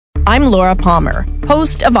I'm Laura Palmer,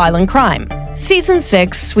 host of Island Crime. Season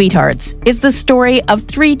 6, Sweethearts, is the story of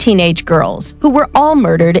 3 teenage girls who were all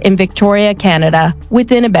murdered in Victoria, Canada,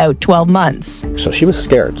 within about 12 months. So she was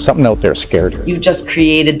scared. Something out there scared her. You've just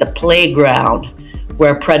created the playground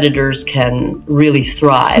where predators can really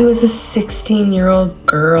thrive. She was a 16-year-old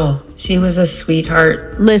girl. She was a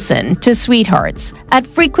sweetheart. Listen to Sweethearts at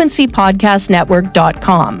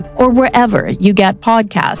frequencypodcastnetwork.com or wherever you get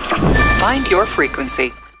podcasts. Find your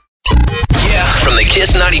frequency. Yeah, from the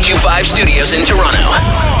Kiss 92.5 studios in Toronto. Ladies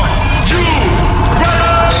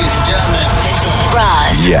and gentlemen, this is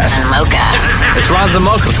Roz and Mocha. It's Roz and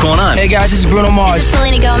Mocha. What's going on? Hey guys, this is Bruno Mars. This is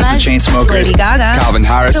Selena Gomez. The Chainsmokers. Lady Gaga. Calvin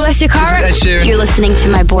Harris. Celestia Cara. This is Ed Sheeran. You're listening to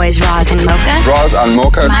my boys Roz and Mocha. Roz and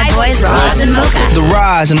Mocha. My boys Roz and Mocha. The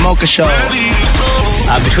Roz and Mocha Show.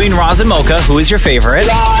 Between Roz and Mocha, who is your favorite?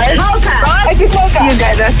 Roz. Mocha. You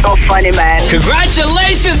guys are so funny, man.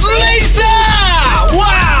 Congratulations, Lisa!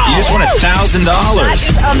 Wow! You just won $1,000. That's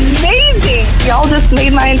amazing. Y'all just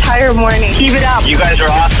made my entire morning. Keep it up. You guys are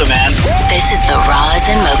awesome, man. This is the Roz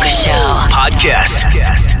and Mocha Show Podcast.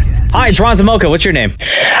 Hi, it's Roz and Mocha. What's your name?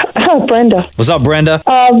 Brenda. What's up, Brenda?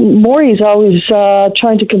 Maury's always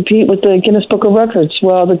trying to compete with the Guinness Book of Records.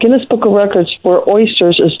 Well, the Guinness Book of Records for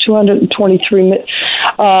oysters is 223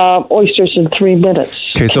 oysters in 3 minutes.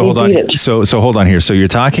 Okay, so hold on. So hold on here. So you're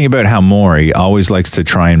talking about how Maury always likes to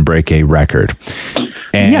try and break a record.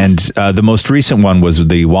 And the most recent one was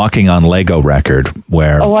the walking on Lego record,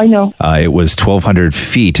 where I know. It was 1,200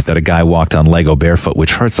 feet that a guy walked on Lego barefoot,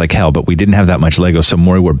 which hurts like hell, but we didn't have that much Lego, so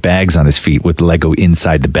Maury wore bags on his feet with Lego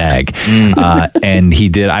inside the bag. And he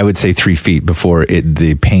did, I would say, 3 feet before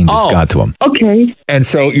the pain just got to him. Okay. And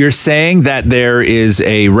so you're saying that there is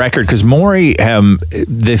a record, because Maury,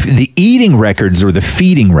 the eating records, or the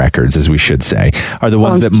feeding records, as we should say, are the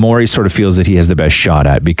ones that Maury sort of feels that he has the best shot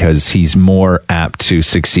at, because he's more apt to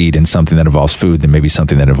succeed in something that involves food than maybe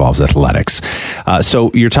something that involves athletics. So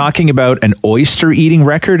you're talking about an oyster eating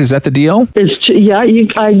record? Is that the deal?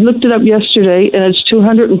 I looked it up yesterday, and it's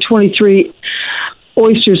 223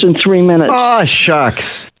 oysters in 3 minutes. Oh,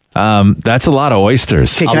 shucks. That's a lot of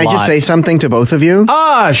oysters. Okay, can I just say something to both of you?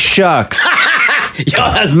 Ah, shucks. Yo,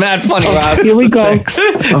 that's mad funny, Roz. Here we go.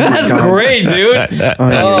 That's great, dude.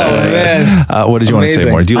 Man. What did you want to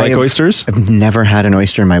say more? Do you like oysters? I've never had an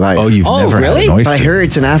oyster in my life. Oh, you've never really? had an oyster? But I heard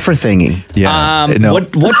it's an Afro thingy. Yeah.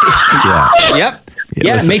 What? Yep.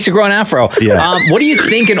 Yeah, it makes you grow an afro. Yeah. What do you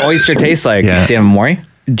think an oyster tastes like, Dan Maury?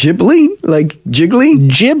 Ghibli? Like jiggly?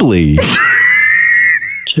 Ghibli.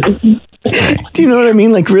 Do you know what I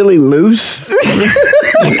mean? Like really loose? Do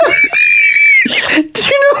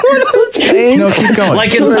you know what I'm saying? No, keep going.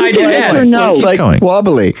 Like inside your head. No. Like going.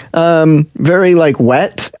 wobbly. Very like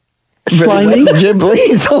wet. Slimy. Ghibli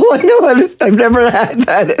is all I know. I've never had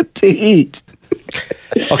that to eat.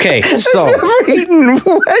 Okay, so I've never eaten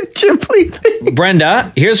wet Ghibli thing.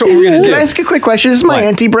 Brenda, here's what we're going to do. Can I ask a quick question? Is my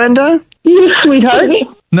Auntie Brenda? You sweetheart.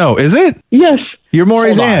 No, is it? Yes. You're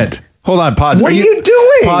Maury's aunt. Hold on, pause. What are you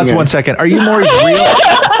doing? Pause 1 second. Are you Maury's real?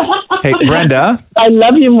 Hey, Brenda. I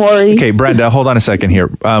love you, Maury. Okay, Brenda, hold on a second here,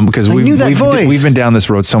 because knew that voice. we've been down this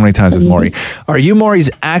road so many times with Maury. Are you Maury's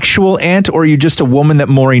actual aunt, or are you just a woman that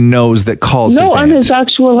Maury knows that calls his aunt? No, I'm his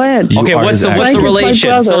actual aunt. Okay, what's the Frank relation?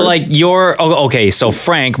 is my So, brother. like, so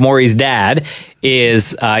Frank, Maury's dad,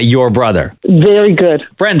 is your brother. Very good.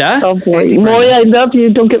 Brenda. Oh, boy. Auntie Brenda. Maury, I love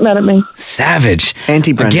you. Don't get mad at me. Savage.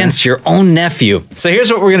 Auntie Brenda. Against your own nephew. So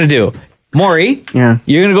here's what we're going to do. Maury, Yeah.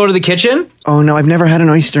 you're going to go to the kitchen, Oh no, I've never had an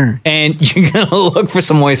oyster. and you're going to look for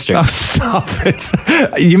some oysters. Oh, stop it.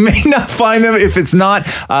 You may not find them. If it's not,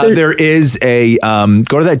 there is a,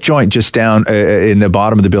 go to that joint just down in the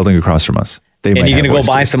bottom of the building across from us. And you're going to go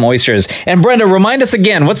buy some oysters. And Brenda, remind us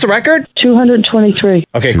again, what's the record? 223.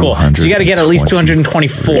 Okay, cool. So you got to get at least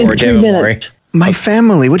 224, In 2 David minutes. Maury. My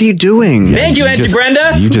family, what are you doing? Thank you, Auntie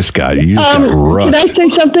Brenda. You just got Can I roughed. say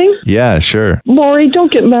something? Yeah, sure. Maury, don't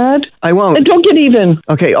get mad. I won't. And don't get even.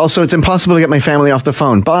 Okay, also, it's impossible to get my family off the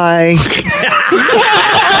phone. Bye.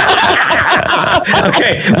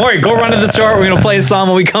 Okay, Maury, go run to the store. We're going to play a song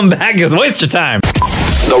when we come back. It's oyster time.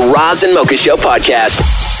 The Roz and Mocha Show podcast.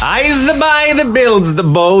 I is the buy that builds the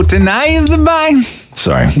boat, and I is the buy.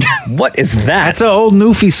 Sorry. What is that? That's an old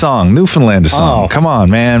Newfie song, Newfoundlander song. Oh. Come on,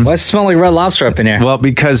 man. Why does it smell like Red Lobster up in here? Well,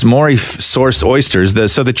 because Maury sourced oysters.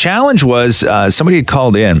 So the challenge was somebody had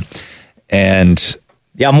called in, and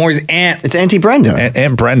yeah, Maury's aunt. It's Auntie Brenda.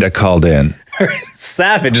 Aunt Brenda called in.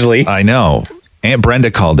 Savagely. I know. Aunt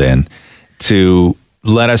Brenda called in to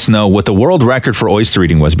let us know what the world record for oyster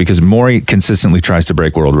eating was, because Maury consistently tries to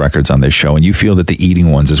break world records on this show, and you feel that the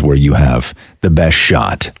eating ones is where you have the best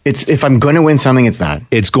shot. It's if I'm going to win something, it's that.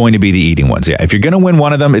 It's going to be the eating ones. Yeah, if you're going to win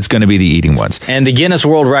one of them, it's going to be the eating ones. And the Guinness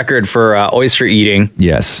World Record for oyster eating,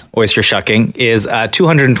 yes, oyster shucking, is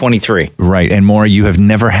 223. Right, and Maury, you have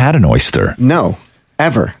never had an oyster. No,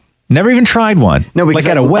 ever. Never even tried one? No, because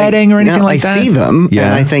like at a wedding or anything like that? I see them,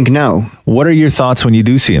 and I think no. What are your thoughts when you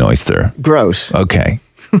do see an oyster? Gross. Okay.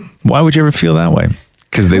 Why would you ever feel that way?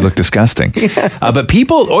 Because they look disgusting. But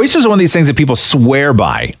oysters are one of these things that people swear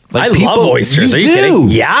by. Like I love oysters. Are you kidding?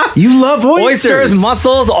 Yeah? You love oysters. Oysters,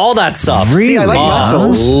 mussels, all that stuff. Really? See, I like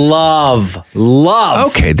mussels. Love.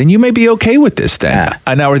 Okay, then you may be okay with this then.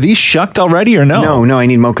 Yeah. Now, are these shucked already or no? No, I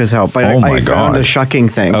need Mocha's help. But I found a shucking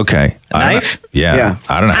thing. Okay. A knife? Yeah.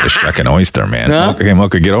 I don't know how to shuck an oyster, man. No? Okay,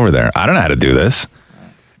 Mocha, get over there. I don't know how to do this.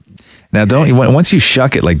 Now, once you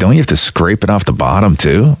shuck it, don't you have to scrape it off the bottom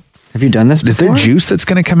too? Have you done this before? Is there juice that's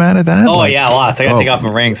going to come out of that? Oh, yeah, lots. I got to take off my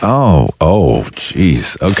rings. Oh,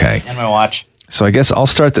 jeez. Okay. And my watch. So I guess I'll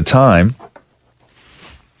start the time.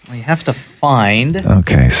 Well, you have to find...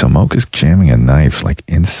 Okay, so Mocha's jamming a knife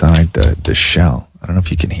inside the shell. I don't know if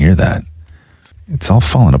you can hear that. It's all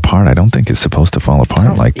falling apart. I don't think it's supposed to fall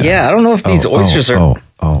apart like that. Yeah, I don't know if these oysters are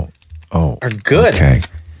good. Okay.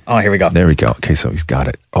 Oh, here we go. There we go. Okay, so he's got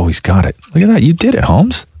it. Oh, he's got it. Look at that. You did it,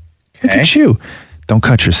 Holmes. Look at you. Don't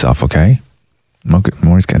cut yourself, okay?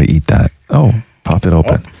 Maury's got to eat that. Oh, pop it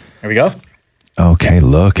open. Here we go. Okay,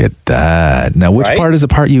 look at that. Now, which part is the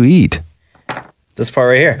part you eat? This part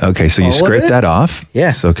right here. Okay, so you scrape that off.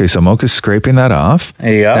 Yeah. So, okay, so Mocha's scraping that off.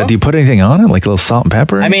 There you go. Now, do you put anything on it, like a little salt and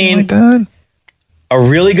pepper? I mean, like that? A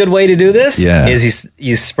really good way to do this is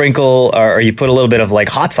you sprinkle or you put a little bit of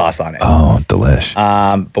hot sauce on it. Oh, delish.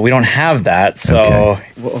 But we don't have that, so...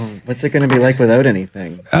 What's it going to be like without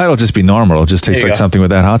anything? It'll just be normal. It'll just taste like something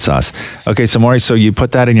with that hot sauce. Okay, so Maury, so you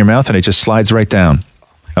put that in your mouth and it just slides right down.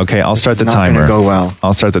 Okay, I'll start the timer. Not going to go well.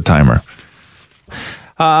 I'll start the timer.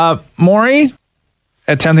 Maury,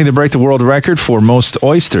 attempting to break the world record for most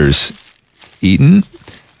oysters eaten.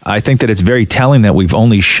 I think that it's very telling that we've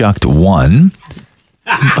only shucked one.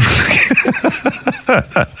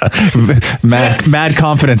 mad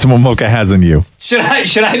confidence in what Mocha has in you. Should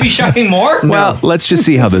I be shucking more? Well, let's just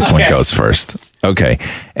see how this one goes first. Okay.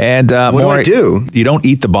 And what Maury, do I do? You don't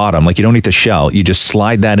eat the bottom, you don't eat the shell. You just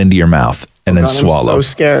slide that into your mouth and then swallow. I'm so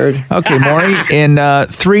scared. Okay, Maury, in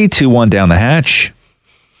 3, 2, 1, down the hatch.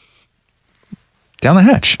 Down the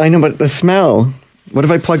hatch. I know, but the smell. What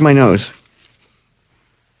if I plug my nose?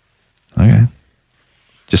 Okay.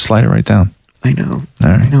 Just slide it right down. I know. All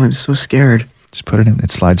right. I know, I'm so scared. Just put it in.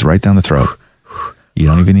 It slides right down the throat. You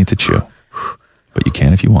don't even need to chew. But you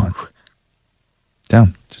can if you want.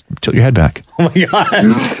 Down. Just tilt your head back. Oh my God.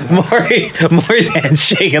 Maury's hand's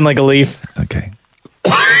shaking like a leaf. Okay.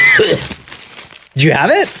 Do you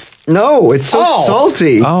have it? No, it's so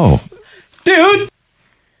salty. Oh. Dude.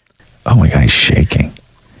 Oh my God, he's shaking.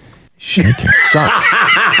 Shaking.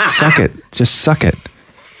 Suck it. Just suck it.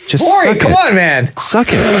 Just Maury, suck it. come on, man. Suck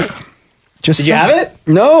it. Just Did you have it?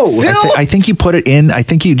 No. Still? I think you put it in. I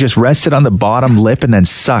think you just rest it on the bottom lip and then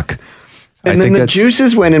suck. And then the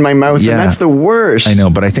juices went in my mouth, and that's the worst. I know,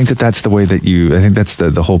 but I think that's the way that I think that's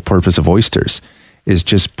the whole purpose of oysters, is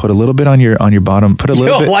just put a little bit on your bottom. Put a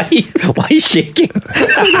little bit. Why are you shaking?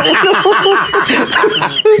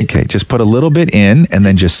 Okay, just put a little bit in and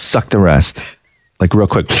then just suck the rest. Like real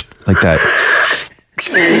quick, like that.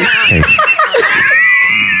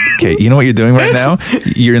 Okay, you know what you're doing right now?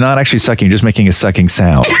 You're not actually sucking, you're just making a sucking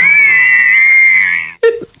sound.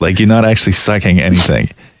 Like you're not actually sucking anything.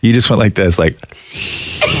 You just went like this, like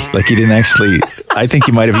you didn't actually. I think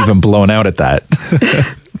you might have even blown out at that.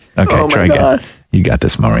 Okay, try again. You got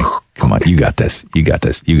this, Maury. Come on, you got this. You got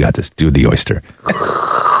this. You got this. Do the oyster.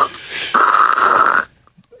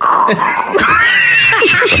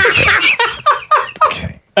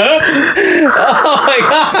 Okay. Oh my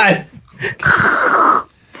God.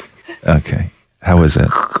 Okay. How is it?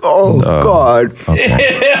 Oh, God. Okay.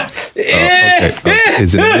 Okay.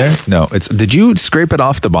 Is it in there? No. Did you scrape it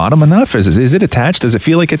off the bottom enough? Is it attached? Does it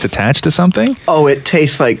feel like it's attached to something? Oh, it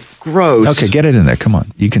tastes like gross. Okay, get it in there. Come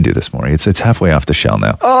on. You can do this, Maury. It's halfway off the shell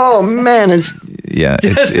now. Oh, man. It's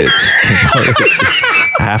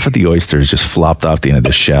half of the oysters just flopped off the end of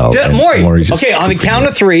the shell. Maury, okay, on the count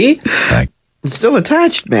of 3. It's still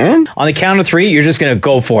attached, man. On the count of 3, you're just going to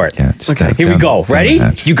go for it. Yeah. Okay. Here we go. Ready?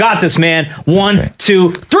 You got this, man. 1,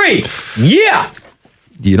 2, 3. Yeah.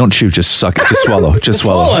 You don't chew, just suck it. Just swallow. Just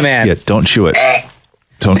swallow. Swallow, man. Yeah, don't chew it.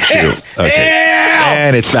 Don't chew. Okay.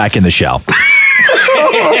 And it's back in the shell.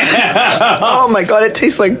 Oh my God, it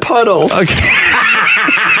tastes like puddle. Okay.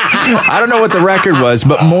 I don't know what the record was,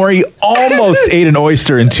 but Maury almost ate an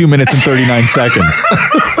oyster in 2 minutes and 39 seconds.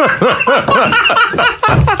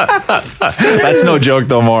 That's no joke,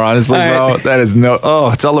 though, more honestly, bro. That is no.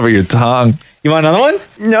 Oh, it's all over your tongue. You want another one?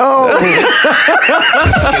 No. Here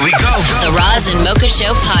we go. The Roz and Mocha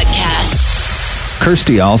Show podcast.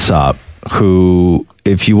 Kirstie Allsopp, who,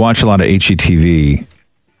 if you watch a lot of HGTV,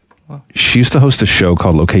 she used to host a show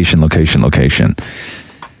called Location, Location, Location.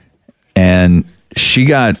 And she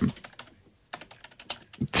got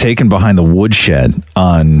taken behind the woodshed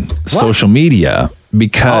on social media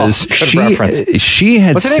because she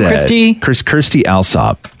had What's her said, name, Kirstie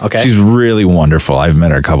Allsopp. Okay. She's really wonderful. I've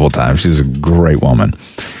met her a couple of times. She's a great woman.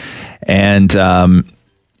 And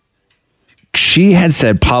she had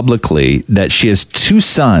said publicly that she has two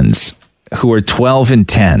sons who are 12 and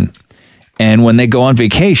 10. And when they go on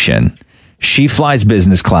vacation, she flies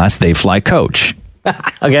business class, they fly coach.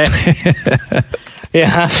 Okay.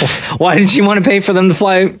 Yeah. Why did she want to pay for them to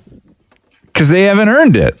fly? Because they haven't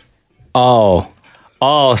earned it. Oh,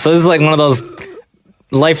 so this is like one of those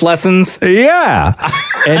life lessons? Yeah.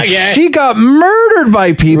 And Okay. she got murdered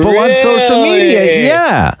by people on social media. Really?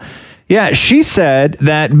 Yeah. Yeah, she said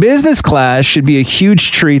that business class should be a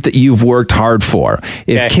huge treat that you've worked hard for.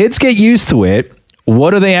 If kids get used to it,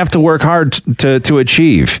 what do they have to work hard to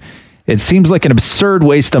achieve? It seems like an absurd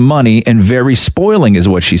waste of money and very spoiling is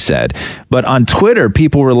what she said. But on Twitter,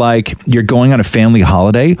 people were like, you're going on a family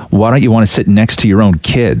holiday? Why don't you want to sit next to your own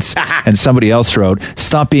kids? And somebody else wrote,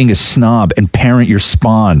 stop being a snob and parent your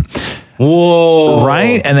spawn. Whoa.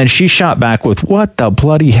 Right? And then she shot back with, what the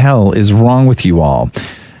bloody hell is wrong with you all?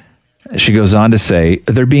 She goes on to say,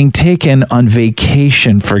 they're being taken on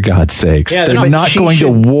vacation, for God's sakes. Yeah, they're not going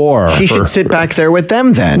to war. She should sit back there with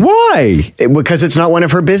them then. Why? Because it's not one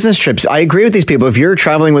of her business trips. I agree with these people. If you're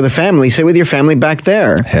traveling with a family, sit with your family back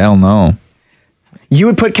there. Hell no. You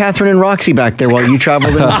would put Catherine and Roxy back there while you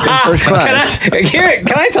traveled in first class. Can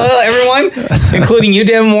I tell everyone, including you,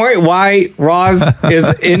 Dan Moore, why Roz is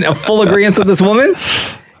in a full agreement with this woman?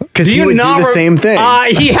 Because he would do the same thing.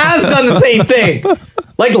 He has done the same thing.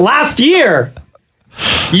 Like last year,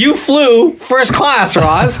 you flew first class,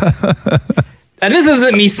 Roz. And this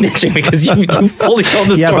isn't me snitching because you fully told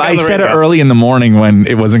the story. Yeah, but I said it early in the morning when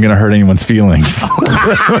it wasn't going to hurt anyone's feelings.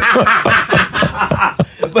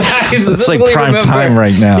 It's like prime time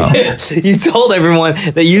right now. You told everyone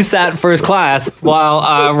that you sat first class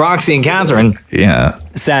while Roxy and Catherine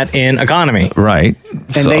sat in economy. Right.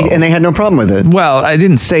 And they had no problem with it. Well, I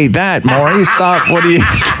didn't say that, Maury. Stop. What do you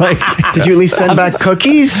like? Did you at least send back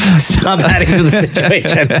cookies? Stop adding to the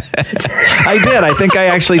situation. I did. I think I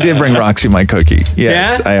actually did bring Roxy my cookie.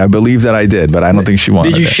 Yes, Yeah? I believe that I did, but I don't think she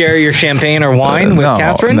wanted Did you it. share your champagne or wine with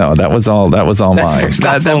Catherine? No, that was all mine. First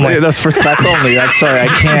class only. That's first class only. That's sorry.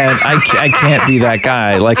 I can't be that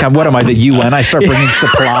guy. Like, what am I, the UN? I start bringing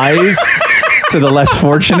supplies to the less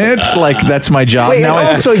fortunate. Like, that's my job. Wait, now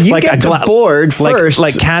also, you like get to board first.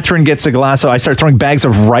 Like Catherine gets a glass, so I start throwing bags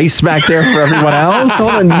of rice back there for everyone else.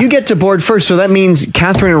 Hold on, you get to board first, so that means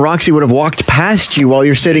Catherine and Roxy would have walked past you while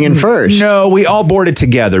you're sitting in first. No, we all boarded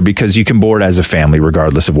together because you can board as a family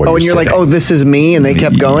regardless of where Oh, you're and you're sitting. like, oh, this is me, and they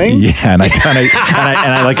kept going? Yeah, and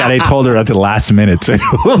I told her at the last minute too.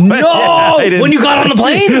 No! When you got on the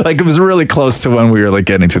plane? Like, it was really close to when we were like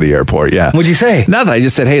getting to the airport. Yeah. What'd you say? Nothing. I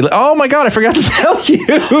just said, hey, oh my God, I forgot to tell you.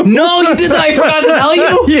 No, you did that. I forgot to tell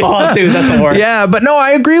you? Yeah. Oh, dude, that's the worst. Yeah, but no,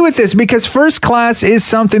 I agree with this because first class is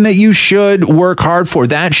something that you should work hard for.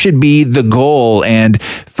 That should be the goal, and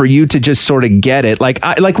for you to just sort of get it. Like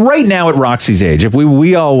right now at Roxy's age, if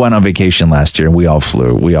we all went on vacation last year and we all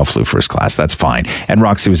flew first class, that's fine. And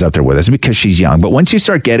Roxy was up there with us because she's young. But once you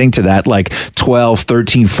start getting to that like 12,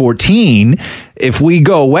 13, 14, if we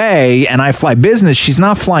go away and I fly business, she's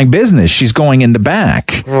not flying business. She's going in the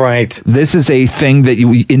back. Right. This is a thing that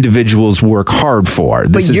individuals work hard for.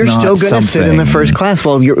 But you're still going to sit in the first class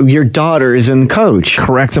while your daughter is in coach.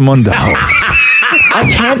 Correctamundo. I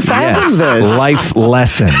can't fathom this. Life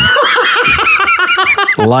lesson.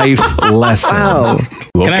 Life lesson. Wow.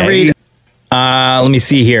 Can I read? Let me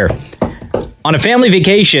see here. On a family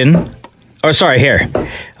vacation, I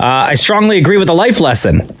strongly agree with the life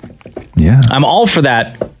lesson. Yeah. I'm all for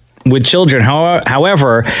that with children.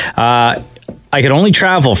 However, I can only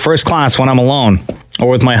travel first class when I'm alone or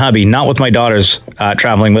with my hubby, not with my daughters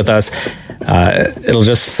traveling with us. It'll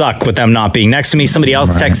just suck with them not being next to me. Somebody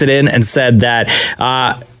else texted in and said that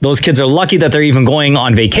those kids are lucky that they're even going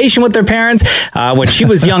on vacation with their parents. When she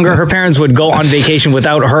was younger, her parents would go on vacation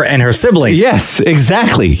without her and her siblings. Yes,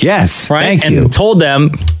 exactly. Yes. Right. Thank you. And told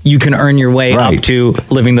them you can earn your way up to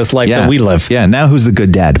living this life that we live. Yeah. Now who's the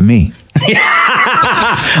good dad? Me.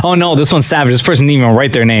 Oh no, this one's savage. This person didn't even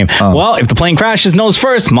write their name. Well, if the plane crashes nose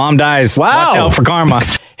first, mom dies. Wow. Watch out for karma.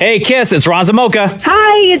 Hey, Kiss, it's Roz and Mocha.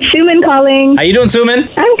 Hi, it's Suman calling. How you doing,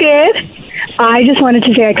 Suman? I'm good. I just wanted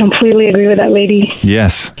to say I completely agree with that lady.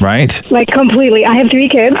 Yes, right? Like, completely. I have 3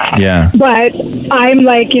 kids. Yeah. But I'm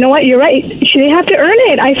like, you know what? You're right. They have to earn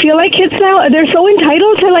it. I feel like kids now, they're so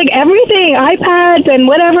entitled to, like, everything. iPads and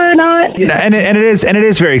whatever not. You know, and it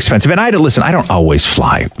is very expensive. And I don't always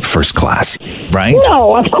fly first class, right?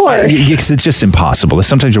 No, of course. It's just impossible.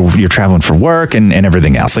 Sometimes you're traveling for work and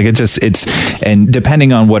everything else. Like and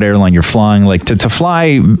depending on what airline you're flying, like to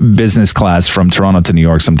fly business class from Toronto to New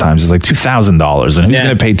York sometimes is like $2,000. And who's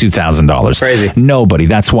going to pay $2,000? Crazy. Nobody.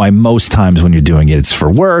 That's why most times when you're doing it, it's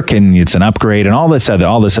for work and it's an upgrade and all this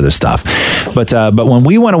other stuff. But when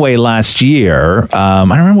we went away last year, I don't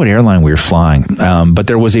remember what airline we were flying, but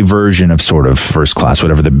there was a version of sort of first class,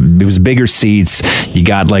 whatever. It was bigger seats. You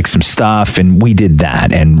got like some stuff, and we did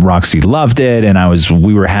that. And Roxy loved it, and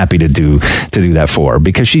we were happy to do that for her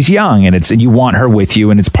because she's young and you want her with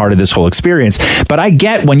you, and it's part of this whole experience. But I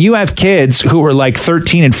get when you have kids who are like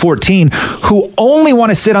 13 and 14 who only want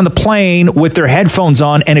to sit on the plane with their headphones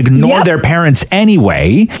on and ignore their parents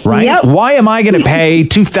anyway, right? Yep. Why am I going to pay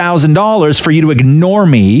 $2,000 for you to ignore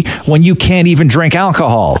me when you can't even drink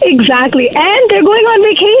alcohol? Exactly. And they're going on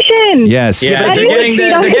vacation. Yes. Yeah, they're getting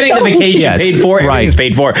the vacation paid for. Everything's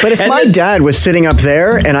paid for. But if my dad was sitting up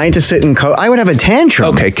there and I had to sit in I would have a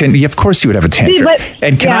tantrum. Okay, of course you would have a tantrum.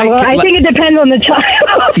 I think it depends on the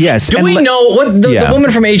child. Yes. Do we know what the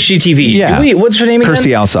woman from HGTV? Yeah. What's her name again?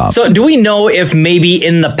 Kirstie Allsopp. So do we know if maybe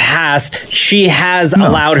in the past she has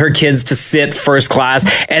allowed her kids to sit first class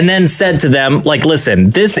and then said to them, like,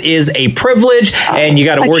 listen, this is a privilege and you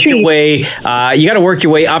got to work your way. You got to work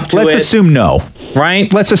your way up to it. Let's assume no.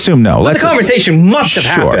 Right? Let's assume no. But the conversation must have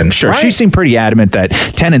happened. Sure. Right? She seemed pretty adamant that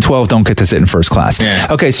 10 and 12 don't get to sit in first class. Yeah.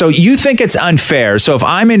 Okay, so you think it's unfair. So if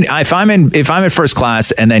I'm in first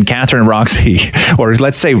class and then Catherine and Roxy, or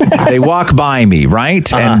let's say they walk by me,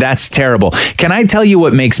 right? And that's terrible. Can I tell you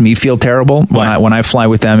what makes me feel terrible when I fly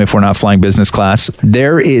with them if we're not flying business class?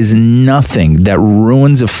 There is nothing that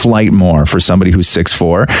ruins a flight more for somebody who's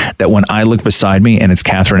 6'4", that when I look beside me and it's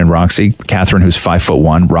Catherine and Roxy, Catherine who's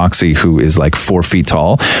 5'1", Roxy who is like 4 feet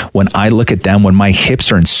tall, when I look at them, when my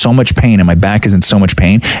hips are in so much pain and my back is in so much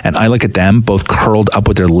pain, and I look at them both curled up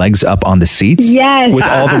with their legs up on the seats, with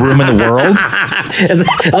all the room in the world. It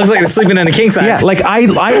looks like they're sleeping in a king size. Yeah, like I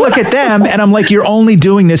look at them and I'm like, you're only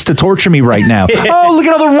doing this to torture me right now. Oh, look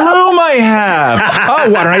at all the room I have. Oh,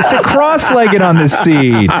 why don't I sit cross-legged on this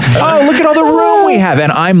seat? Oh, look at all the room we have.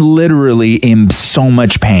 And I'm literally in so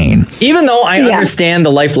much pain. Even though I understand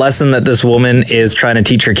the life lesson that this woman is trying to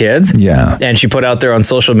teach her kids, and she put out there on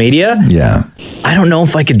social media, I don't know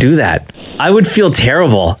if I could do that. I would feel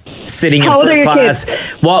terrible sitting in first class.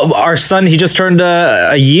 Well, our son, he just turned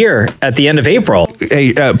a year at the end of April.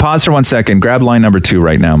 Hey, pause for 1 second. Grab line number 2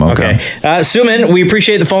 right now, Mocha. Okay. Suman, we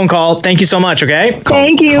appreciate the phone call. Thank you so much, okay?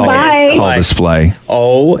 Thank you. Bye. Call display.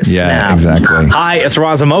 Oh, snap. Yeah, exactly. Hi, it's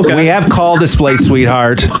Roz and Mocha. We have call display,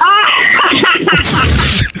 sweetheart.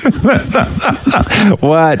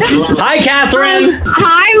 What? Hi, Catherine.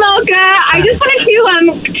 Hi, Mocha. I just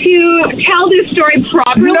wanted to tell this story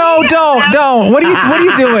properly. No, don't. What are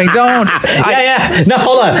you doing? Don't. No,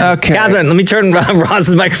 hold on. Okay. Catherine, let me turn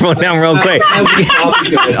Roz's microphone down real quick.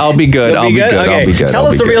 I'll be good. Okay. Tell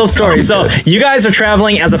us the real story. So you guys are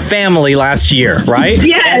traveling as a family last year, right?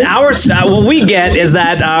 Yes. And what we get is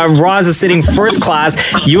that Roz is sitting first class.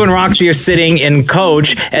 You and Roxy are sitting in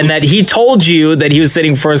coach, and that he told you that he was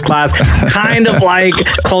sitting first class, kind of like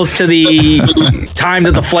close to the time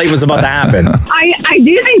that the flight was about to happen. I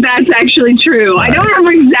do think that's actually true. I don't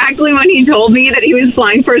remember exactly when he told me that he was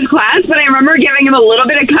flying first class, but I remember giving him a little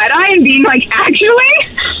bit of cut-eye and being like, actually?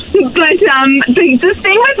 But the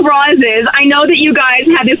thing with Roz is, I know that you guys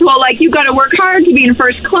had this whole, like, you got to work hard to be in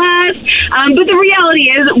first class, but the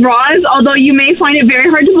reality is, Roz, although you may find it very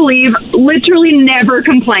hard to believe, literally never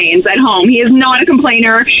complains at home. He is not a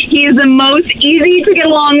complainer. He is the most easy to get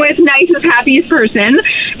along with, nicest, happiest person,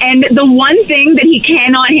 and the one thing that he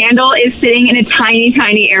cannot handle is sitting in a tiny,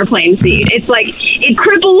 tiny airplane seat. It's like, it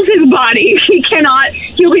cripples his body.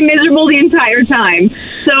 He'll be miserable the entire time.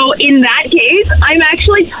 So in that case, I'm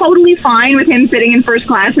actually totally fine with him sitting in first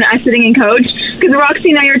class and us sitting in coach, because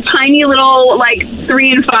Roxy and I are tiny little, like,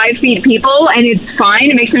 3 and 5 feet people, and it's fine.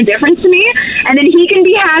 It makes no difference to me. And then he can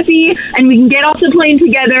be happy, and we can get off the plane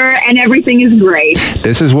together, and everything is great.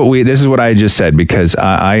 This is what I just said, because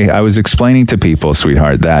I was explaining to people,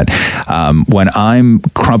 sweetheart, that when I'm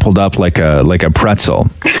crumpled up like a pretzel,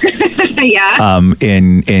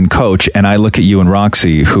 in Coach, and I look at you and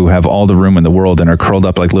Roxy, who have all the room in the world and are curled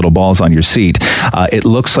up like little balls on your seat, it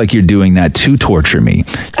looks like you're doing that to torture me,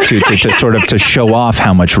 to sort of to show off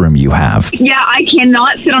how much room you have. Yeah, I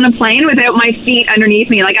cannot sit on a plane without my feet underneath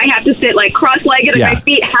me. Like, I have to sit like cross-legged, and my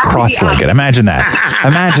feet have to be up. Cross-legged. Imagine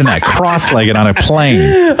that. Cross-legged on a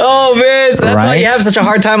plane. Oh, Vince, that's why you have such a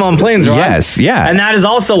hard time on planes, right? Yes, yeah. And that is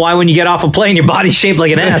also why when you get off a plane, your body's shaped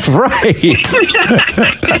like an S. Right.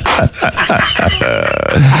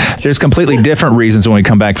 There's completely different reasons when we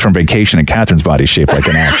come back from vacation and Catherine's body's shaped like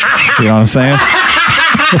an S. You know what I'm saying?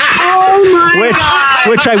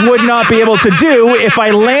 Which I would not be able to do if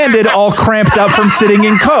I landed all cramped up from sitting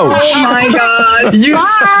in Coach. Oh my God. You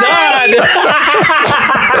stud.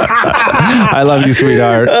 I love you,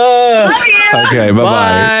 sweetheart. Love you. Okay,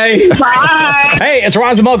 bye-bye. Bye. Hey, it's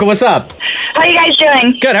Roz and Mocha. What's up? How you guys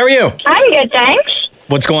doing? Good. How are you? I'm good, thanks.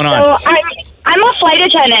 What's going on? So I'm a flight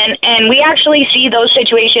attendant, and we actually see those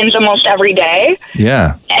situations almost every day.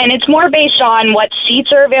 Yeah. And it's more based on what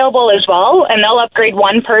seats are available as well, and they'll upgrade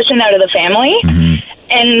one person out of the family. Mm-hmm.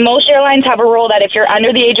 And most airlines have a rule that if you're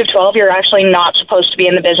under the age of 12, you're actually not supposed to be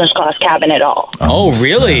in the business class cabin at all. Oh,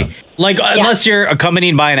 really? Like, unless you're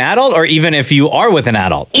accompanied by an adult, or even if you are with an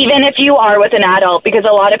adult? Even if you are with an adult, because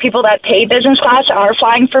a lot of people that pay business class are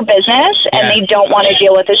flying for business, and they don't want to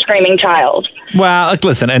deal with a screaming child. Well, look,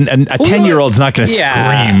 listen, and a 10-year-old's not going to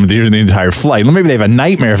scream during the entire flight. Maybe they have a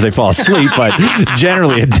nightmare if they fall asleep, but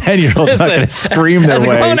generally a 10-year-old's not going to scream their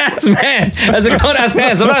way. As a grown-ass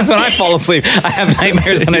man, sometimes when I fall asleep, I have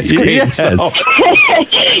nightmares and I scream. Yes. So.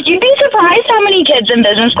 You'd be surprised how many kids in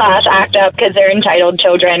business class act up because they're entitled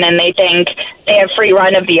children and they think they have free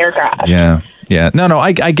run of the aircraft. Yeah. No,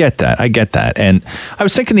 I get that. And I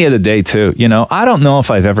was thinking the other day, too, I don't know if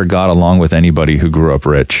I've ever got along with anybody who grew up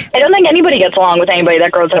rich. I don't think anybody gets along with anybody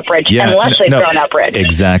that grows up rich unless they've grown up rich.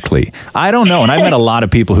 Exactly. I don't know. And I've met a lot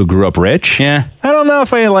of people who grew up rich. Yeah. I don't know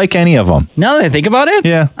if I like any of them. Now that I think about it,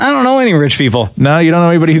 yeah, I don't know any rich people. No, you don't know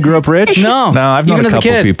anybody who grew up rich? No. I've known a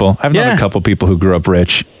couple people. I've known a couple people who grew up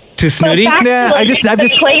rich. Too snooty? Yeah, I've just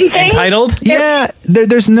entitled. Yeah,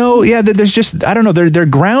 there's just I don't know. They're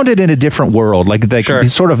grounded in a different world, like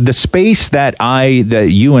sort of the space that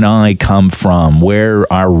you and I come from, where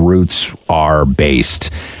our roots are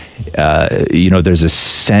based. There's a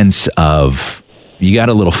sense of you got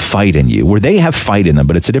a little fight in you, where they have fight in them,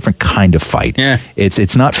 but it's a different kind of fight. Yeah.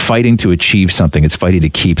 It's not fighting to achieve something; it's fighting to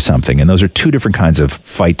keep something, and those are two different kinds of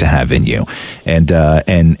fight to have in you. And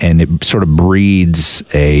it sort of breeds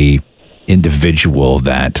a individual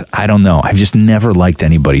that I don't know. I've just never liked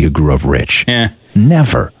anybody who grew up rich. Yeah,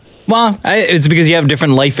 never. Well, it's because you have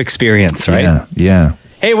different life experience, right? Yeah.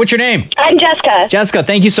 Hey, what's your name? I'm Jessica. Jessica,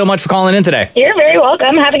 thank you so much for calling in today. You're very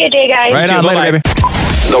welcome. Have a good day, guys. Right on, later, baby.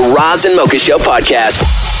 The Roz and Mocha Show podcast.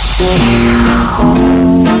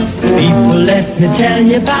 People, let me tell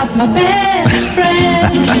you about my best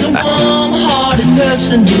friend. She's a warm-hearted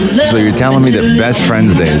person who loves. So you're telling me that Best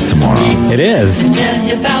Friends Day is tomorrow? It is. Tell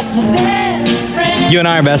you about my best friend. You and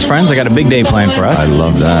I are best friends. I got a big day planned for us. I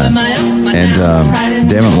love that. And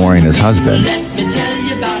Damon Maury and his husband,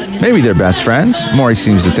 maybe they're best friends. Maury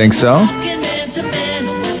seems to think so.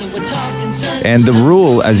 And the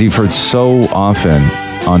rule, as you've heard so often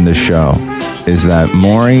on this show, is that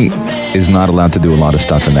Maury is not allowed to do a lot of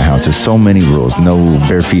stuff in the house. There's so many rules. No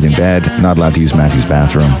bare feet in bed. Not allowed to use Matthew's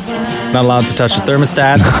bathroom. Not allowed to touch the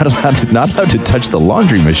thermostat. Not allowed to touch the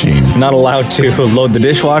laundry machine. Not allowed to load the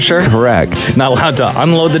dishwasher. Correct. Not allowed to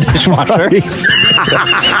unload the dishwasher.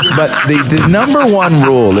 But the number one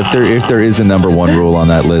rule, if there is a number one rule on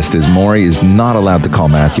that list, is Maury is not allowed to call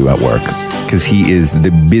Matthew at work, because he is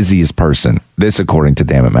the busiest person. This, according to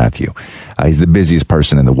Damn It Matthew. He's the busiest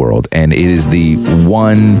person in the world. And it is the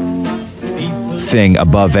one thing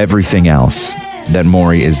above everything else that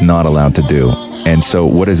Maury is not allowed to do. And so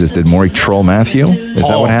what is this? Did Maury troll Matthew? Is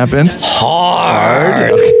that what happened?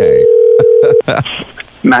 Hard. Okay.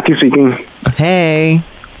 Matthew speaking. Hey.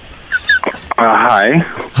 Hi.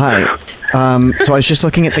 Hi. So I was just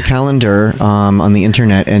looking at the calendar on the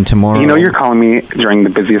internet, and tomorrow... You know you're calling me during the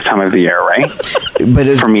busiest time of the year, right? But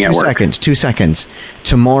it's for me at work. 2 seconds.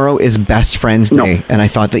 Tomorrow is Best Friends Day, and I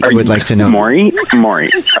thought that you would like to know. Maury,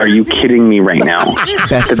 are you kidding me right now?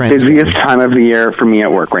 Best Friends The busiest time of the year for me at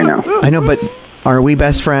work right now. I know, but are we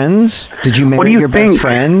best friends? Did you marry your best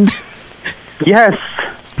friend? Yes.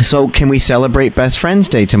 So can we celebrate Best Friends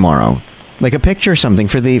Day tomorrow? Like a picture or something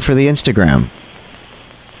for the Instagram.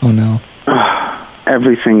 Oh, no.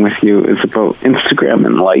 Everything with you is about Instagram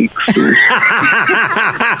and likes.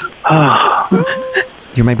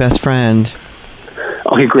 You're my best friend.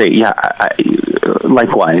 Okay, great. Yeah,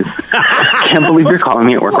 likewise. Can't believe you're calling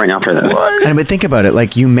me at work right now for this. But think about it.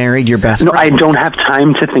 Like, you married your best No, friend. I don't have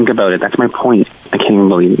time to think about it. That's my point. I can't even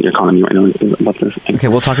believe you're calling me right now about this. Okay,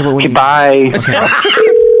 we'll talk about when you... Bye.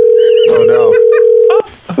 Oh, no.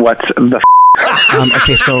 What's the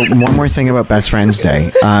okay, so one more thing about Best Friends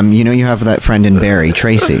Day. You know you have that friend in Barrie,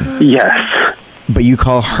 Tracy. Yes. But you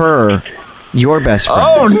call her your best friend.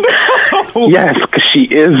 Oh, no. Yes, because she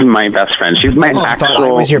is my best friend. She's my I actual... thought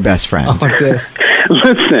I was your best friend.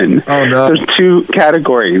 Listen, there's two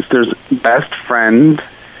categories. There's best friend,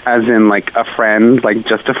 as in like a friend, like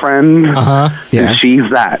just a friend. Yeah. And she's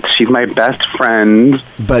that. She's my best friend.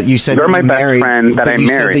 But you said you're that my you best married, friend that but I you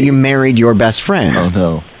married. said that you married your best friend. Oh,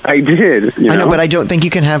 no. I did. I know, but I don't think you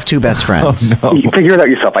can have two best friends. Oh, no. You figure it out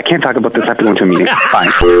yourself. I can't talk about this. I have to go into a meeting.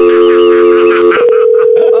 Bye.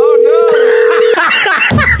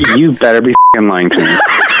 You better be lying to me.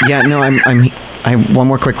 Yeah, no, I have one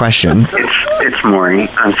more quick question. It's Maury.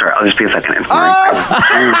 I'm sorry. I'll just be a second. It's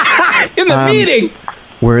Maury. In the meeting.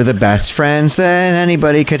 We're the best friends that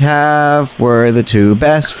anybody could have. We're the two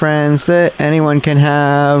best friends that anyone can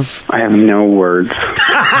have. I have no words.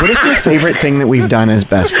 What is your favorite thing that we've done as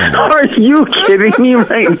best friends? Are you kidding me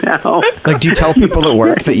right now? Like, do you tell people at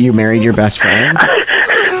work that you married your best friend?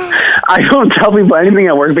 I don't tell people anything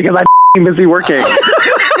at work because I'm busy working.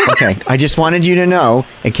 Okay, I just wanted you to know,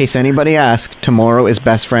 in case anybody asks, tomorrow is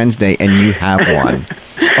Best Friends Day, and you have one.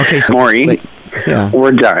 Okay, so Maury, yeah.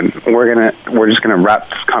 We're done. We're just gonna wrap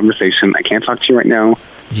this conversation. I can't talk to you right now.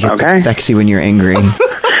 You get so sexy when you're angry.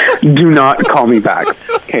 Do not call me back.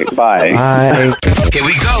 Okay, bye. Bye. Here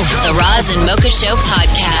we go. The Roz and Mocha Show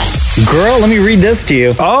podcast. Girl, let me read this to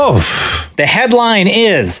you. Oh. The headline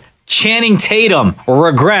is Channing Tatum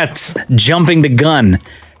regrets jumping the gun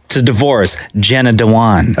to divorce Jenna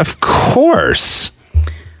Dewan. Of course.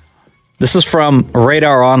 This is from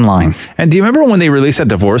Radar Online. And do you remember when they released that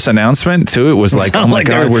divorce announcement too? It was like, oh my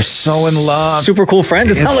God, we're so in love. Super cool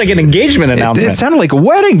friends. It sounded like an engagement announcement. It sounded like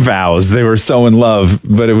wedding vows. They were so in love,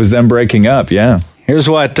 but it was them breaking up. Yeah. Here's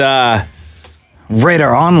what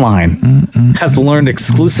Radar Online has learned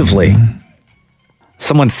exclusively.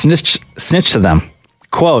 Someone snitched to them.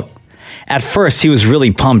 Quote, at first, he was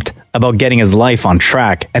really pumped about getting his life on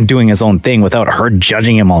track and doing his own thing without her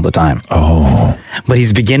judging him all the time. Oh. But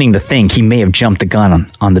he's beginning to think he may have jumped the gun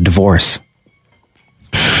on the divorce.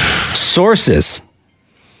 Sources,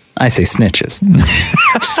 I say snitches.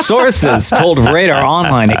 Sources told Radar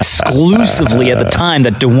Online exclusively at the time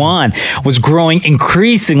that Dewan was growing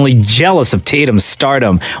increasingly jealous of Tatum's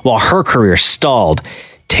stardom while her career stalled.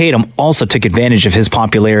 Tatum also took advantage of his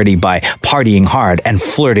popularity by partying hard and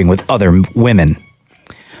flirting with other women.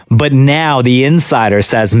 But now the insider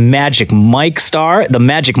says the Magic Mike star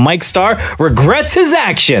regrets his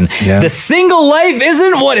action. Yeah. The single life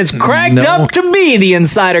isn't what it's cracked up to be, the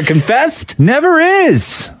insider confessed. Never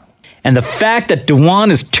is. And the fact that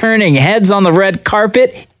Dewan is turning heads on the red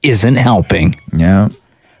carpet isn't helping. Yeah.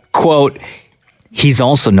 Quote, he's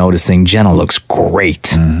also noticing Jenna looks great,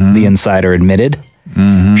 the insider admitted.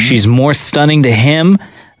 She's more stunning to him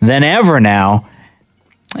than ever now.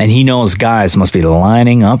 And he knows guys must be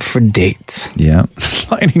lining up for dates. Yeah.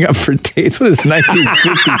 Lining up for dates? What is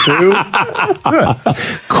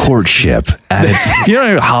 1952? Courtship. At its,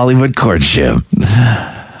 Hollywood courtship.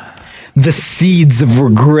 The seeds of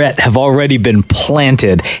regret have already been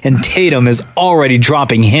planted, and Tatum is already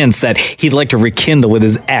dropping hints that he'd like to rekindle with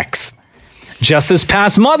his ex. Just this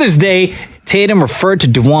past Mother's Day, Tatum referred to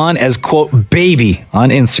Dewan as, quote, baby on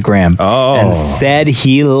Instagram and said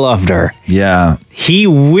he loved her. Yeah. He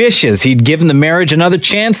wishes he'd given the marriage another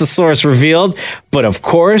chance, the source revealed, but of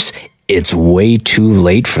course, it's way too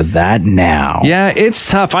late for that now. Yeah,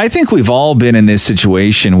 it's tough. I think we've all been in this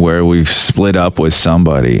situation where we've split up with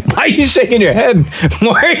somebody. Why are you shaking your head?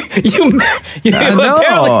 Maury, you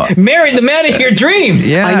apparently married the man of your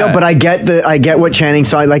dreams. I know, but I get what Channing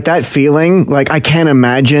saw. Like that feeling, like I can't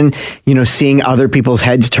imagine, seeing other people's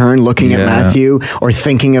heads turn, looking at Matthew or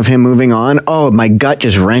thinking of him moving on. Oh, my gut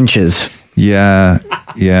just wrenches. Yeah.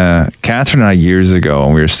 Catherine and I, years ago,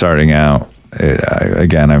 when we were starting out, I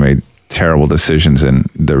made terrible decisions, and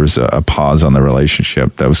there was a pause on the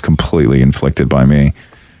relationship that was completely inflicted by me.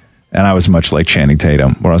 And I was much like Channing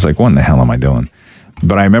Tatum, where I was like, what in the hell am I doing?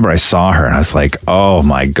 But I remember I saw her and I was like, oh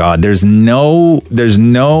my God, there's no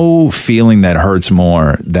feeling that hurts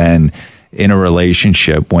more than in a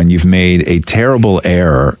relationship when you've made a terrible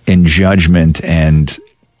error in judgment and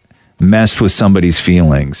messed with somebody's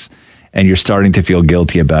feelings. And you're starting to feel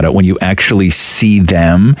guilty about it when you actually see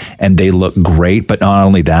them and they look great, but not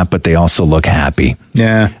only that, but they also look happy.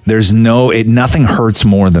 Yeah. Nothing hurts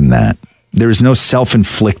more than that. There is no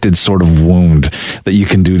self-inflicted sort of wound that you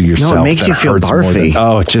can do to yourself. No, it makes that you feel hurts more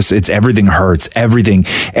barfy. It's everything hurts. Everything.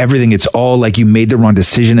 It's all like you made the wrong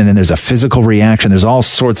decision, and then there's a physical reaction. There's all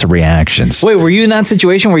sorts of reactions. Wait, were you in that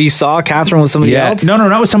situation where you saw Catherine with somebody else? No,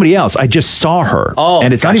 not with somebody else. I just saw her. Oh,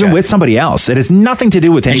 and it's not even with somebody else. It has nothing to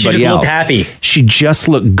do with And she anybody just else. looked happy. She just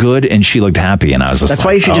looked good, and she looked happy, and I was just That's like,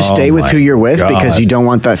 why you should just stay with who you're with, because you don't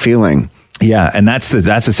want that feeling. Yeah, and that's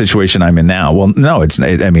the situation I'm in now. Well, no,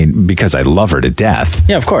 because I love her to death.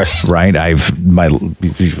 Yeah, of course. Right?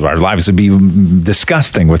 Our lives would be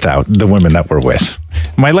disgusting without the women that we're with.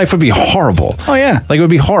 My life would be horrible. Oh yeah. Like it would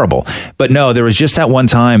be horrible. But no, there was just that one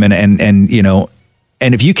time and you know,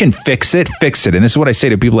 and if you can fix it, fix it. And this is what I say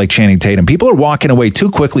to people like Channing Tatum. People are walking away too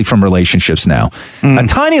quickly from relationships now. A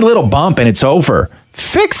tiny little bump and it's over.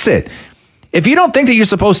 Fix it. If you don't think that you're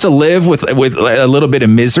supposed to live with a little bit of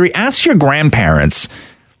misery, ask your grandparents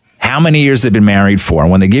how many years they've been married for.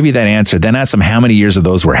 And when they give you that answer, then ask them how many years of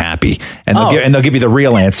those were happy. And they'll give you the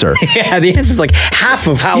real answer. Yeah, the answer is like half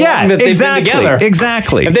of how long that they've been together.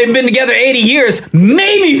 Exactly. If they've been together 80 years,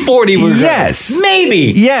 maybe 40 were good. Yes.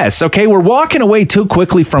 Maybe. Yes. Okay. We're walking away too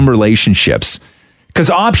quickly from relationships. Because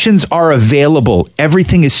options are available.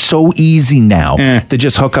 Everything is so easy now to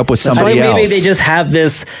just hook up with somebody else. Maybe they just have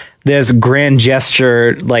this grand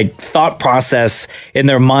gesture, like thought process in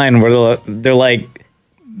their mind where they're like,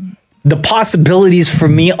 the possibilities for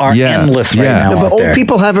me are endless right now. No, but old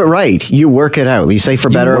people have it right. You work it out. You say for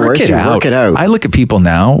better or worse, you work it out. I look at people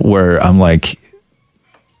now where I'm like,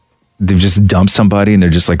 they've just dumped somebody and they're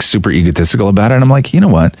just like super egotistical about it. And I'm like, you know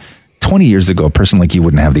what? 20 years ago, a person like you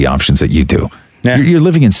wouldn't have the options that you do. Yeah. You're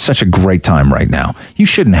living in such a great time right now. You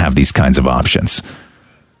shouldn't have these kinds of options.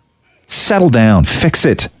 Settle down. Fix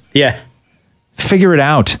it. Yeah. Figure it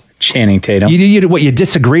out. Channing Tatum. You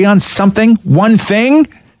disagree on something? One thing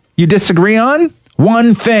you disagree on?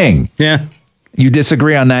 One thing. Yeah. You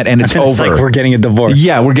disagree on that and it's over. It's like we're getting a divorce.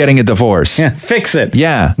 Yeah, we're getting a divorce. Yeah, fix it.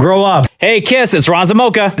 Yeah. Grow up. Hey, Kiss, it's Roz and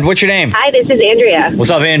Mocha. What's your name? Hi, this is Andrea. What's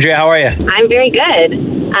up, Andrea? How are you? I'm very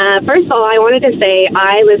good. First of all, I wanted to say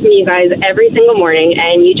I listen to you guys every single morning,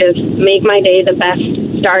 and you just make my day the best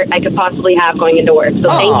start I could possibly have going into work. So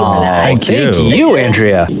thank you for that. Thank you,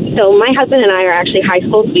 Andrea. So my husband and I are actually high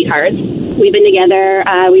school sweethearts. We've been together,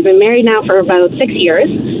 we've been married now for about 6 years,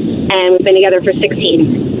 and we've been together for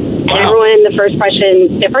 16. And everyone, the first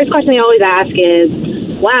question they always ask is,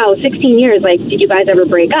 wow, 16 years, like, did you guys ever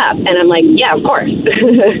break up? And I'm like, yeah, of course.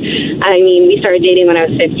 I mean, we started dating when I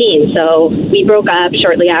was 15, so we broke up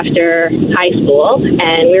shortly after high school,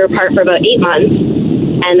 and we were apart for about 8 months,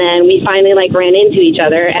 and then we finally, like, ran into each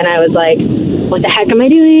other, and I was like, what the heck am I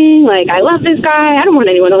doing? Like, I love this guy. I don't want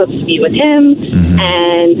anyone else to be with him.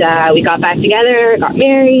 And we got back together, got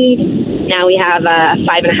married. Now we have a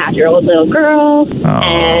 5.5-year-old little girl.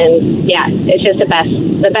 And yeah, it's just the best.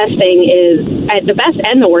 The best thing is, the best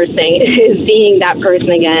and the worst thing is seeing that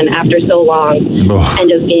person again after so long and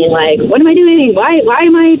just being like, what am I doing? Why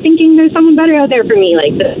am I thinking there's someone better out there for me?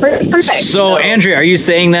 Like, this is perfect. So, Andrea, are you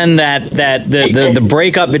saying then that the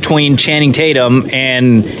breakup between Channing Tatum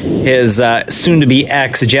and his soon-to-be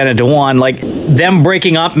ex, Jenna Dewan, like, them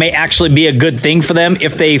breaking up may actually be a good thing for them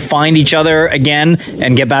if they find each other again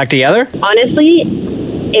and get back together? Honestly,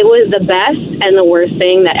 it was the best and the worst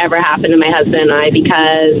thing that ever happened to my husband and I,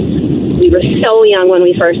 because we were so young when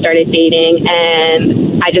we first started dating,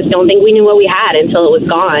 and I just don't think we knew what we had until it was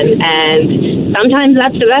gone. And sometimes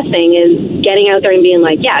that's the best thing, is getting out there and being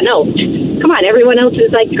like, yeah, no, come on, everyone else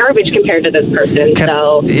is like garbage compared to this person.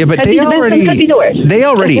 But they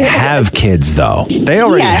already have kids, though. They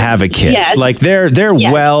already have a kid. Yes. Like they're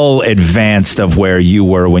well advanced of where you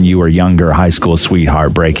were when you were younger, high school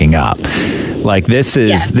sweetheart breaking up. Like this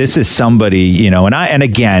is somebody, you know, and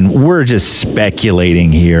again, we're just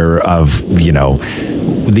speculating here of, you know,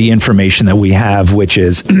 the information that we have, which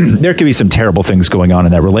is there could be some terrible things going on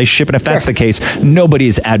in that relationship. And if that's the case, nobody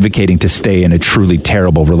is advocating to stay in a truly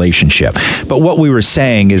terrible relationship. But what we were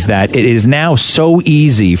saying is that it is now so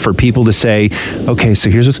easy for people to say, okay,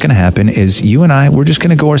 so here's what's going to happen is you and I, we're just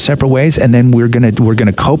going to go our separate ways. And then we're going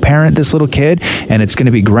to co-parent this little kid, and it's going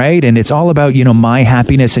to be great. And it's all about, you know, my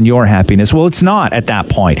happiness and your happiness. Well, it's not at that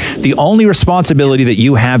point. The only responsibility that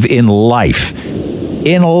you have in life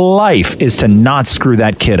in life is to not screw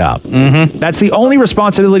that kid up. Mm-hmm. That's the only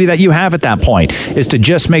responsibility that you have at that point, is to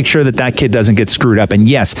just make sure that that kid doesn't get screwed up. And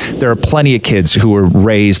yes, there are plenty of kids who were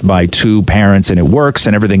raised by two parents and it works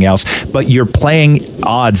and everything else, but you're playing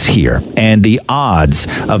odds here. And the odds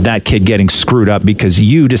of that kid getting screwed up because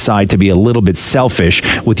you decide to be a little bit selfish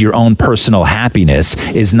with your own personal happiness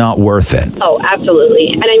is not worth it. Oh, absolutely.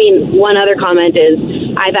 And I mean, one other comment is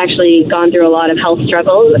I've actually gone through a lot of health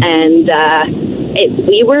struggles, and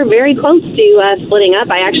we were very close to splitting up.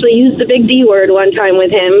 I actually used the big D word one time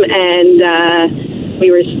with him, and he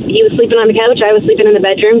was sleeping on the couch, I was sleeping in the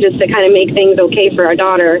bedroom, just to kind of make things okay for our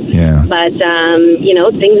daughter. Yeah. But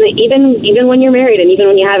things that even when you're married and even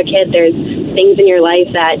when you have a kid, there's things in your life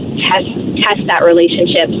that test that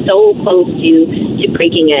relationship so close to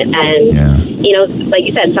breaking it. And like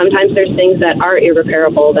you said, sometimes there's things that are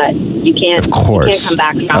irreparable that you can't come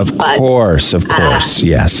back from. Of course,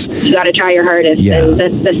 yes. You got to try your hardest. Yeah. And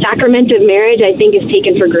the sacrament of marriage, I think, is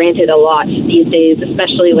taken for granted a lot these days,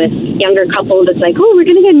 especially with younger couples. It's like, oh, we're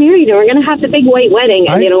going to get married and we're going to have the big white wedding,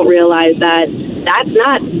 and they don't realize that that's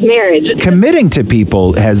not marriage. Committing to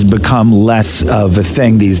people has become less of a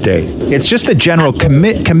thing these days. It's just a general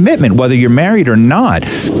commitment, whether you're married or not.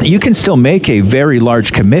 You can still make a very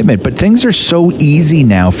large commitment, but things are so easy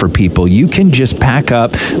now for people. You can just pack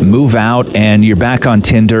up, move out, and you're back on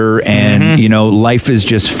Tinder, and life is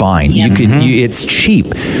just fine. It's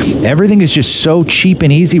cheap. Everything is just so cheap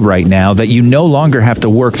and easy right now that you no longer have to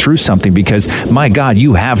work through something because, my God,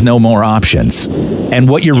 you have no more options. And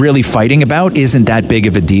what you're really fighting about isn't that big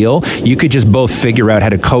of a deal. You could just both figure out how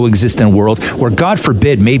to coexist in a world where, God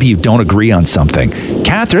forbid, maybe you don't agree on something.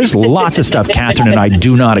 There's lots of stuff Catherine and I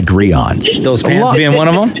do not agree on. Those pants being one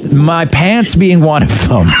of them? My pants being one of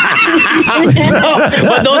them. No,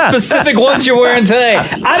 but those specific ones you're wearing today.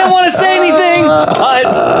 I don't want to say anything,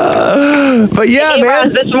 but yeah, hey, man.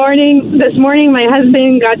 Ross, this morning, my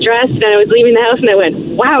husband got dressed and I was leaving the house and I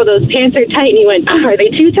went, wow, those pants are tight. And he went, oh, are they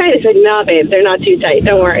too tight? I said, no, babe, they're not too tight.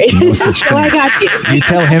 Don't worry. No such So thing. I got you.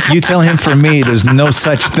 You tell him for me, there's no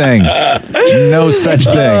such thing. No such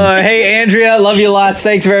thing. Hey, Andrea, love you lots.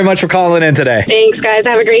 Thanks very much for calling in today. Thanks, guys.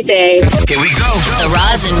 Have a great day. Here we go. The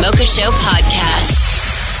Roz and Mocha Show podcast.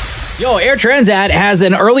 Yo, Air Transat has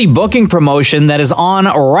an early booking promotion that is on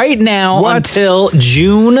right now until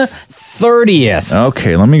June 30th.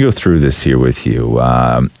 Okay, let me go through this here with you.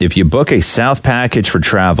 If you book a South package for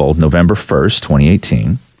travel November 1st,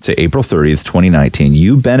 2018 to April 30th, 2019,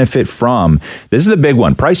 you benefit from, this is the big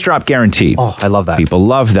one, price drop guarantee. Oh, I love that. People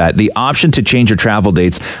love that. The option to change your travel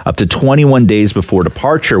dates up to 21 days before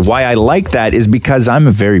departure. Why I like that is because I'm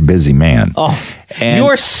a very busy man. Oh, and you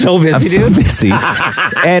are so busy, I'm dude. So busy.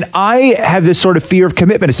 And I have this sort of fear of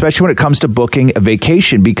commitment, especially when it comes to booking a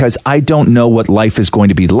vacation, because I don't know what life is going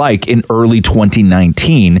to be like in early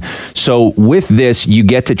 2019. So with this, you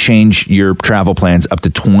get to change your travel plans up to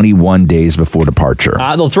 21 days before departure.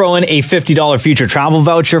 They'll throw in a $50 future travel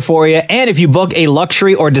voucher for you. And if you book a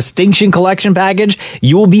luxury or distinction collection package,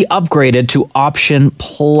 you will be upgraded to Option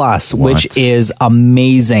Plus, which is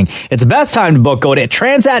amazing. It's the best time to book. Go to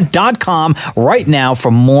transat.com right now for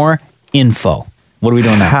more info. What are we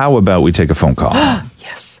doing now? How about we take a phone call?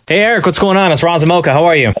 Yes. Hey, Eric, what's going on? It's Roz and Mocha. How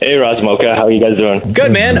are you? Hey, Roz and Mocha. How are you guys doing?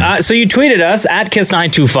 Good, man. So you tweeted us at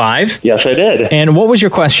Kiss925. Yes, I did. And what was your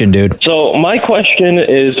question, dude? So my question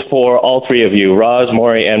is for all three of you, Roz,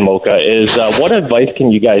 Maury, and Mocha, is what advice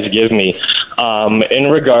can you guys give me in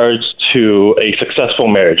regards to a successful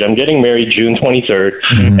marriage? I'm getting married June 23rd,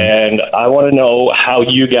 and I want to know how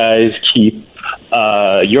you guys keep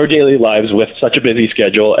your daily lives with such a busy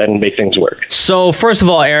schedule and make things work. So first of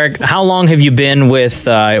all, Eric, how long have you been with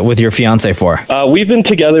your fiance for? We've been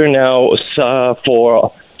together now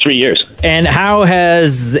for 3 years. And how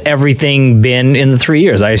has everything been in the 3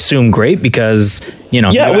 years? I assume great because, you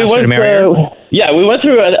asked her to marry her. Yeah, we went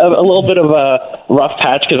through a little bit of a rough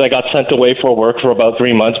patch because I got sent away for work for about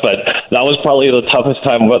 3 months, but that was probably the toughest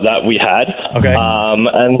time that we had. Okay.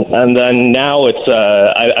 And then now it's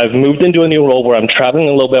I've moved into a new role where I'm traveling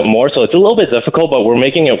a little bit more, so it's a little bit difficult, but we're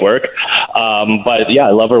making it work. But yeah,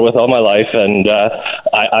 I love her with all my life, and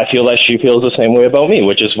I feel that she feels the same way about me,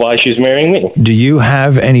 which is why she's marrying me. Do you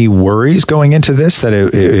have any worries going into this that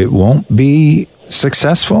it won't be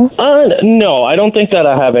successful? No, I don't think that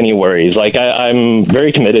I have any worries. Like I'm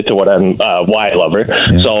very committed to why I love her.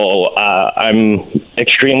 Yeah. So I'm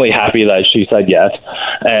extremely happy that she said yes,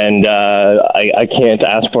 and I can't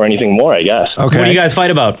ask for anything more, I guess. Okay. What do you guys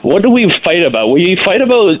fight about? What do we fight about? We fight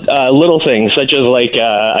about little things, such as like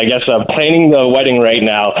I guess planning the wedding right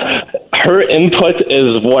now. Her input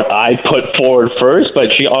is what I put forward first, but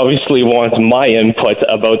she obviously wants my input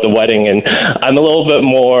about the wedding, and I'm a little bit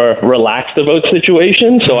more relaxed about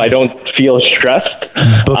situations, so I don't feel stressed.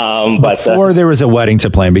 Before there was a wedding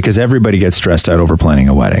to plan, because everybody gets stressed out over planning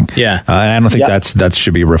a wedding. Yeah, and I don't think that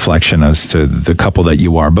should be a reflection as to the couple that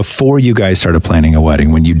you are. Before you guys started planning a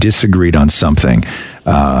wedding, when you disagreed on something,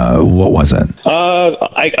 what was it?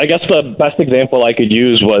 I guess the best example I could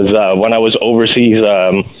use was when I was overseas.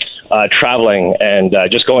 Traveling and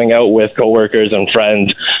just going out with coworkers and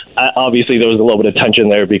friends. Obviously, there was a little bit of tension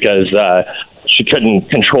there because she couldn't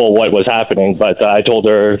control what was happening. But I told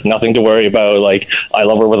her nothing to worry about. Like, I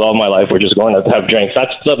love her with all my life. We're just going out to have drinks.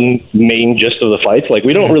 That's the main gist of the fights. Like,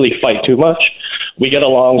 we don't really fight too much. We get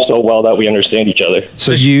along so well that we understand each other.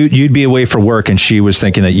 So you'd be away for work, and she was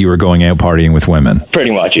thinking that you were going out partying with women.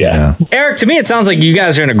 Pretty much, yeah. Eric, to me, it sounds like you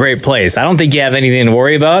guys are in a great place. I don't think you have anything to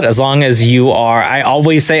worry about as long as you are. I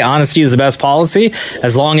always say honesty is the best policy.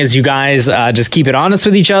 As long as you guys just keep it honest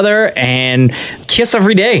with each other and kiss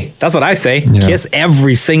every day. That's what I say. Yeah. Kiss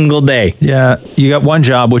every single day. Yeah. You got one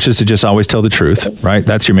job, which is to just always tell the truth, right?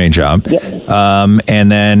 That's your main job. Yeah.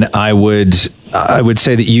 And then I would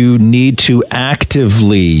say that you need to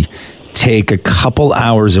actively take a couple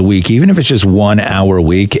hours a week, even if it's just 1 hour a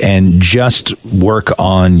week, and just work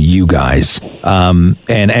on you guys.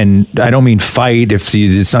 And I don't mean fight if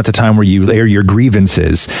it's not the time where you air your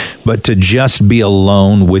grievances, but to just be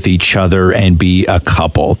alone with each other and be a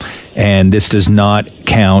couple. And this does not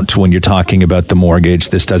count when you're talking about the mortgage.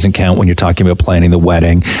 This doesn't count when you're talking about planning the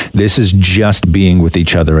wedding. This is just being with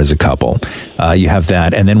each other as a couple. You have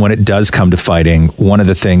that. And then when it does come to fighting, one of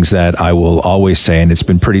the things that I will always say, and it's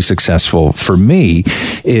been pretty successful for me,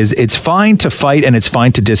 is it's fine to fight and it's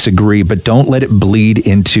fine to disagree, but don't let it bleed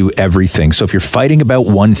into everything. So if you're fighting about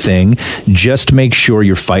one thing, just make sure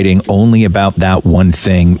you're fighting only about that one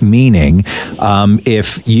thing. Meaning,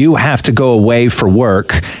 if you have to go away for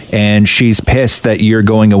work and she's pissed that you're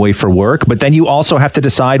going away for work, but then you also have to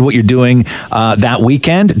decide what you're doing that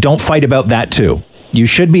weekend, don't fight about that too. You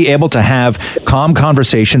should be able to have calm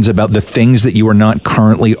conversations about the things that you are not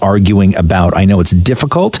currently arguing about. I know it's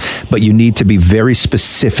difficult, but you need to be very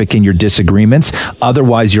specific in your disagreements.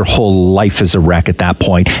 Otherwise, your whole life is a wreck at that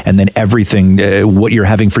point, and then everything, what you're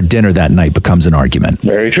having for dinner that night becomes an argument.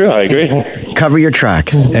 Very true. I agree. Cover your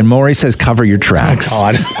tracks. And Maury says cover your tracks. Oh,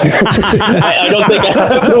 God. I don't think I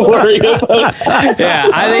have to worry about. Yeah,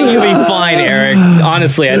 I think you'll be fine, Eric.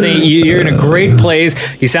 Honestly, I think you're in a great place.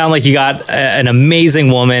 You sound like you got an amazing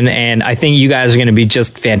woman, and I think you guys are going to be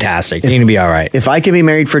just fantastic. You're going to be all right. If I can be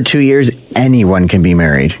married for 2 years, anyone can be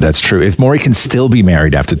married. That's true. If Maury can still be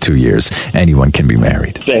married after 2 years, anyone can be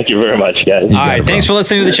married. Thank you very much, guys. All right, thanks for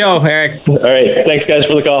listening to the show, Eric. All right, thanks, guys,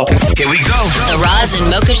 for the call. Here we go. The Roz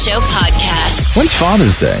and Mocha Show podcast. When's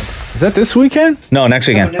Father's Day? Is that this weekend? No, next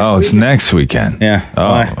weekend. Oh, it's next weekend. Yeah. Oh,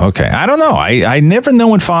 Why? okay. I don't know. I never know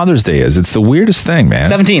when Father's Day is. It's the weirdest thing, man.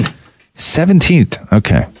 17th. 17th.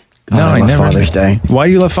 Okay. No, I love Father's Day. Why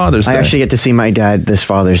do you love Father's Day? I actually get to see my dad this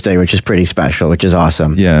Father's Day, which is pretty special, which is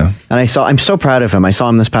awesome. Yeah. And I'm so proud of him. I saw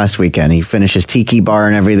him this past weekend. He finished his tiki bar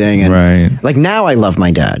and everything. And right. Like, now I love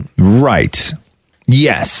my dad. Right.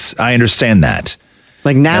 Yes, I understand that.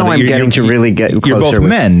 Like, now I'm getting to really get closer. You're both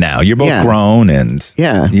men now. You're both grown, and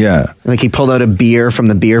yeah. Like, he pulled out a beer from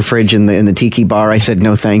the beer fridge in the tiki bar. I said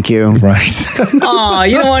no, thank you. Right. Oh,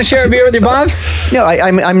 you don't want to share a beer with your bobs? No,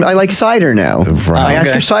 I like cider now. Right. I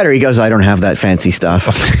asked for cider. He goes, I don't have that fancy stuff.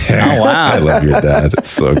 Oh, wow. I love your dad. It's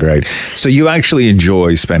so great. So you actually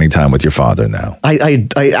enjoy spending time with your father now? I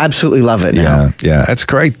absolutely love it now. Yeah. That's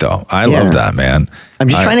great, though. I love that, man. I'm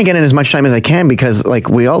just trying to get in as much time as I can because, like,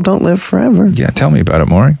 we all don't live forever. Yeah, tell me about it,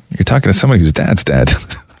 Maury. You're talking to somebody whose dad's dead.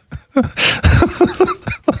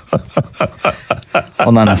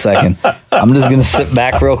 Hold on a second. I'm just going to sit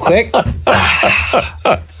back real quick. Put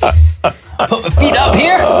my feet up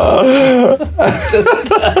here.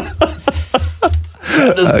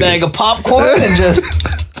 Grab this bag of popcorn and just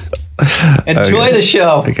enjoy the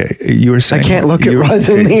show. Okay, you were saying I can't look at Roz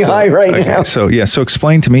in the eye right now. So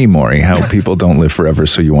explain to me, Maury, how people don't live forever,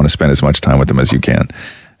 so you want to spend as much time with them as you can.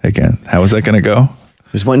 Again, how is that going to go?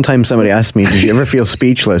 There's one time somebody asked me, did you ever feel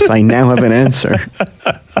speechless? I now have an answer.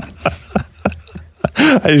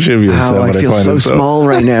 I should be upset. I feel so small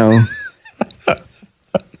right now.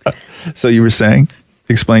 So you were saying,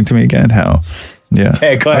 explain to me again how. Yeah.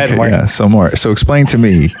 Okay, go ahead, Mark. Yeah, so explain to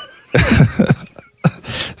me.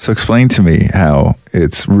 So explain to me how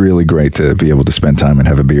it's really great to be able to spend time and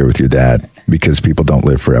have a beer with your dad because people don't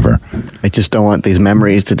live forever. I just don't want these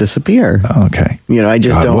memories to disappear. Oh, okay. You know, I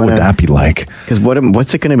just don't What would that be like? Because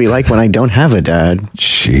what's it going to be like when I don't have a dad?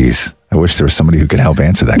 Jeez. I wish there was somebody who could help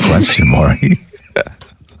answer that question, Maury.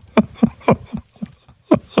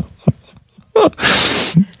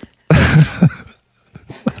 I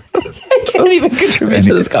can't even contribute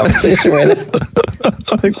to this conversation right now.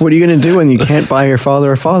 Like, what are you going to do when you can't buy your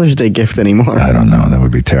father a Father's Day gift anymore? I don't know. That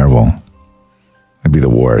would be terrible. That'd be the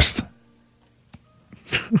worst.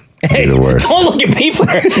 Hey, the worst. don't look at me to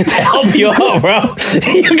help you out, bro.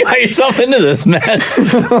 You got yourself into this mess.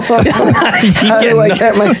 How do I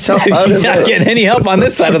get myself out of You're not it? getting any help on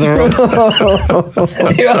this side of the room.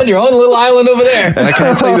 You're on your own little island over there. And can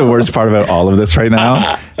I tell you the worst part about all of this right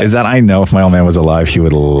now is that I know if my old man was alive, he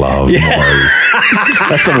would love Maury.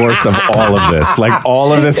 That's the worst of all of this. Like,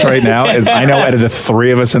 all of this right now is I know out of the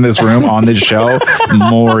three of us in this room on this show,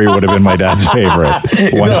 Maury would have been my dad's favorite.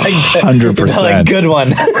 100%. Like, good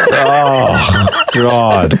one. Oh,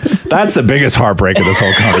 God. That's the biggest heartbreak of this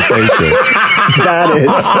whole conversation. That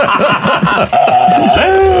is.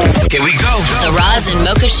 Here we go. The Roz and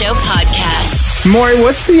Mocha Show podcast. Maury,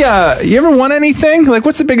 what's the, you ever won anything? Like,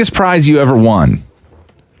 what's the biggest prize you ever won?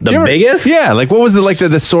 Biggest? Yeah, like what was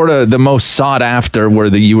the sort of the most sought after where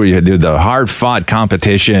you did the hard fought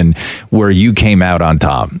competition where you came out on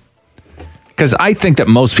top? Because I think that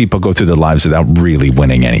most people go through their lives without really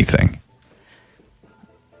winning anything.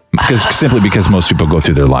 Simply because most people go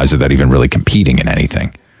through their lives without even really competing in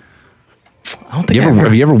anything. I don't think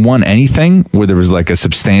have you ever won anything where there was like a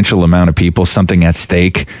substantial amount of people, something at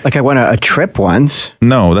stake? Like I won a trip once.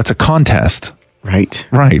 No, that's a contest. Right.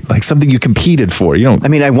 Like something you competed for. You don't. I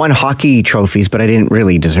mean, I won hockey trophies, but I didn't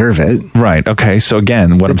really deserve it. Right. Okay. So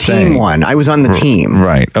again, what I'm saying. The team won. I was on the team.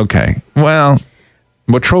 Right. Okay. Well,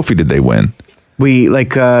 what trophy did they win?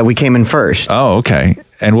 We came in first. Oh, okay.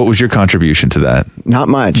 And what was your contribution to that? Not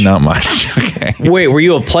much. Okay. Wait, were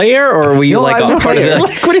you a player or were you No, like I was a a part of player. the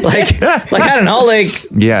like I don't know, like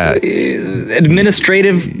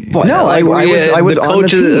administrative? What, No, like, I was the on the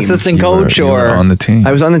coach, team. assistant You coach, were or on the team.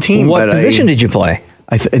 I was on the team. What but position did you play?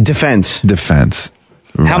 Defense. Defense.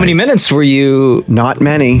 How many minutes were you? Not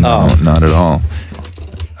many. Oh, not at all.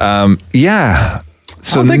 Yeah.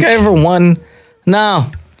 So I don't think I ever won.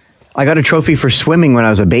 No. I got a trophy for swimming when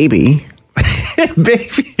I was a baby.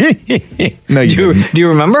 Baby. No, do you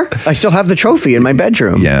remember? I still have the trophy in my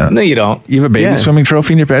bedroom. Yeah. No, you don't. You have a baby swimming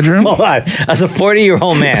trophy in your bedroom? Hold on. As a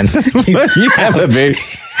 40-year-old man, you have a baby.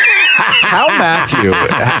 How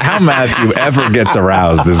Matthew ever gets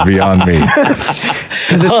aroused is beyond me.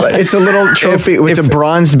 Because it's a little trophy. It's a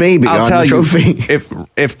bronzed baby I'll on tell the trophy. you,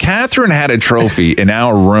 if Catherine had a trophy in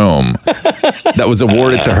our room that was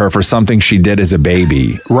awarded to her for something she did as a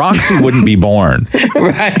baby, Roxy wouldn't be born.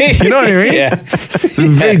 Right? You know what I mean? Yeah. It's a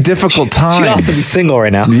very difficult time. She'd also be single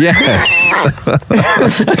right now. Yes.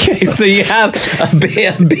 Okay, so you have a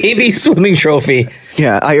baby swimming trophy.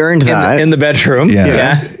 Yeah, I earned that in the bedroom.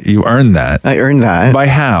 Yeah. You earned that. I earned that. By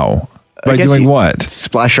how? By guess doing you what?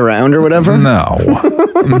 Splash around or whatever? No.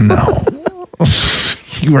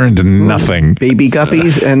 You earned nothing. Baby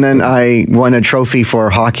guppies, and then I won a trophy for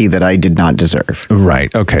hockey that I did not deserve.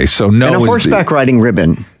 Right. Okay. So no. And a horseback riding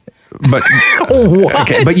ribbon. But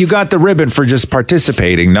okay, but you got the ribbon for just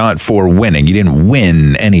participating, not for winning. You didn't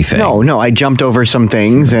win anything. No, I jumped over some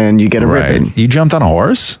things, and you get a ribbon. You jumped on a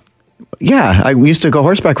horse? Yeah, I used to go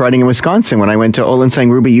horseback riding in Wisconsin when I went to Olansang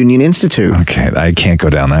Ruby Union Institute. Okay, I can't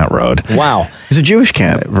go down that road. Wow. It's a Jewish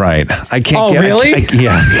camp. Right. I can't Oh, really?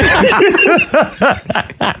 Yeah.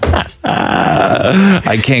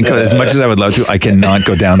 I can't go, as much as I would love to, I cannot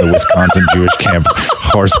go down the Wisconsin Jewish camp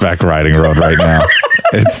horseback riding road right now.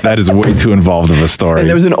 That is way too involved of a story. And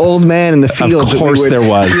there was an old man in the field. Of course there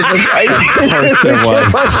was. Of course there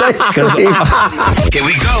was. Here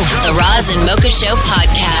we go. The Roz and Mocha Show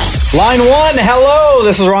podcast. Line 1, hello.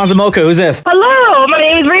 This is Roz and Mocha. Who's this? Hello, my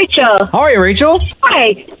name is Rachel. How are you, Rachel?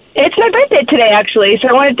 Hi. It's my birthday today, actually, so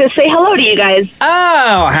I wanted to say hello to you guys.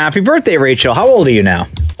 Oh, happy birthday, Rachel. How old are you now?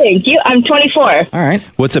 Thank you. I'm 24. All right.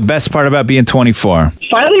 What's the best part about being 24?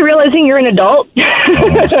 Finally realizing you're an adult.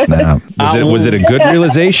 Oh, snap. Was it a good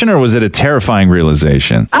realization or was it a terrifying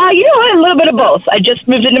realization? You know what? A little bit of both. I just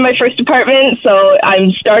moved into my first apartment, so I'm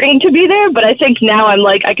starting to be there, but I think now I'm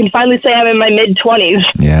like, I can finally say I'm in my mid-20s.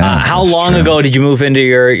 Yeah. How long ago did you move into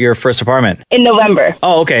your first apartment? In November.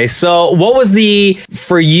 Oh, okay. So what was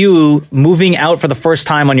for you moving out for the first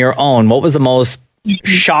time on your own, what was the most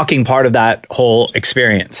shocking part of that whole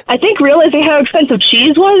experience? I think realizing how expensive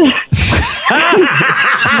cheese was.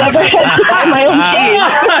 Never had to buy my own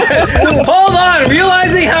cheese. Hold on,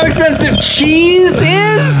 realizing how expensive cheese is?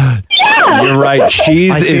 Yeah. You're right.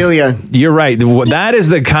 Cheese I feel ya. You're right. That is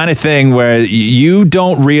the kind of thing where you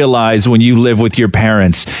don't realize when you live with your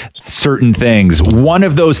parents certain things. One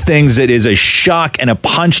of those things that is a shock and a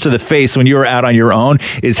punch to the face when you're out on your own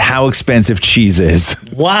is how expensive cheese is.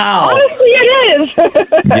 Wow. Honestly, it is.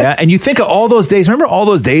 Yeah, and you think of all those days. Remember all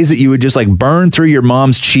those days that you would just like burn through your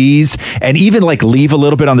mom's cheese and even like leave a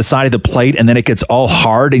little bit on the side of the plate and then it gets all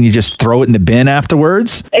hard and you just throw it in the bin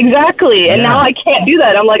afterwards? Exactly. And Yeah. now I can't do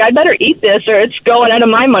that. I'm like, I better eat this or it's going out of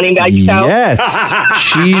my money bank account.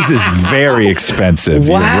 Yes. Cheese is very expensive.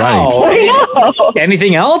 Wow. You're right. I know.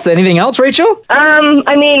 Anything else? Anything else, Rachel?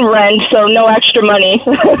 I mean rent, so no extra money.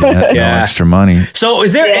 No extra money. So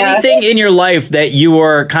is there anything in your life that you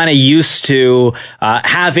were kind of used to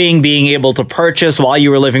being able to purchase while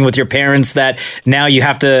you were living with your parents that now you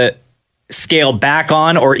have to scale back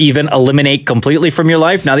on or even eliminate completely from your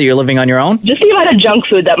life now that you're living on your own? Just the amount of junk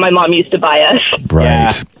food that my mom used to buy us.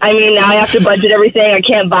 Right. I mean, now I have to budget everything. I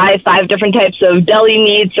can't buy 5 different types of deli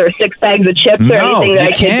meats or 6 bags of chips or anything that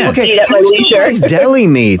I can just eat at my leisure. Deli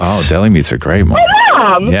meats. Oh, deli meats are great, Mom. My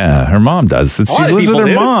mom. Yeah, her mom does. She lives with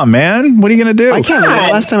her mom, man. What are you going to do? I can't remember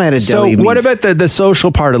the last time I had a deli So what meat. about the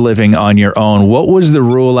social part of living on your own? What was the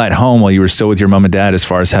rule at home while you were still with your mom and dad as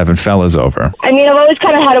far as having fellas over? I mean, I've always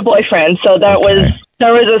kind of had a boyfriend, so there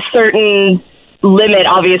was a certain limit,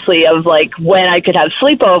 obviously, of like when I could have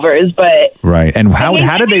sleepovers, but Right. And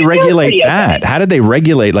how did they regulate that? How did they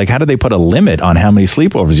regulate, like, how did they put a limit on how many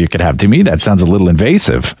sleepovers you could have? To me, that sounds a little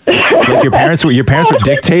invasive. Like your parents were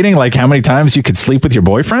dictating like how many times you could sleep with your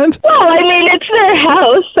boyfriend? well, I mean, it's their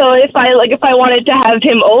house, so if I wanted to have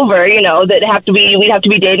him over, we'd have to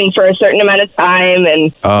be dating for a certain amount of time,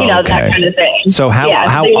 and that kind of thing. So how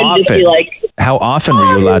they wouldn't just be often? like, How often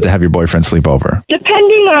were you allowed to have your boyfriend sleep over?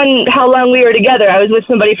 depending on how long we were together, I was with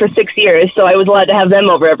somebody for 6 years, so I was allowed to have them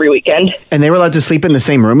over every weekend. And they were allowed to sleep in the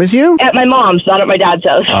same room as you? At my mom's, not at my dad's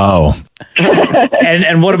house. Oh.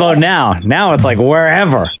 and what about now? Now it's like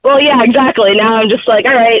wherever. Well, yeah, exactly. Now I'm just like,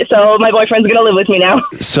 all right, so my boyfriend's going to live with me now.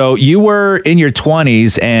 So you were in your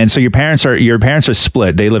 20s, and so your parents are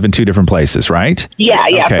split. They live in 2 different places, right?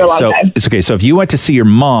 Yeah, for a long time. It's okay. So if you went to see your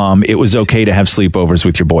mom, it was okay to have sleepovers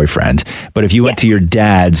with your boyfriend. But if you went to your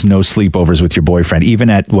dad's, no sleepovers with your boyfriend, even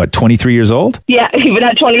at, 23 years old? Yeah, even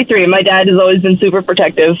at 23. My dad has always been super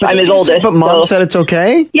protective. I'm his oldest. But mom said it's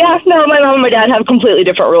okay? Yeah, no, my mom and my dad have completely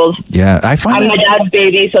different rules. Yeah, I find I'm my dad's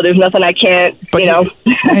baby, so there's nothing I can't,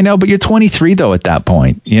 I know, but you're 23, though, at that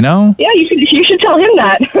point, you know? Yeah, you should tell him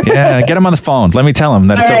that. Yeah, get him on the phone. Let me tell him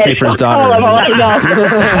that it's All right, okay for his I'll daughter. call him. I'll let him know.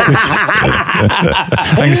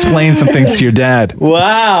 I can explain some things to your dad.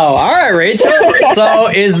 Wow. All right, Rachel. So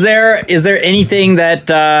is there anything that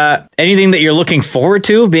you're looking forward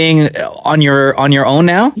to being on your own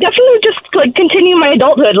now? Definitely just like continue my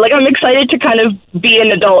adulthood. Like I'm excited to kind of be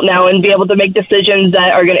an adult now and be able to make decisions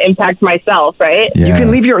that are going to impact myself, right? You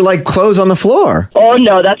can leave your clothes on the floor. Oh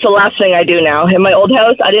no, that's the last thing I do now. In my old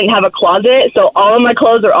house, I didn't have a closet, so all of my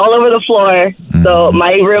clothes are all over the floor. So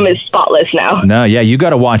my room is spotless now. No, yeah, you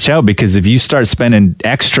got to watch out because if you start spending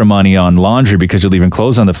extra money on laundry because you're leaving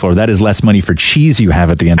clothes on the floor, that is less money for cheese you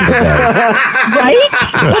have at the end of the day. Right?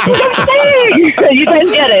 That's what I'm saying. You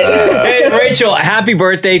guys get it. Hey, Rachel, happy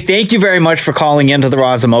birthday. Thank you very much for calling into the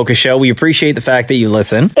Roz and Mocha Show. We appreciate the fact that you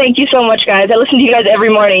listen. Thank you so much, guys. I listen to you guys every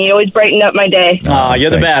morning. You always brighten up my day. Oh, you're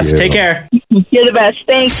the best. you. Take care. You're the best.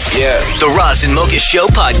 Thanks. Yeah. The Roz and Mocha Show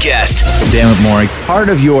podcast. Damn it, Maury. Part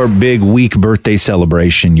of your big week birthday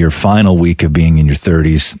celebration, your final week of being in your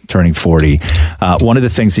 30s, turning 40, one of the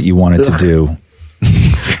things that you wanted to do...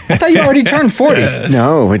 I thought you already turned 40.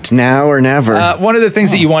 No, it's now or never. One of the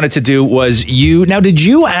things that you wanted to do was did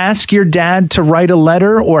you ask your dad to write a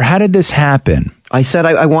letter or how did this happen? I said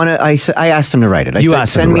I asked him to write it. I said,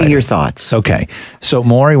 send me your thoughts. Okay. So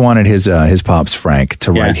Maury wanted his pops, Frank,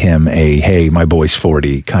 to write him a, hey, my boy's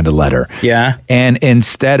 40 kind of letter. Yeah. And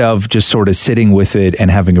instead of just sort of sitting with it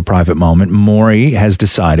and having a private moment, Maury has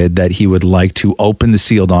decided that he would like to open the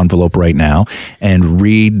sealed envelope right now and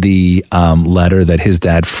read the letter that his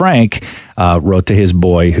dad, Frank, wrote to his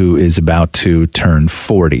boy who is about to turn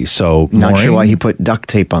 40. So Not Maury, sure why he put duct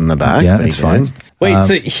tape on the back. Yeah, but it's he fine. did. Wait,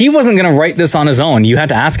 so he wasn't going to write this on his own. You had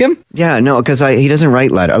to ask him? Yeah, no, because he doesn't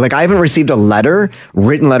write letter. Like, I haven't received a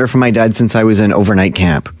written letter from my dad since I was in overnight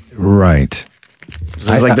camp. Right.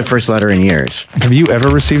 This is like the first letter in years. Have you ever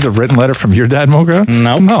received a written letter from your dad, Mocha?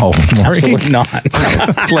 No. No. Maury. Absolutely not.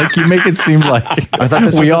 Like, you make it seem like I thought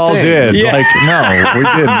this we was a all thing. did. Yeah. Like, no, we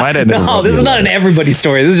did. My dad never No, wrote this me is a not an letter. everybody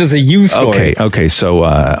story. This is just a you story. Okay. So,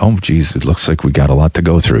 oh, geez, it looks like we got a lot to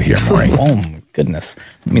go through here, Maury. Oh, my goodness.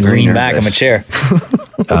 Let me Very lean back in my nervous. chair.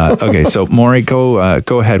 Okay, so Maury, go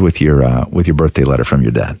ahead with your birthday letter from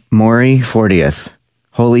your dad. Maury, 40th.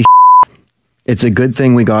 Holy It's a good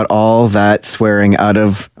thing we got all that swearing out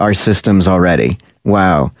of our systems already.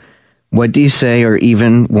 Wow. What do you say or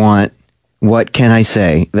even want? What can I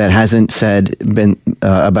say that hasn't been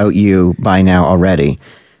about you by now already?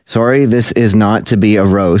 Sorry, this is not to be a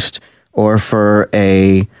roast, or for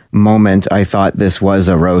a moment I thought this was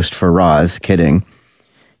a roast for Roz. Kidding.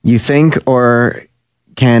 You think or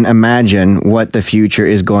can imagine what the future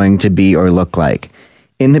is going to be or look like.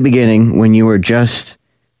 In the beginning, when you were just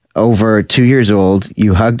over 2 years old,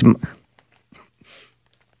 you hugged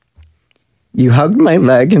my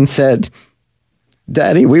leg and said,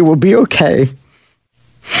 "Daddy, we will be okay."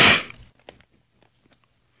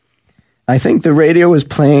 I think the radio was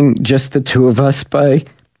playing Just the Two of Us by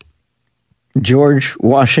George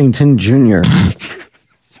Washington Jr.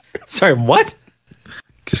 Sorry, what?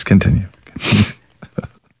 Just continue.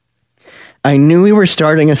 I knew we were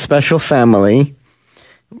starting a special family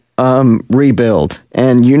rebuild.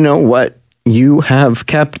 And you know what? You have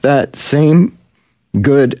kept that same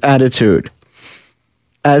good attitude.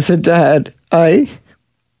 As a dad, I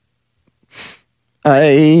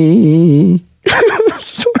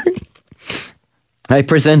sorry. I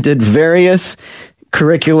presented various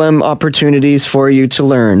curriculum opportunities for you to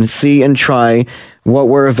learn, see, and try what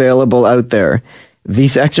were available out there.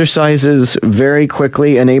 These exercises very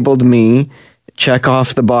quickly enabled me check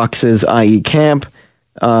off the boxes, i.e. camp,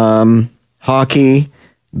 hockey,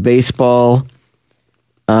 baseball,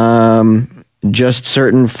 just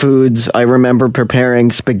certain foods. I remember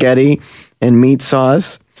preparing spaghetti and meat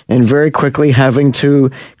sauce and very quickly having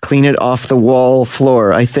to clean it off the wall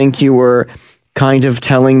floor. I think you were kind of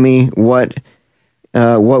telling me what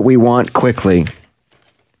we want quickly.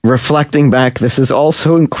 Reflecting back, this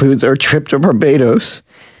also includes our trip to Barbados,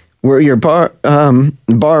 where your bar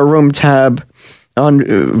room tab on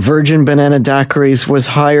Virgin Banana Daiquiris was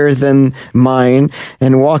higher than mine,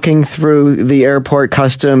 and walking through the airport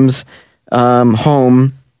customs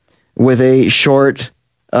home with a shoot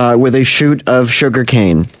of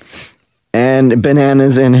sugarcane and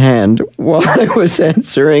bananas in hand while I was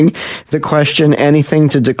answering the question, anything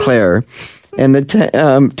to declare. And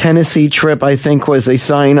the Tennessee trip, I think, was a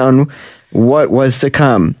sign on what was to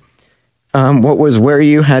come. What was where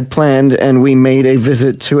you had planned, and we made a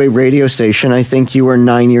visit to a radio station. I think you were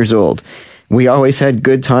 9 years old. We always had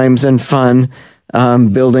good times and fun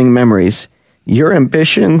building memories. Your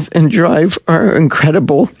ambitions and drive are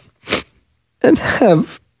incredible and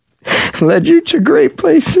have led you to great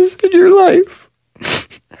places in your life.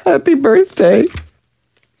 Happy birthday.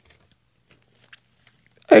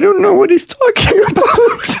 I don't know what he's talking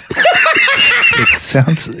about. It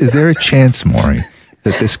sounds. Is there a chance, Maury,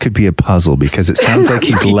 that this could be a puzzle? Because it sounds like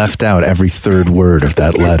he's left out every third word of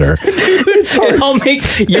that letter. It all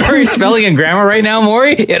makes your spelling and grammar right now,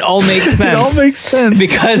 Maury. It all makes sense. It all makes sense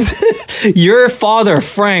because your father,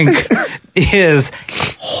 Frank, is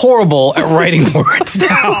horrible at writing words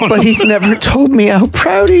down. But he's never told me how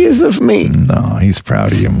proud he is of me. No, he's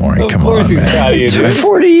proud of you, Maury. Come on, Of course he's man. proud of you, It took dude.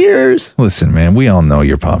 40 years. Listen, man, we all know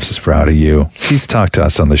your pops is proud of you. He's talked to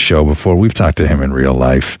us on the show before. We've talked to him in real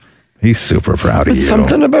life. He's super proud of It's you.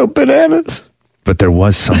 something about bananas. But there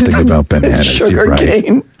was something about bananas. Sugar You're right.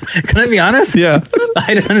 cane. Can I be honest? Yeah.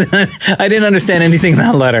 I didn't understand anything in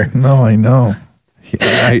that letter. No, I know.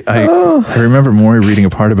 I remember Maury reading a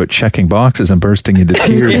part about checking boxes and bursting into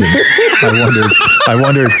tears. And I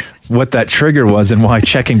wondered what that trigger was and why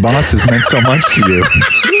checking boxes meant so much to you.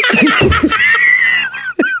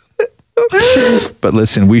 But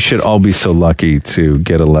listen, we should all be so lucky to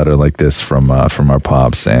get a letter like this from our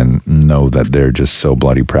pops and know that they're just so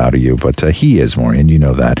bloody proud of you. But he is, Maury, and you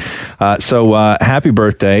know that. So happy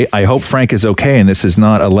birthday. I hope Frank is okay, and this is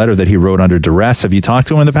not a letter that he wrote under duress. Have you talked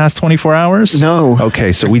to him in the past 24 hours? No.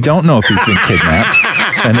 Okay, so we don't know if he's been kidnapped.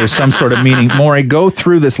 And there's some sort of meaning. Maury, go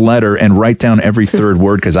through this letter and write down every third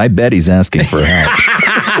word, because I bet he's asking for help.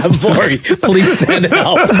 Maury, please send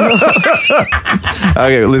help.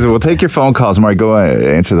 Okay, listen, we'll take your phone calls. Maury, go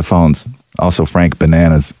answer the phones. Also, Frank,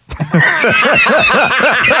 bananas.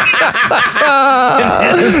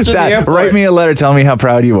 Dad, write me a letter. Tell me how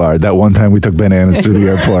proud you are. That one time we took bananas through the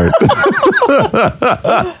airport.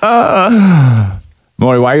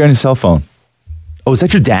 Maury, why are you on your cell phone? Oh, is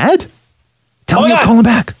that your dad? Tell me to call him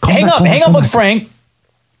back. Hang up with Frank.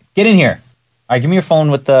 Get in here. All right, give me your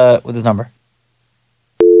phone with his number.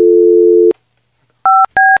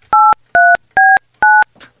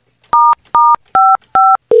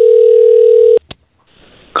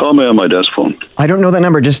 Call me on my desk phone. I don't know that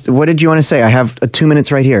number. Just what did you want to say? I have 2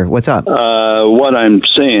 minutes right here. What's up? What I'm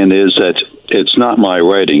saying is that it's not my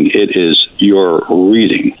writing. It is your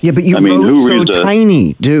reading. Yeah, but you wrote so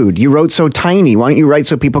tiny, dude. You wrote so tiny. Why don't you write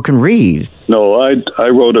so people can read? No, I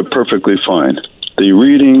wrote it perfectly fine. The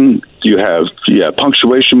reading, you have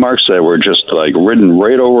punctuation marks that were just like written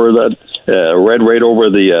right over that, read right over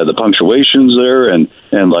the punctuations there, and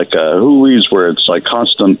like who reads where it's like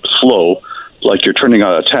constant flow, like you're turning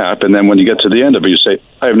on a tap, and then when you get to the end of it, you say,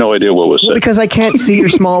 I have no idea what was said. Because I can't see your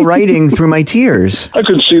small writing through my tears. I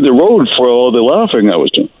could see the road for all the laughing I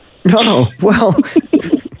was doing. Oh, well.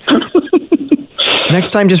 Next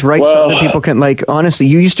time, just write so that people can, like, honestly,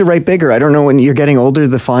 you used to write bigger. I don't know, when you're getting older,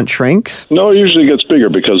 the font shrinks? No, it usually gets bigger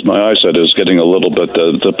because my eyesight is getting a little bit,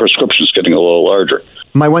 the prescription's getting a little larger.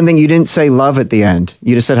 My one thing, you didn't say love at the end.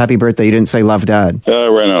 You just said happy birthday. You didn't say love, Dad. I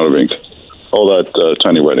ran out of ink. All that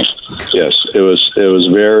tiny writing. Yes, it was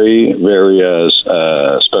very, very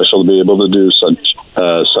special to be able to do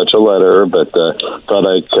such a letter, but thought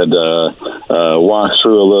I could walk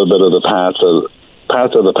through a little bit of the path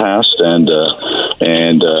of the past and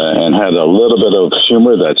had a little bit of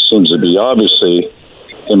humor that seems to be obviously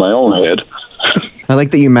in my own head. I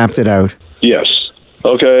like that you mapped it out. Yes.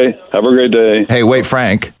 Okay. Have a great day. Hey, wait,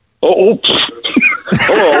 Frank. Oh.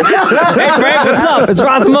 Hello. Hey, Frank, what's up? It's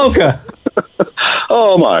Roz and Mocha.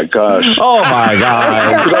 Oh my gosh! Oh my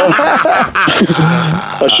God!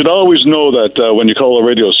 I should always know that when you call a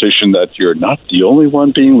radio station, that you're not the only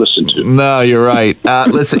one being listened to. No, you're right.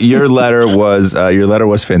 Listen, your letter was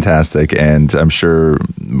fantastic, and I'm sure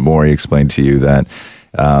Maury explained to you that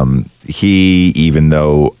he, even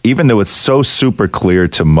though it's so super clear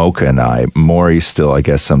to Mocha and I, Maury still, I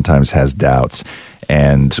guess, sometimes has doubts.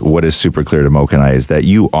 And what is super clear to Mocha and I is that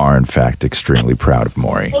you are, in fact, extremely proud of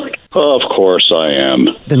Maury. Of course I am.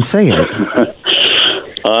 Then say it.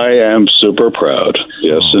 I am super proud.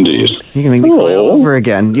 Yes, indeed. You can make me cry all over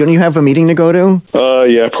again. Don't you have a meeting to go to?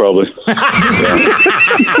 Yeah, probably.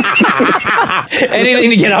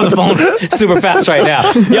 Anything to get on the phone super fast right now.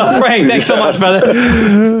 Yo, Frank, thanks so much, brother.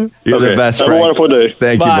 You're the best, Frank. Have a wonderful day.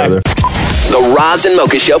 Thank you, brother. The Roz and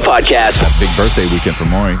Mocha Show podcast. Big birthday weekend for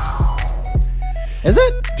Maury. Is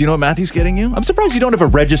it? Do you know what Matthew's getting you? I'm surprised you don't have a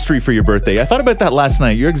registry for your birthday. I thought about that last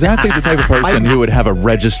night. You're exactly the type of person who would have a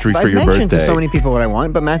registry for your birthday. I've mentioned to so many people what I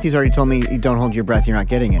want, but Matthew's already told me, you don't hold your breath, you're not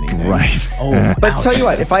getting anything. Right. Oh, but tell you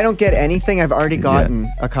what, if I don't get anything, I've already gotten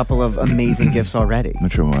a couple of amazing gifts already.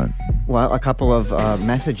 Not sure what. Well, a couple of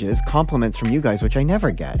messages, compliments from you guys, which I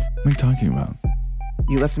never get. What are you talking about?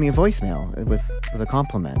 You left me a voicemail with a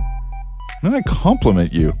compliment. When I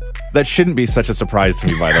compliment you, that shouldn't be such a surprise to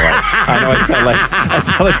me, by the way. I know I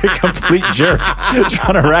sound like a complete jerk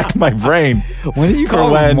trying to rack my brain. When did you call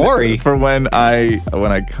Maury? For when I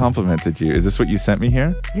complimented you. Is this what you sent me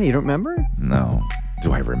here? Yeah, you don't remember? No.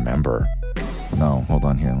 Do I remember? No. Hold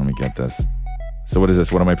on here. Let me get this. So what is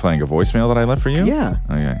this? What am I playing? A voicemail that I left for you? Yeah.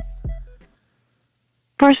 Okay.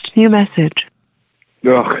 First new message.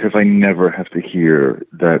 Ugh, if I never have to hear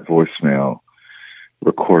that voicemail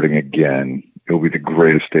recording again, it'll be the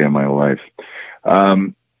greatest day of my life. Why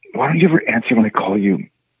don't you ever answer when I call you?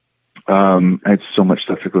 I had so much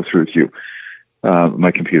stuff to go through with you. My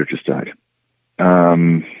computer just died.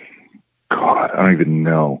 God, I don't even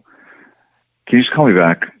know. Can you just call me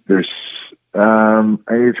back? I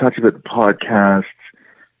need to talk to you about the podcast.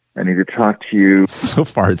 I need to talk to you. So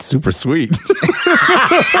far, it's super sweet.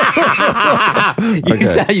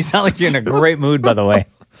 You sound like you're in a great mood, by the way.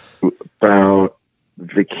 About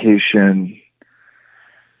vacation.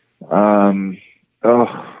 I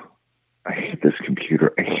hate this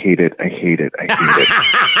computer. I hate it.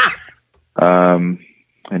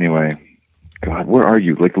 Anyway, God, where are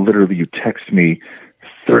you? Like, literally, you text me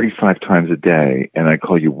 35 times a day, and I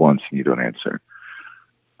call you once, and you don't answer.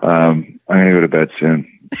 I'm gonna go to bed soon.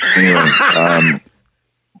 Anyway,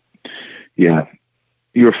 yeah,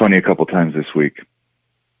 you were funny a couple times this week.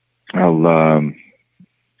 I'll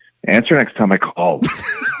answer next time I call.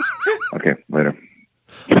 Okay, later.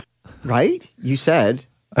 Right? You said.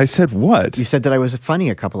 I said what? You said that I was funny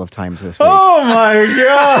a couple of times this week. Oh my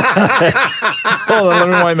God. Hold on, let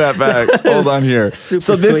me wind that back. Hold on here. So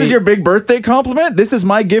this is your big birthday compliment? This is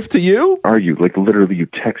my gift to you? Are you? Like, literally, you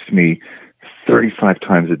text me 35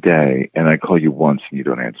 times a day, and I call you once, and you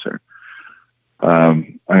don't answer.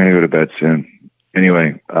 I'm going to go to bed soon.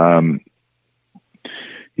 Anyway,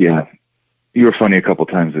 yeah, you were funny a couple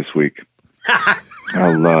times this week.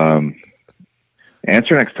 I'll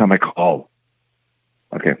Answer next time I call.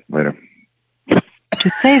 Okay, later.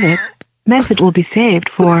 To save it, message will be saved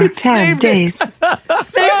for 10 days.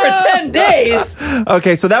 Save for 10 days?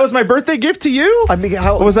 Okay, so that was my birthday gift to you? I mean,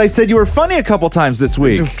 how What was I said you were funny a couple times this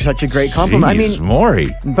week? It's such a great compliment. Jeez, Maury.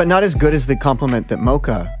 But not as good as the compliment that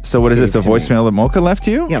Mocha. So what is this, a voicemail that Mocha left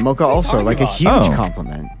you? Yeah, Mocha also, like a huge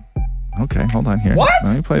compliment. Okay, hold on here. What?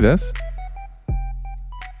 Let me play this.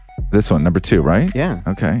 This one, number 2, right? Yeah.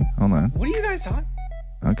 Okay, hold on. What are you guys talking?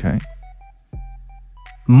 Okay.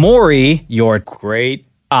 Maury, you're great.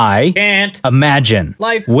 I can't imagine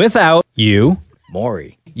life without you.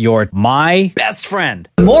 Maury, you're my best friend.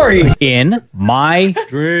 Maury, in my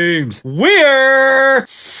dreams, we're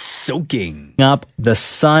soaking up the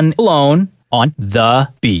sun alone on the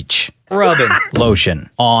beach. Rubbing lotion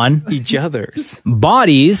on each other's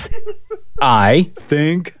bodies. I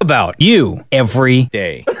think about you every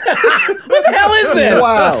day. What the hell is this?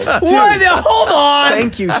 Wow. Dude, What? Hold on.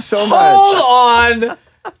 Thank you so much. Hold on.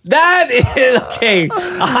 That is okay.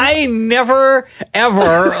 I never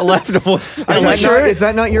ever left a voicemail. Is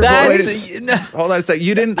that not your That's- voice? Hold on a sec.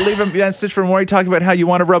 You didn't leave a message for Maury talking about how you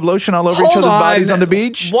want to rub lotion all over each Hold other's on. bodies on the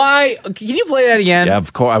beach? Why? Can you play that again? Yeah,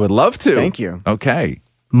 of course. I would love to. Thank you. Okay.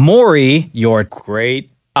 Maury, you're great.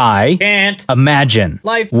 I can't imagine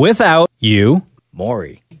life without you.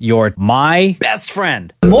 Maury, you're my best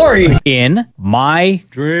friend. Maury, in my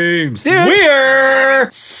dreams, we're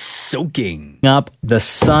soaking up the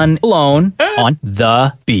sun alone on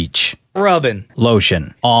the beach. Rubbing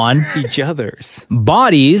lotion on each other's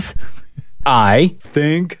bodies. I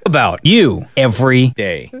think about you every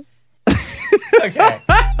day. Okay.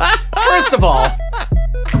 First of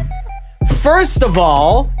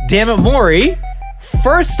all, damn it, Maury.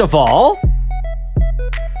 First of all,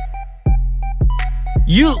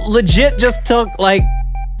 you legit just took like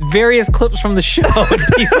various clips from the show and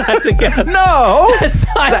pieced that together. No,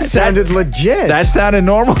 That sounded legit. that sounded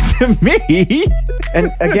normal to me.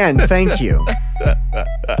 And again, thank you.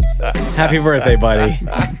 Happy birthday, buddy. Here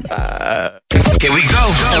we go.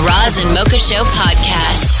 The Roz and Mocha Show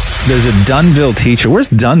podcast. There's a Dunville teacher. Where's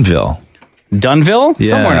Dunville? Dunville? Yeah.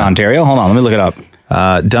 Somewhere in Ontario. Hold on, let me look it up.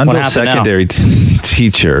 Dunville happened secondary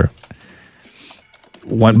teacher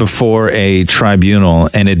went before a tribunal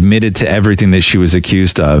and admitted to everything that she was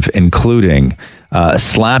accused of, including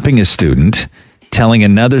slapping a student, telling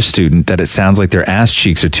another student that it sounds like their ass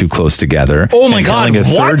cheeks are too close together. Oh my and God, telling a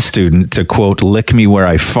what? third student to, quote, lick me where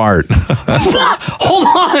I fart. Hold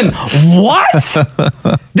on.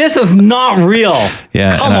 What? This is not real.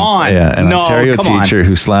 Yeah, Come on. Yeah, an No, Ontario come on. teacher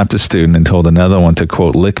who slapped a student and told another one to,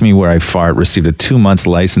 quote, lick me where I fart, received a 2-month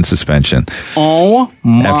license suspension. Oh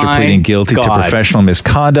my After pleading guilty to God. professional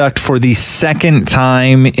misconduct for the second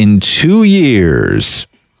time in 2 years.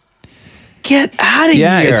 Get out of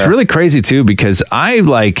Yeah, here. it's really crazy too, because I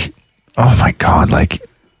oh my God, I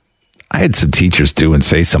had some teachers do and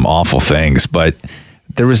say some awful things, but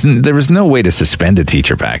there was no way to suspend a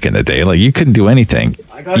teacher back in the day. Like, you couldn't do anything.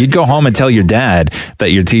 You'd go home and tell your dad that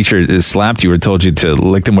your teacher slapped you or told you to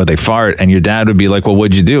lick them where they fart, and your dad would be like, well,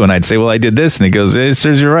 what'd you do? And I'd say, well, I did this. And he goes, it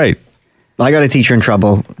serves you right. I got a teacher in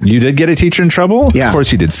trouble. You did get a teacher in trouble? Yeah. Of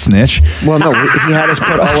course you did, snitch. Well, no, he had us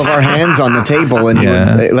put all of our hands on the table, and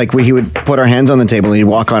he would put our hands on the table, and he'd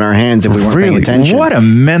walk on our hands if we weren't paying attention. What a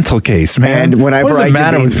mental case, man. And whenever what does I it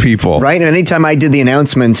matter did with people? Right, and anytime I did the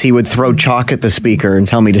announcements, he would throw chalk at the speaker and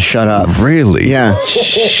tell me to shut up. Really? Yeah.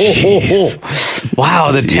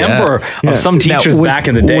 Wow, the temper of some teachers back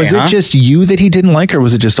in the day. Was it just you that he didn't like, or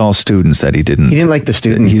was it just all students that he didn't? He didn't like the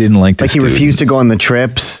students. He didn't like the Like, he students. refused to go on the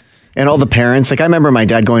trips. And all the parents, like, I remember my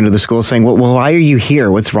dad going to the school saying, well, why are you here?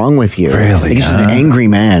 What's wrong with you? Really? Like, he's just an angry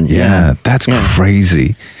man. Yeah, that's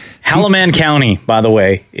crazy. Halaman County, by the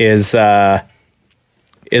way, is where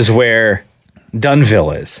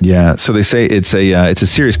Dunville is. Yeah, so they say it's a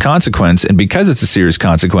serious consequence, and because it's a serious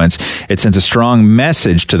consequence, it sends a strong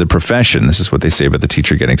message to the profession. This is what they say about the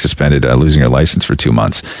teacher getting suspended, losing her license for 2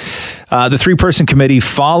 months. The 3-person committee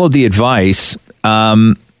followed the advice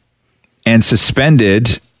and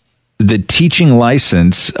suspended the teaching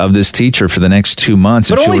license of this teacher for the next 2 months.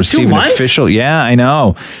 But and she'll only 2 receive an months? official. Yeah, I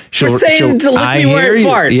know. For saying to lick me where I hear you.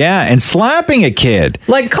 fart. Yeah, and slapping a kid.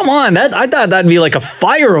 Like, come on. I thought that'd be like a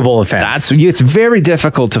fireable offense. It's very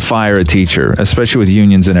difficult to fire a teacher, especially with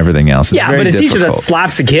unions and everything else. It's yeah, very but a teacher that difficult.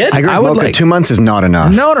 slaps a kid? I agree with Mocha, 2 months is not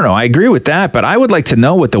enough. No, I agree with that, but I would like to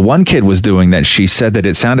know what the one kid was doing that she said that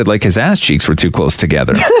it sounded like his ass cheeks were too close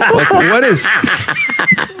together. Like,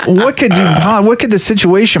 what could the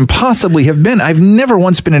situation possibly have been? I've never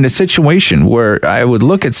once been in a situation where I would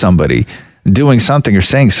look at somebody doing something or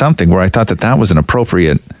saying something where I thought that was an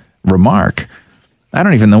appropriate remark. I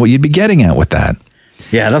don't even know what you'd be getting at with that.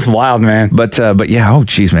 Yeah, that's wild, man. But yeah, oh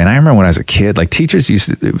geez, man. I remember when I was a kid, like teachers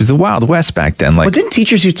it was the Wild West back then. Like, But didn't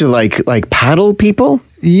teachers used to like paddle people?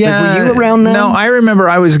 yeah, Like, were you around then? No, I remember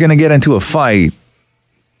I was going to get into a fight,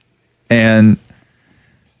 and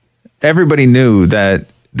everybody knew that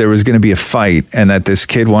there was going to be a fight, and that this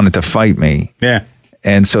kid wanted to fight me. Yeah,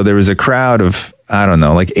 and so there was a crowd of, I don't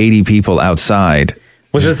know, like 80 people outside.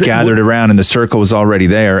 Was just this gathered around, and the circle was already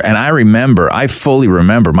there. And I fully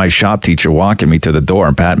remember my shop teacher walking me to the door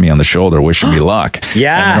and patting me on the shoulder, wishing me luck.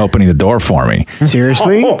 Yeah. And then opening the door for me.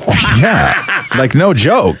 Seriously? Yeah. Like, no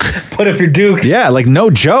joke. Put up your dukes. Yeah, like no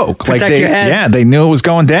joke. Protect like they your head. Yeah, they knew it was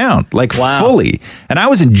going down. Like fully. And I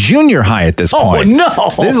was in junior high at this point.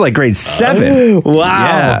 no. This is like grade 7.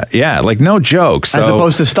 Wow. Yeah, like no joke. So, As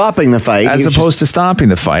opposed to stopping the fight. As opposed to stopping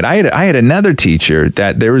the fight. I had another teacher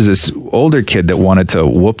that there was this older kid that wanted to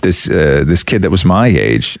whoop this kid that was my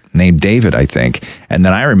age, named David, I think. And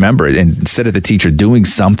then I remember, instead of the teacher doing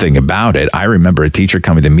something about it, I remember a teacher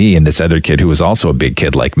coming to me and this other kid who was also a big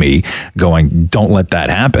kid like me going, "Don't let that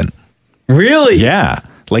happen." Really? Yeah.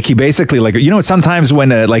 Like he basically, like, you know, sometimes when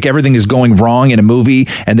like everything is going wrong in a movie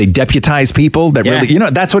and they deputize people that really, you know,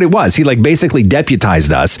 that's what it was. He like basically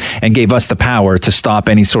deputized us and gave us the power to stop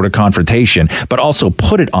any sort of confrontation, but also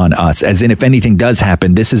put it on us, as in if anything does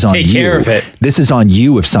happen, this is on you. Take care of it. This is on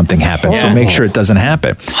you if something happens. So make sure it doesn't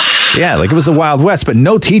happen. Yeah, like it was the Wild West, but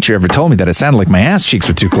no teacher ever told me that it sounded like my ass cheeks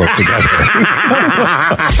were too close together.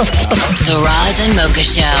 The Roz and Mocha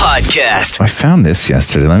Show podcast. I found this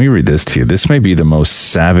yesterday. Let me read this to you. This may be the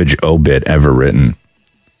most savage obit ever written.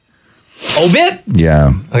 Obit?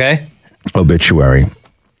 Yeah. Okay. Obituary.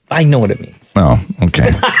 I know what it means. Oh,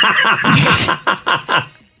 okay.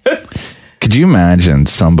 Could you imagine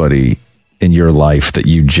somebody in your life that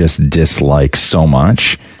you just dislike so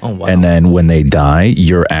much, and then when they die,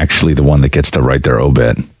 you're actually the one that gets to write their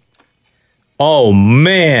obit? Oh,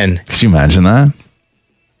 man. Could you imagine that?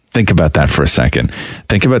 Think about that for a second.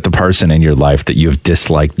 Think about the person in your life that you have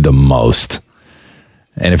disliked the most.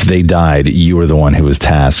 And if they died, you were the one who was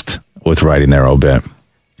tasked with writing their obit.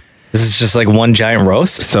 This is just like one giant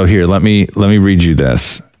roast? So here, let me read you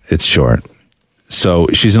this. It's short. So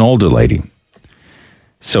she's an older lady.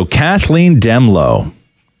 So Kathleen Demlow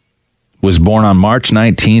was born on March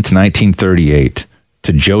 19th, 1938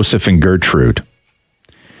 to Joseph and Gertrude.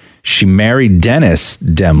 She married Dennis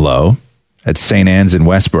Demlow at St. Anne's in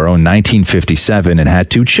Westboro in 1957 and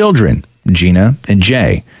had 2 children, Gina and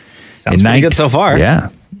Jay. Sounds pretty good so far. Yeah.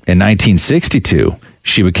 In 1962,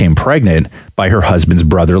 she became pregnant by her husband's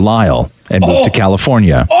brother Lyle and moved to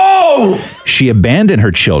California. She abandoned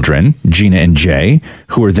her children, Gina and Jay,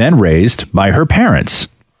 who were then raised by her parents.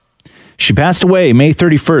 She passed away May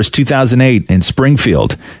 31st, 2008 in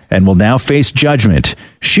Springfield and will now face judgment.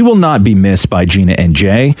 She will not be missed by Gina and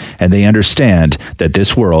Jay, and they understand that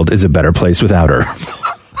this world is a better place without her.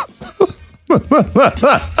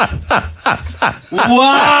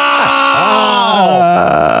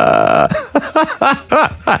 Wow!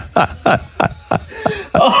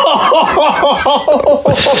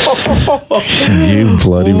 Can you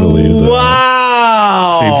bloody believe that?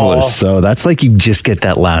 Wow! People are so, that's like you just get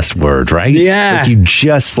that last word, right? Yeah. Like you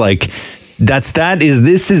just like,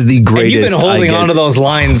 this is the greatest. And you've been holding on to those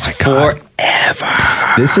lines forever.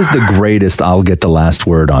 This is the greatest I'll get the last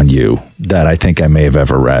word on you that I think I may have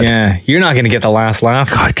ever read. Yeah, you're not going to get the last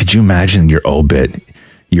laugh. God, could you imagine your obit?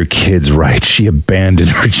 Your kid's right. She abandoned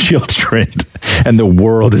her children, and the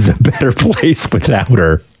world is a better place without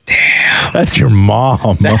her. Damn. That's your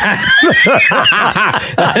mom.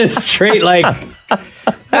 That is straight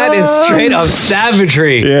up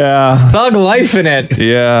savagery. Yeah. Thug life in it.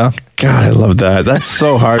 Yeah. God, I love that. That's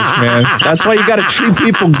so harsh, man. That's why you got to treat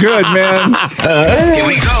people good, man. Here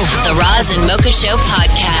we go. The Roz and Mocha Show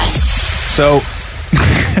podcast. So,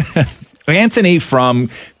 Anthony from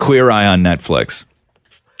Queer Eye on Netflix.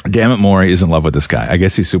 Dammit Maury is in love with this guy. I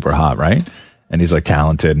guess he's super hot, right? And he's like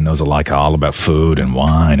talented and knows a lot all about food and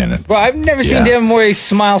wine. And bro, I've never seen Dammit Maury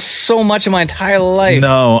smile so much in my entire life.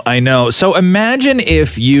 No, I know. So imagine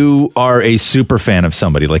if you are a super fan of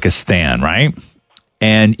somebody like a stan, right?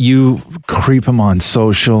 And you creep them on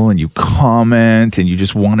social and you comment and you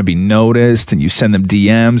just want to be noticed and you send them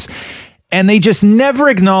DMs and they just never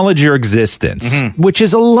acknowledge your existence, which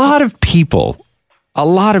is a lot of people. A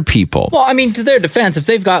lot of people. Well, I mean, to their defense, if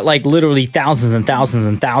they've got like literally thousands and thousands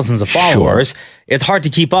and thousands of followers, it's hard to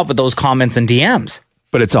keep up with those comments and DMs.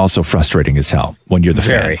 But it's also frustrating as hell when you're the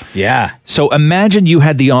fan. Yeah. So imagine you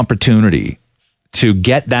had the opportunity to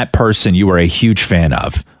get that person you are a huge fan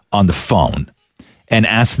of on the phone and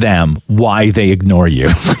ask them why they ignore you.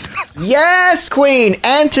 Yes, Queen.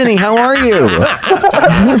 Anthony, how are you?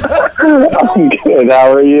 I'm good.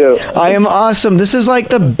 How are you? I am awesome. This is like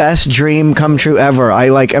the best dream come true ever.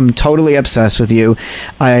 I am totally obsessed with you.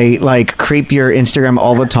 I creep your Instagram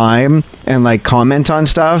all the time and comment on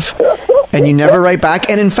stuff. And you never write back.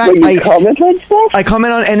 And in fact, I comment on stuff? I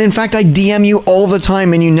comment on, and in fact, I DM you all the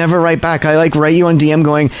time and you never write back. I write you on DM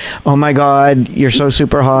going, oh my God, you're so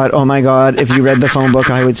super hot. Oh my God, if you read the phone book,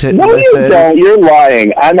 I would sit and listen. No, you don't. You're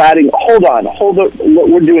lying. I'm adding, hold on.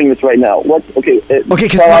 We're doing this right now. Okay,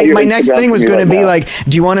 because my next thing was going to be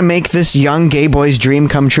do you want to make this young gay boy's dream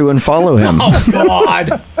come true and follow him? Oh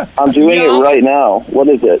God. I'm doing it right now. What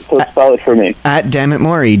is it? So spell it for me. At Dammit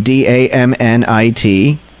Maury,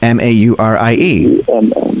 DAMNIT. MAURIE.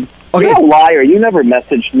 Okay. You're a liar. You never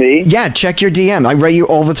messaged me. Yeah, check your DM. I write you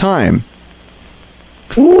all the time.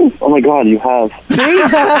 Ooh, oh my God, you have. See?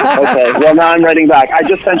 Okay, well now I'm writing back. I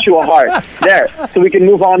just sent you a heart. There, so we can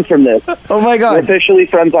move on from this. Oh my God. We're officially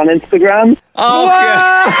friends on Instagram. Oh,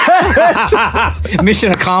 okay.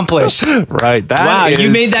 Mission accomplished. Right. Wow, you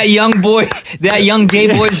made that young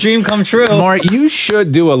gay boy's dream come true. Maury, you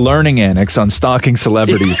should do a learning annex on stalking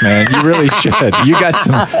celebrities, man. You really should. You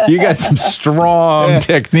got some strong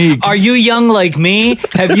techniques. Are you young like me?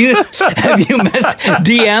 Have you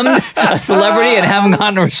DM'd a celebrity and haven't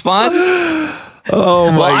gotten a response?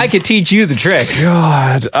 Oh my! Well, I could teach you the tricks.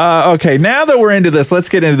 God. Okay, now that we're into this, let's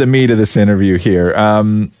get into the meat of this interview here.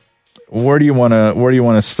 Where do you want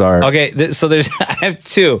to start? Okay, so I have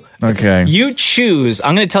two. Okay. You choose.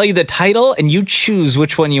 I'm going to tell you the title, and you choose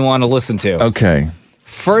which one you want to listen to. Okay.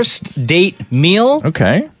 First date meal.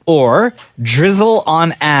 Okay. Or drizzle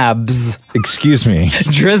on abs. Excuse me.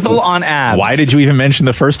 Drizzle on abs. Why did you even mention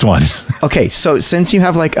the first one? Okay, so since you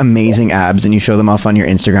have amazing abs and you show them off on your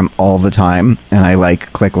Instagram all the time, and I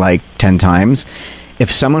click 10 times. If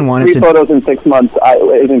someone wanted 3 photos in 6 months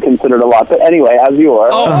isn't considered a lot. But anyway, as you are.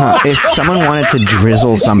 If someone wanted to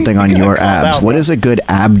drizzle something on your abs, what is a good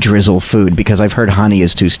ab drizzle food? Because I've heard honey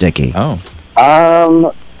is too sticky. Oh.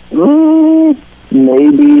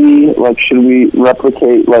 Maybe, should we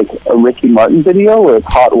replicate, a Ricky Martin video where it's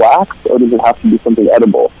hot wax? Or does it have to be something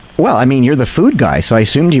edible? Well, I mean, you're the food guy, so I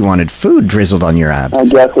assumed you wanted food drizzled on your abs. I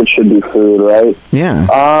guess it should be food, right? Yeah.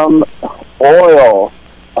 Oil.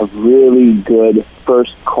 A really good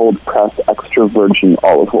first cold press extra virgin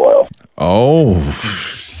olive oil. Oh,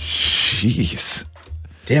 jeez.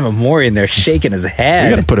 Damn, Maury in there shaking his head.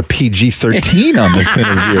 We got to put a PG-13 on this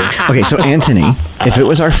interview. Okay, so Anthony, if it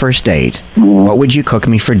was our first date, what would you cook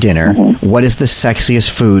me for dinner? What is the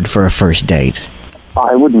sexiest food for a first date?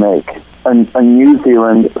 I would make a New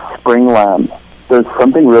Zealand spring lamb. There's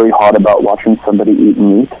something really hot about watching somebody eat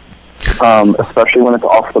meat, especially when it's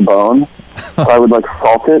off the bone. So I would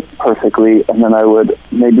salt it perfectly, and then I would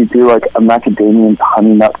maybe do a macadamia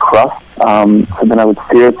honey nut crust. So then I would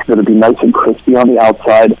sear it so that it'd be nice and crispy on the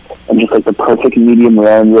outside, and just the perfect medium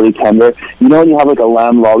rare and really tender. You know when you have a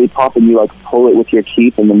lamb lollipop and you pull it with your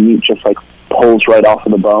teeth and the meat just pulls right off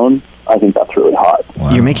of the bone? I think that's really hot.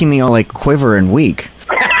 Wow. You're making me all quiver and weak.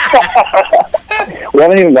 We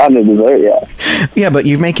haven't even gotten to dessert yet. Yeah, but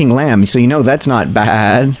you're making lamb, so that's not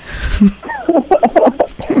bad.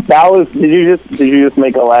 Did you just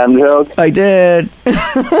make a lamb joke? I did.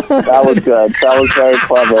 That was good. That was very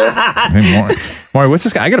clever. Hey, Maury, what's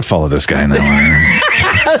this guy? I got to follow this guy now.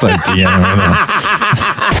 Start DMing with him.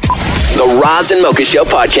 The Roz and Mocha Show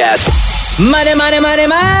podcast. Money, money, money,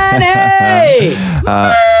 money.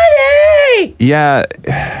 Money. Yeah,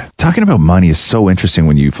 talking about money is so interesting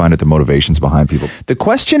when you find out the motivations behind people. The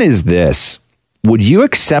question is this: would you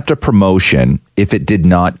accept a promotion if it did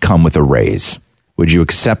not come with a raise? Would you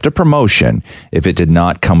accept a promotion if it did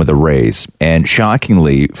not come with a raise? And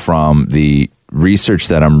shockingly, from the research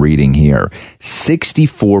that I'm reading here,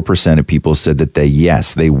 64% of people said that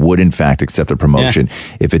they would in fact accept a promotion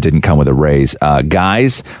if it didn't come with a raise.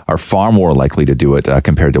 Guys are far more likely to do it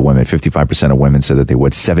compared to women. 55% of women said that they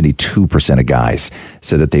would. 72% of guys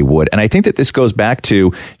said that they would. And I think that this goes back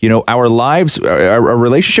to, our lives, our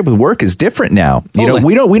relationship with work is different now.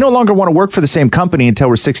 We no longer want to work for the same company until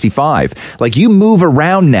we're 65. You move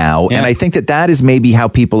around now, and I think that is maybe how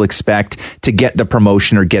people expect to get the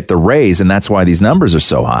promotion or get the raise, and that's why these numbers are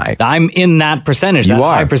so high. I'm in that percentage, that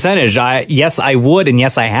high percentage. Yes, I would, and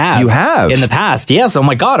yes, I have. You have? In the past, yes. Oh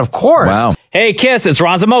my God, of course. Wow. Hey, Kiss, it's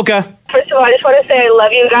Roz and Mocha. For of all, I just want to say I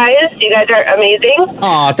love you guys. You guys are amazing.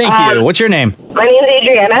 Aw, thank you. What's your name? My name's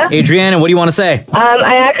Adriana. Adriana, what do you want to say?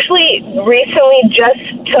 I actually recently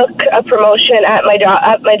just took a promotion at my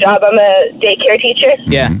job. I'm a daycare teacher.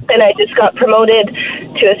 Yeah. And I just got promoted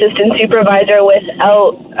to assistant supervisor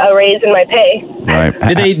without a raise in my pay.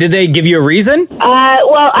 Right. Did they give you a reason?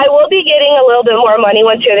 Well, I will be getting a little bit more money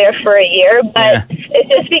once you're there for a year, but it's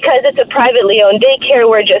just because it's a privately owned daycare.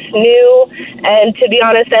 We're just new, and to be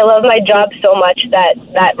honest, I love my job so much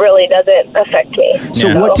that really doesn't affect me.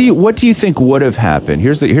 So what do you think would have happened?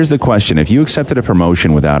 Here's the question: if you accepted a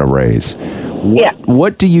promotion without a raise,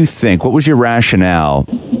 what do you think? What was your rationale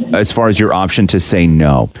as far as your option to say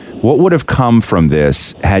no? What would have come from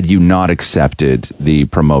this had you not accepted the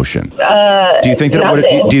promotion? Do you think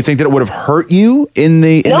that it would have hurt you in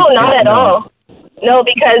the? No, not at all. No,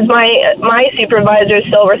 because my supervisor is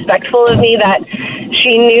so respectful of me that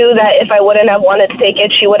she knew that if I wouldn't have wanted to take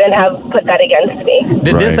it, she wouldn't have put that against me.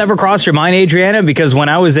 Did this ever cross your mind, Adriana? Because when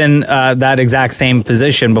I was in that exact same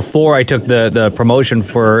position before I took the promotion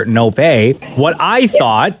for no pay, what I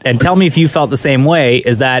thought, and tell me if you felt the same way,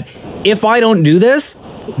 is that if I don't do this,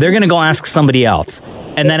 they're going to go ask somebody else.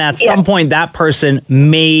 And then at some point, that person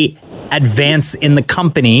may advance in the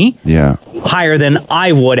company higher than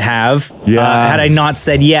I would have had I not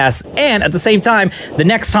said yes. And at the same time, the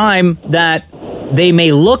next time that they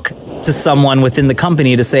may look to someone within the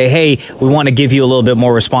company to say, hey, we want to give you a little bit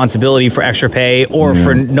more responsibility for extra pay or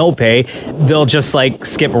for no pay, they'll just like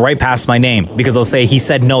skip right past my name because they'll say he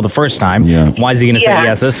said no the first time. Why is he going to say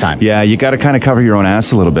yes this time? Yeah, you got to kind of cover your own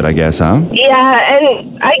ass a little bit, I guess, huh? Yeah,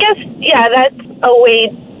 and I guess, that's a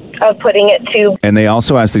way of putting it too. And they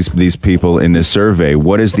also asked these people in this survey,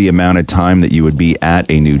 what is the amount of time that you would be at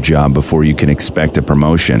a new job before you can expect a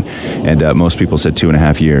promotion? And most people said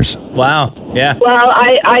 2.5 years. Wow. Yeah. Well,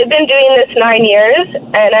 I've been doing this 9 years,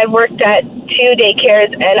 and I've worked at 2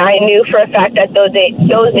 daycares, and I knew for a fact that those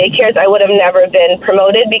daycares I would have never been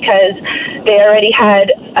promoted because they already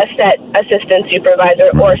had a set assistant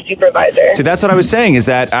supervisor or supervisor. See, that's what I was saying, is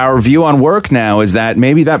that our view on work now is that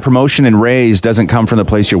maybe that promotion and raise doesn't come from the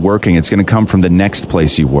place you're working. It's going to come from the next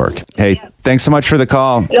place you work. Hey, thanks so much for the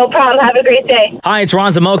call. No problem. Have a great day. Hi, it's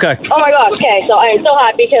Ron Zamoka. Oh my gosh, okay, so I am so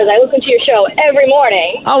happy because I listen to your show every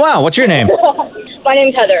morning. Oh, wow. What's your name? My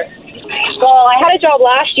name's Heather. Well, I had a job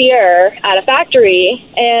last year at a factory,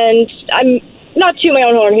 and I'm not to my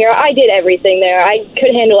own horn here. I did everything there. I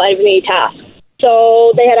could handle any task.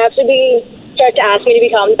 So they had actually tried to ask me to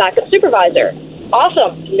become the backup supervisor.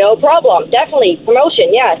 Awesome. No problem. Definitely.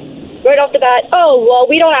 Promotion, yes. Right off the bat, oh, well,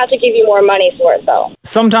 we don't have to give you more money for it, though.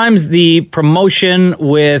 Sometimes the promotion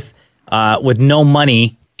with no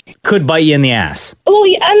money could bite you in the ass. Well,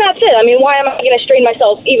 and that's it. I mean, why am I going to strain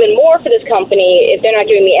myself even more for this company if they're not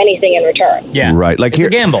giving me anything in return? Yeah. Right. Like it's a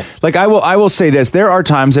gamble. Like I will say this, there are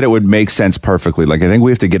times that it would make sense perfectly. Like I think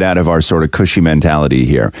we have to get out of our sort of cushy mentality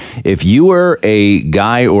here. If you were a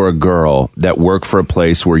guy or a girl that worked for a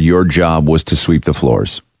place where your job was to sweep the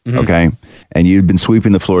floors, okay? And you'd been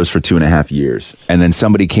sweeping the floors for 2.5 years. And then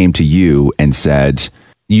somebody came to you and said,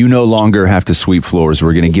 you no longer have to sweep floors.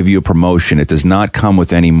 We're going to give you a promotion. It does not come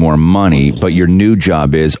with any more money, but your new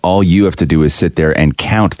job is all you have to do is sit there and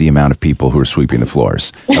count the amount of people who are sweeping the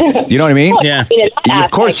floors. You know what I mean? Yeah.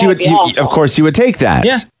 Of course you would take that.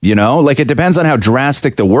 Yeah. You know, like it depends on how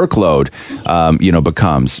drastic the workload,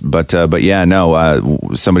 becomes. But yeah, no,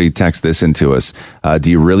 somebody text this into us. Do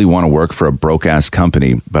you really want to work for a broke ass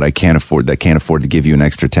company, but can't afford to give you an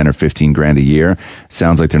extra 10 or 15 grand a year?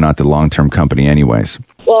 Sounds like they're not the long-term company anyways.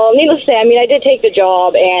 Well, needless to say, I mean, I did take the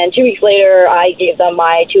job, and 2 weeks later, I gave them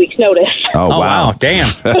my 2 weeks notice. Oh, wow. Damn.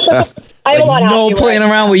 I have a lot no playing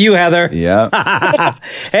around with you, Heather. Yeah.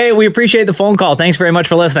 Hey, we appreciate the phone call. Thanks very much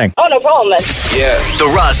for listening. Oh, no problem, man. Yeah.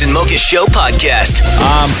 The Roz and Mocha Show podcast.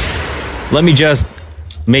 Let me just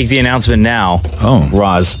make the announcement now,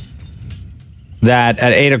 Roz, that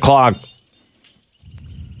at 8 o'clock,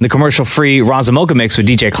 the commercial-free Roz and Mocha mix with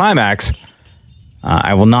DJ Climax,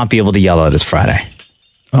 I will not be able to yell out this Friday.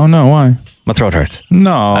 Oh, no, why? My throat hurts.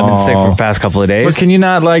 No. I've been sick for the past couple of days. But can you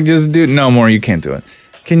not, like, just do... No more, you can't do it.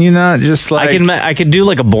 Can you not just, like... I could do,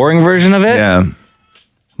 like, a boring version of it. Yeah.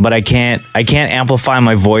 But I can't amplify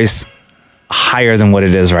my voice higher than what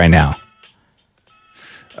it is right now.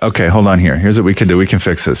 Okay, hold on here. Here's what we can do. We can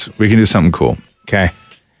fix this. We can do something cool. Okay.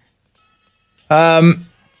 And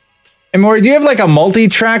Maury, do you have, like, a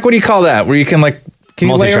multi-track? What do you call that? Where you can, like... Can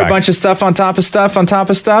you layer a bunch of stuff on top of stuff on top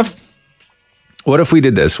of stuff? What if we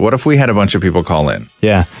did this? What if we had a bunch of people call in?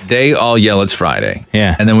 Yeah. They all yell it's Friday.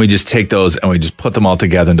 Yeah. And then we just take those and we just put them all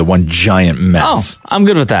together into one giant mess. Oh, I'm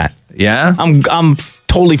good with that. Yeah? I'm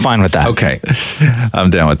totally fine with that. Okay. I'm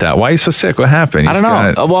down with that. Why are you so sick? What happened? I don't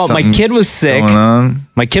know. Well, my kid was sick. Going on?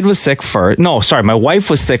 My kid was sick first. No, sorry. My wife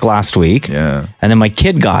was sick last week. Yeah. And then my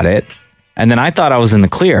kid got it. And then I thought I was in the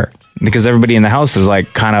clear because everybody in the house is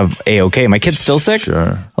like kind of A-okay. My kid's still sick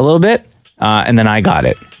a little bit. And then I got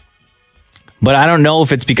it. But I don't know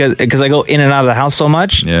if it's because I go in and out of the house so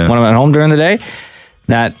much when I'm at home during the day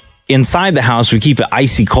that inside the house we keep it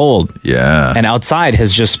icy cold. Yeah. And outside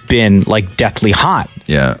has just been like deathly hot.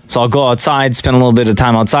 Yeah. So I'll go outside, spend a little bit of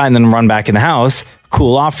time outside, and then run back in the house,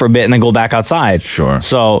 cool off for a bit, and then go back outside. Sure.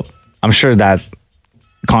 So I'm sure that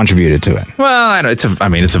contributed to it. Well, I know it's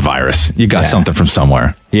a virus. You got something from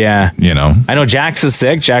somewhere. Yeah. You know. I know Jax is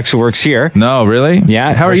sick. Jax who works here. No, really?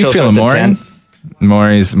 Yeah. How are you feeling, Maury?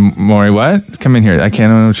 Maury, what? Come in here. I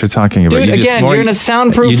can't know what you're talking about. Dude, you're in a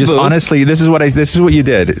soundproof You just booth. honestly, this is what you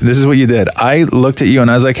did. I looked at you and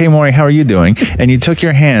I was like, "Hey, Maury, how are you doing?" And you took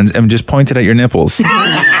your hands and just pointed at your nipples. And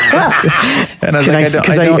I was Can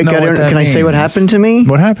I say what happened to me?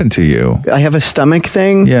 What happened to you? I have a stomach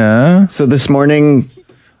thing. Yeah. So this morning.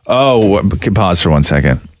 Oh, pause for 1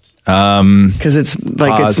 second. Because it's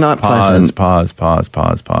like it's not pleasant.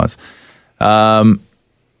 Pause.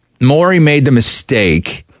 Maury made the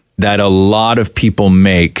mistake that a lot of people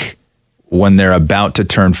make when they're about to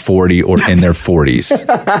turn 40 or in their 40s.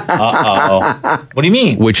 Uh-oh. What do you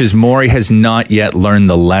mean? Which is Maury has not yet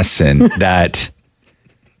learned the lesson that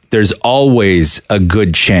there's always a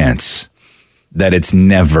good chance that it's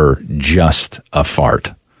never just a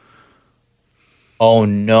fart. Oh,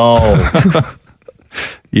 no.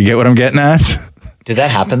 You get what I'm getting at? Did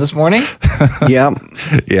that happen this morning? Yeah.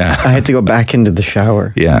 Yeah. I had to go back into the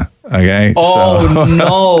shower. Yeah. Okay. Oh,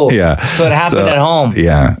 no. Yeah. So it happened at home.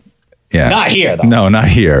 Yeah. Yeah. Not here, though. No, not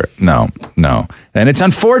here. No. And it's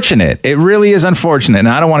unfortunate. It really is unfortunate. And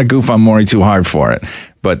I don't want to goof on Maury too hard for it.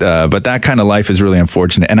 But that kind of life is really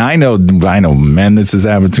unfortunate. And I know men this has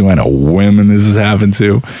happened to. I know women this has happened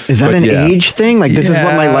to. Is that an age thing? Like this is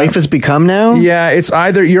what my life has become now? Yeah,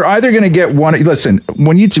 you're either going to get one. Listen,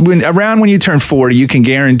 when you turn 40, you can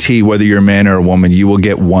guarantee whether you're a man or a woman, you will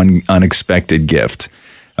get one unexpected gift.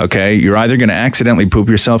 Okay, you're either going to accidentally poop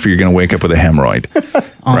yourself or you're going to wake up with a hemorrhoid.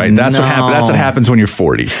 Right? That's what happens. That's what happens when you're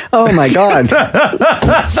 40. Oh my god!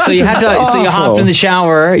 So you hopped in the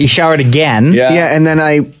shower. You showered again. Yeah, and then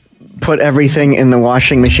I put everything in the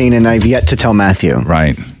washing machine, and I've yet to tell Matthew.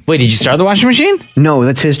 Right. Wait, did you start the washing machine? No,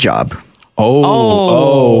 that's his job. Dude,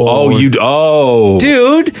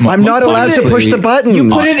 I'm not allowed to push the button. You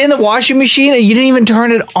put it in the washing machine and you didn't even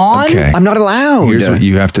turn it on? Okay. I'm not allowed. Here's what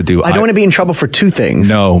you have to do. I don't want to be in trouble for two things.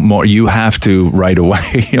 No, more. You have to right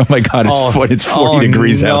away. Oh my God, it's 40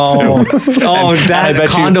 degrees out too. That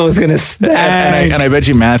condo is going to stank. And I bet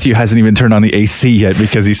you Matthew hasn't even turned on the AC yet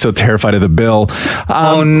because he's so terrified of the bill.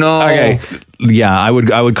 Oh no. Okay. Yeah, I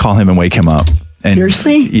would call him and wake him up. And,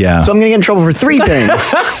 seriously? Yeah. So I'm going to get in trouble for three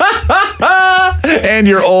things. And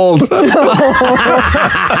you're old. Here we go.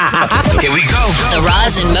 The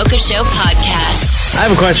Roz and Mocha Show podcast. I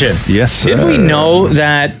have a question. Yes. Did we know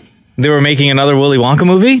that they were making another Willy Wonka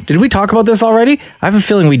movie? Did we talk about this already? I have a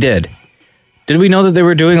feeling we did. Did we know that they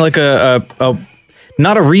were doing like a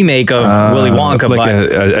not a remake of Willy Wonka, like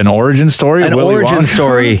but an origin story? An Willy origin Wonka?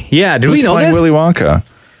 story. Yeah. Did we know playing this? Willy Wonka?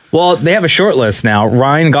 Well, they have a short list now.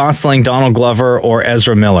 Ryan Gosling, Donald Glover, or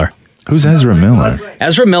Ezra Miller. Who's Ezra Miller?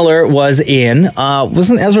 Ezra Miller was in,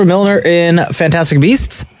 wasn't Ezra Miller in Fantastic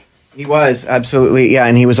Beasts? He was, absolutely. Yeah,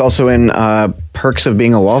 and he was also in Perks of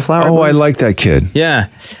Being a Wallflower. Oh, I like that kid. Yeah.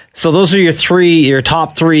 So those are your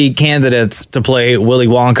top three candidates to play Willy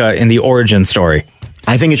Wonka in the origin story.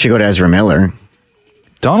 I think it should go to Ezra Miller.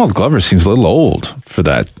 Donald Glover seems a little old for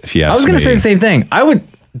that, if you ask me. I was going to say the same thing.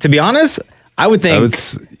 To be honest, I would think,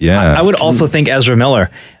 I would also think Ezra Miller.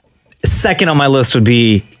 Second on my list would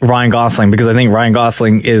be Ryan Gosling, because I think Ryan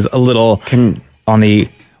Gosling is a little on the...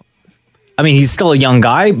 I mean, he's still a young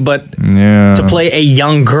guy, but to play a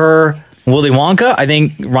younger Willy Wonka, I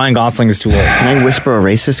think Ryan Gosling is too old. Can I whisper a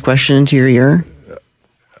racist question into your ear?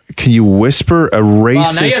 Can you whisper a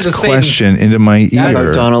racist question into my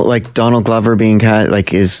ear? Donald Glover being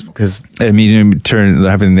because I mean,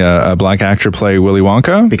 having a black actor play Willy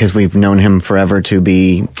Wonka, because we've known him forever to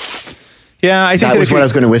be. Yeah, I think that was what I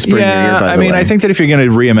was going to whisper in your ear. By the way. I think that if you're going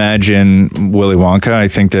to reimagine Willy Wonka, I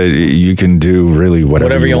think that you can do really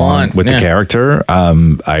whatever you want with the character.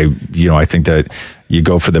 I think that you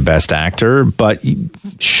go for the best actor, but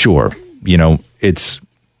sure, it's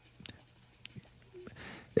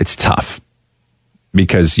tough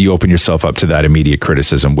because you open yourself up to that immediate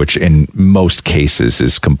criticism, which in most cases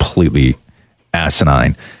is completely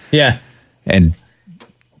asinine. Yeah. And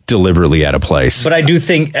deliberately out of place. But I do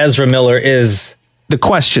think Ezra Miller is the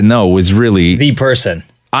question though was really the person.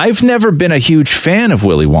 I've never been a huge fan of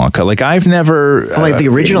Willy Wonka. Like I've never. The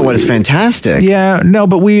original one is fantastic. Yeah, no,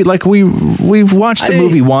 but we've watched the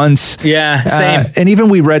movie once. Yeah, same. And even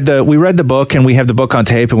we read the book, and we have the book on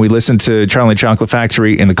tape, and we listened to Charlie and the Chocolate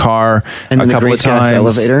Factory in the car and a the couple Great of Scots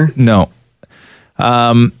times. Elevator. No.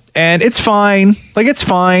 And it's fine. Like it's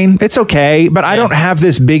fine. It's okay. But I don't have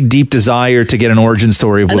this big, deep desire to get an origin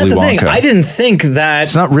story of And Willy that's the Wonka. thing. I didn't think that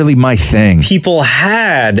It's not really my thing. people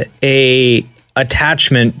had a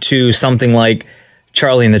attachment to something like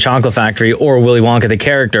Charlie and the Chocolate Factory or Willy Wonka the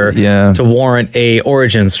character to warrant a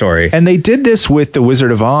origin story. And they did this with The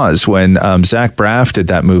Wizard of Oz when Zach Braff did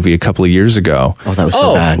that movie a couple of years ago. Oh, that was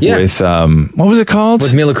so bad. Yeah. With, what was it called?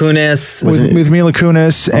 With Mila Kunis. With Mila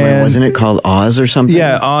Kunis. And wasn't it called Oz or something?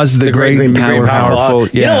 Yeah, Oz the Great, Powerful.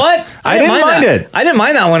 Yeah. You know what? I didn't mind it. I didn't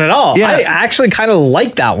mind that one at all. Yeah. I actually kind of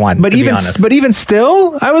liked that one. But to even be honest. but even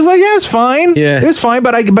still, I was like, yeah, it's fine. Yeah, it was fine.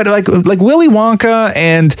 But like Willy Wonka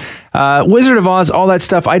and Wizard of Oz, all that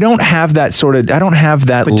stuff. I don't have that sort of. I don't have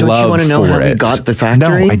that. But don't love you want to know for how they it. got the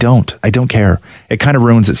factory? No, I don't. I don't care. It kind of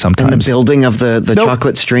ruins it sometimes. And the building of the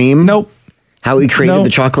chocolate stream? Nope. How he created the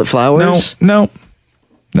chocolate flowers? No.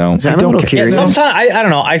 I don't care. Yeah, sometimes I don't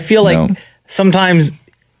know. I feel like sometimes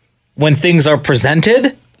when things are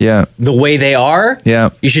presented the way they are,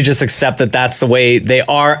 you should just accept that that's the way they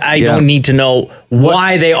are. I don't need to know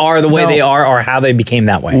why they are the way they are or how they became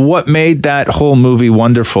that way. What made that whole movie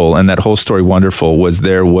wonderful and that whole story wonderful was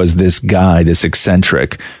there was this guy, this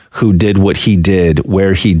eccentric, who did what he did,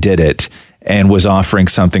 where he did it, and was offering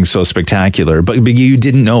something so spectacular, but you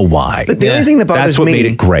didn't know why. But the only thing that bothers That's what me made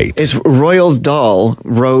it great. is Roald Dahl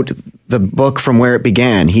wrote the book from where it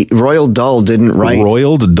began. Roald Dahl didn't write.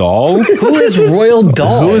 Roald Dahl? Who is Roald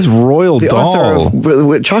Dahl? Who is Roald the Dahl?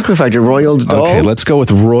 author of Chocolate Factory, Roald Dahl. Okay, let's go with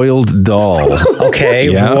Roald Dahl. Okay,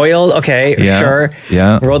 Yeah. Royal. Okay, Yeah. sure.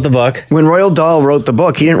 Yeah. Wrote the book. When Roald Dahl wrote the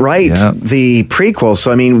book, he didn't write the prequel.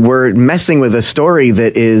 So, I mean, we're messing with a story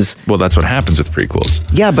that is... Well, that's what happens with prequels.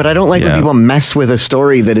 Yeah, but I don't like when people mess with a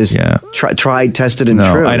story that is tried, tested, and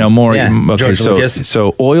true. I know more. Yeah, Okay, George Lucas.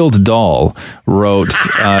 so Roald Dahl wrote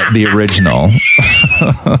the original.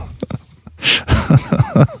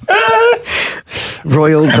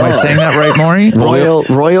 Royal Dahl. Am I saying that right, Maury? Royal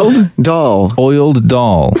Dahl. Roald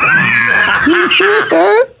Dahl.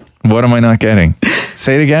 What am I not getting?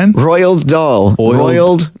 Say it again. Royal Dahl.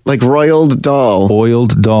 Royal, like Royal Dahl.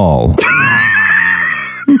 Oiled Dahl.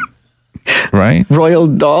 Right? Royal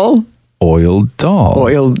Dahl? Oiled Dahl.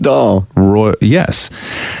 Oiled Dahl. Yes.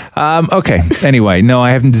 Okay. Anyway, no,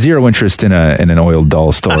 I have zero interest in an Oiled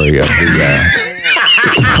Dahl story of the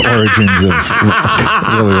origins of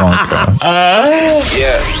Willy Wonka.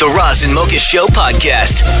 The Roz and Mocha Show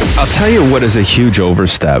podcast. I'll tell you what is a huge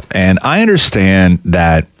overstep, and I understand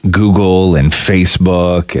that Google and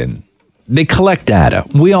Facebook and they collect data.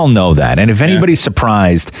 We all know that. And if anybody's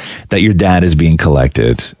surprised that your data is being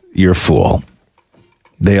collected, you're a fool.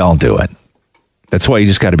 They all do it. That's why you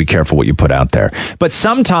just got to be careful what you put out there. But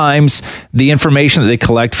sometimes the information that they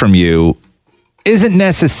collect from you isn't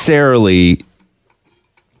necessarily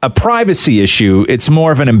a privacy issue. It's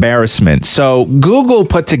more of an embarrassment. So Google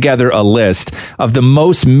put together a list of the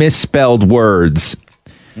most misspelled words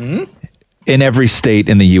in every state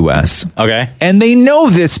in the U.S. Okay. And they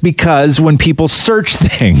know this because when people search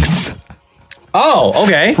things. Oh,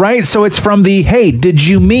 okay. Right? So it's from the, hey, did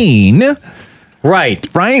you mean... Right.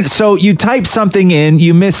 Right? So you type something in,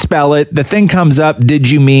 you misspell it, the thing comes up, did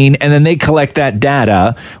you mean? And then they collect that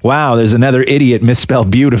data. Wow, there's another idiot misspelled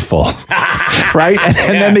beautiful. Right?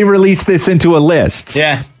 And then they release this into a list.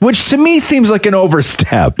 Yeah. Which to me seems like an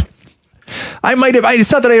overstep.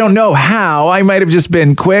 It's not that I don't know how. I might have just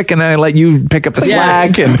been quick and then I let you pick up the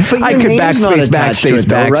slack and I could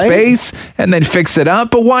backspace, and then fix it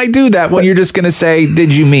up. But why do that when you're just going to say,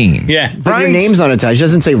 did you mean? Yeah. But your name's not attached. It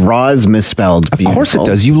doesn't say Roz misspelled. Of course it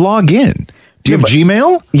does. You log in. Do you have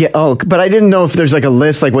Gmail? Yeah. Oh, but I didn't know if there's like a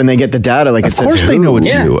list, like when they get the data, like of course they know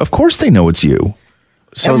it's you. Of course they know it's you.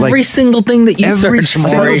 So every single thing that you search.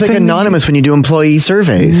 Sounds like anonymous when you do employee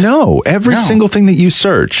surveys. No, every single thing that you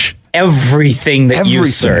search. Everything that you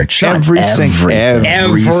search. Every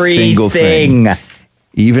single thing.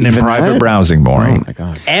 Even in private browsing, Maury. Oh my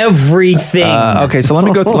god. Everything. Okay, so let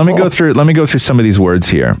me go through some of these words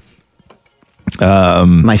here.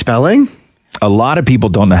 My spelling? A lot of people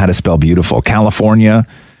don't know how to spell beautiful. California,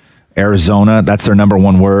 Arizona, that's their number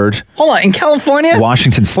one word. Hold on, in California?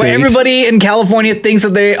 Washington State. Where everybody in California thinks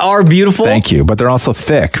that they are beautiful? Thank you, but they're also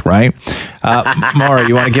thick, right? Maury,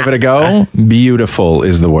 you want to give it a go? Beautiful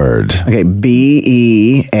is the word. Okay,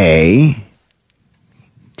 BEAT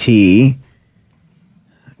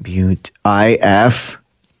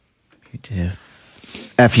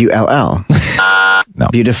F-U-L-L. No.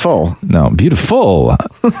 Beautiful. No, beautiful.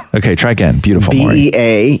 Okay, try again. Beautiful, Maury.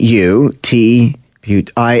 B-E-A-U-T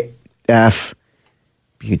I-F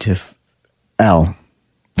beautiful. L.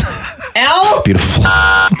 L? Beautiful.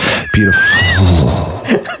 Beautiful.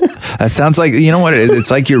 That sounds like, you know what?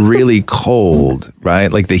 It's like you're really cold,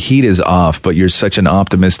 right? Like the heat is off, but you're such an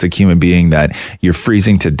optimistic human being that you're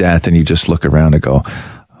freezing to death and you just look around and go,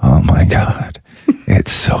 oh my God.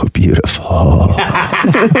 It's so beautiful.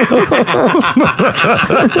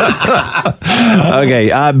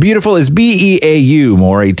 Okay, beautiful is B-E-A-U.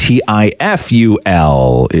 Maury,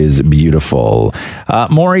 T-I-F-U-L is beautiful.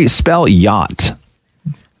 Maury, spell yacht.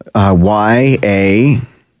 Y-A-U-T.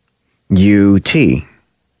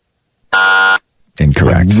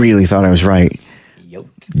 Incorrect. I really thought I was right.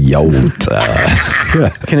 Yacht.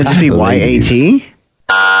 Can it just be Y-A-T?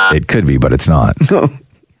 It could be, but it's not.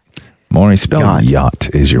 Maury, spell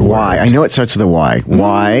yacht is your word. Y. I know it starts with a Y.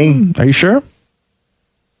 Y. Are you sure?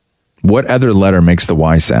 What other letter makes the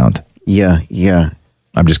Y sound? Yeah.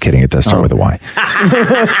 I'm just kidding. It does start with a Y.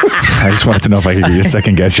 I just wanted to know if I could get you a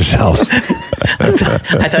second guess yourself. I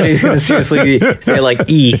thought he was going to seriously say like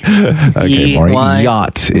E. Okay, Maury.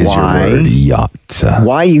 Yacht is your word. Yacht.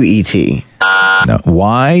 Y-U-E-T. No.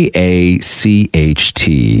 Y-A-C-H-T.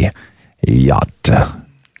 Yacht.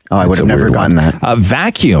 Oh, I would have never gotten that.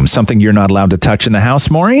 Vacuum, something you're not allowed to touch in the house,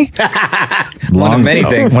 Maury? One of many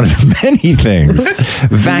things. One of many things.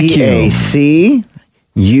 Vacuum. V-A-C-U-M.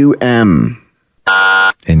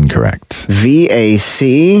 Incorrect.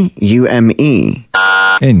 V-A-C-U-M-E.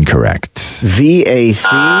 Incorrect. V-A-C.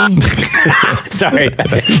 Sorry.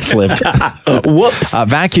 Slipped. Whoops.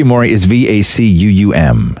 Vacuum, Maury, is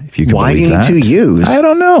V-A-C-U-U-M. If you can Why believe do you that. two use? I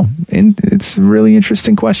don't know. It's a really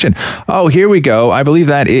interesting question. Oh, here we go. I believe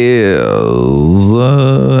that is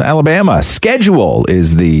Alabama. Schedule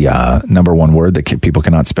is the number one word that people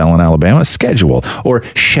cannot spell in Alabama. Schedule, or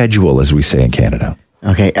schedule, as we say in Canada.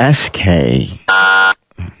 Okay, S-K-S-C-H-E-D-U-L-E.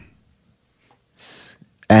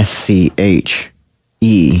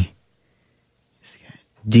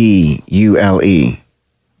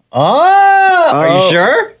 Oh, are you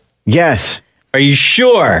sure? Yes. Are you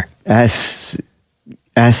sure? S-C-H-E-D-U-L-E.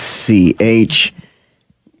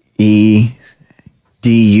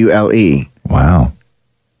 Wow.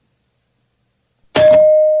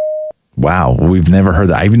 Wow, we've never heard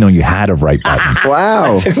that. I even know you had a right button.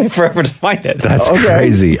 Wow. It took me forever to find it. That's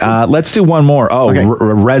crazy. Let's do one more. Oh,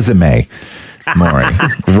 resume. Maury.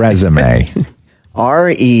 Resume.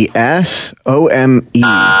 R-E-S-O-M-E.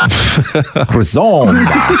 Resume.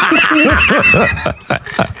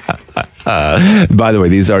 By the way,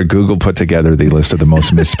 these are Google put together the list of the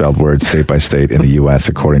most misspelled words state by state in the U.S.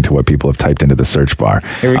 according to what people have typed into the search bar.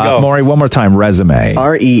 Here we go. Maury, one more time. Resume.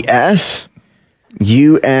 R-E-S-U-M-E-A.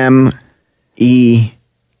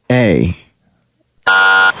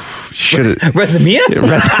 Resume?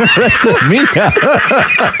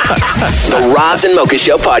 The Roz and Mocha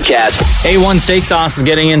Show podcast. A1 Steak Sauce is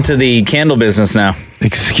getting into the candle business now.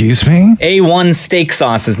 Excuse me? A1 Steak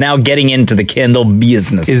Sauce is now getting into the candle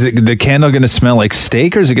business. Is it the candle going to smell like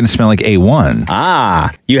steak, or is it going to smell like A1?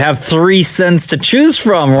 Ah, you have 3 scents to choose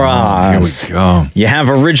from, Roz. Here we go. You have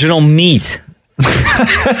original meat.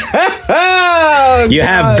 You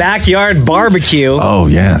have backyard barbecue. Oh,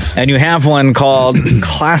 yes. And you have one called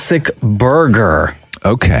Classic Burger.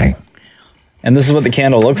 Okay. And this is what the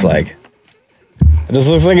candle looks like. It just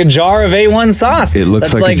looks like a jar of A1 sauce. It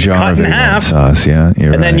looks That's like a jar cut of in A1 half, sauce, yeah.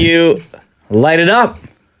 You're and right. then you light it up.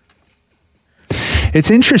 It's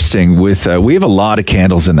interesting with, we have a lot of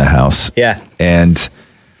candles in the house. Yeah. And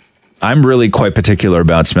I'm really quite particular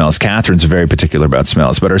about smells. Catherine's very particular about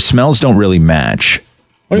smells, but our smells don't really match.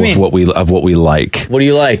 What do you mean? What we like. What do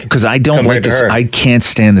you like? Because I don't like Compared to this. her? I can't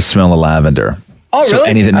stand the smell of lavender. Oh, so really?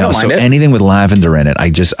 Anything, I don't mind it. anything with lavender in it, I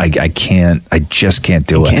just can't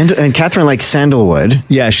do it. And Catherine likes sandalwood.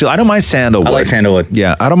 Yeah, I don't mind sandalwood. I like sandalwood.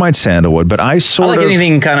 Yeah, I don't mind sandalwood, but I I like of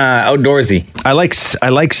anything kind of outdoorsy. I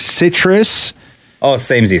like citrus. Oh,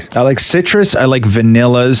 samesies. I like citrus. I like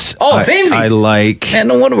vanillas. Oh, samesies. I like. And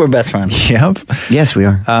no wonder we're best friends. Yep. Yes, we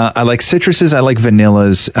are. I like citruses. I like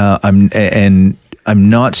vanillas. I'm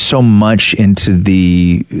not so much into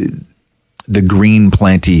the the green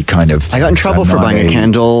planty kind of. I got in trouble for buying a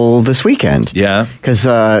candle this weekend. Yeah. Because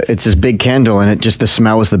it's this big candle, and the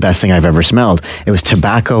smell was the best thing I've ever smelled. It was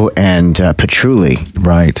tobacco and patchouli.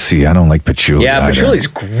 Right. See, I don't like patchouli. Yeah, patchouli's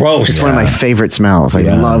gross. It's one of my favorite smells. I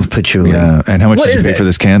love patchouli. Yeah. And how much did you pay for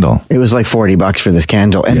this candle? It was like $40 for this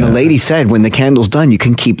candle. And the lady said, when the candle's done, you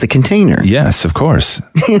can keep the container. Yes, of course.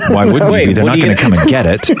 Why wouldn't we? They're not going to come and get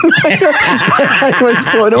it. I was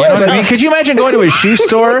blown away. You know what I mean? Could you imagine going to a shoe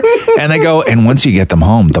store and they go, and once you get them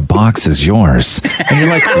home, the box is yours. And you're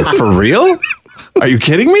like, for real? Are you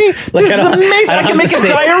kidding me? Like, this is amazing. I can make a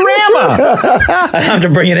diorama. I don't have to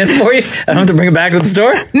bring it in for you. I don't have to bring it back to the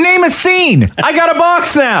store. Name a scene. I got a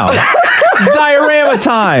box now. It's diorama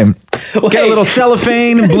time. Get a little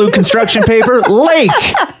cellophane, blue construction paper. Lake.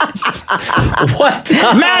 What?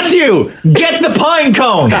 Matthew, get the pine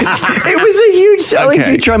cones. It was a huge selling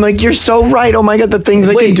feature. I'm like, you're so right. Oh my God, the things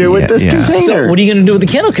I can do with this container. So what are you going to do with the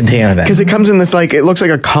candle container then? Because it comes in this, it looks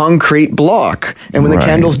like a concrete block. And when the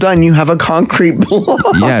candle's done, you have a concrete block.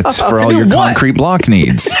 Yeah, it's for all your concrete block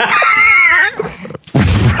needs.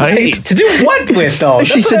 Right? To do what with, though?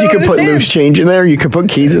 She said you could put loose change in there. You could put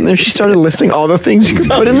keys in there. She started listing all the things you could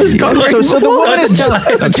put in this concrete So the woman is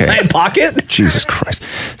it's a giant pocket? Jesus Christ.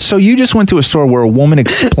 So you just went to a store where a woman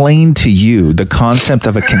explained to you the concept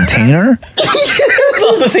of a container?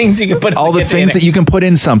 All the things you can put in all the things that you can put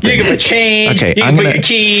in something. You can put change. Okay, you can put your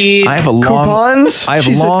keys. I have a long coupons. I have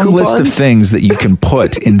a long list of things that you can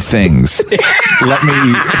put in things. Let me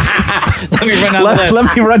run down the list.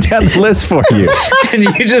 Let me run down the list for you. And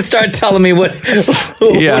you just start telling me what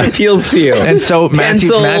appeals to you. And so Matthew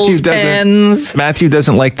pens.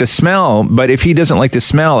 doesn't like the smell, but if he doesn't like the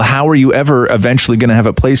smell, how are you ever eventually going to have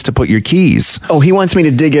a place to put your keys? Oh, he wants me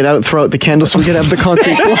to dig it out, throw out the candle so we can have the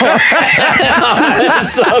concrete block.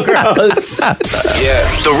 That's so gross.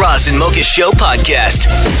 Yeah. The Roz and Mocha Show podcast.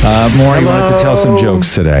 Maury, you wanted to tell some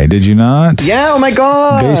jokes today, did you not? Yeah, oh my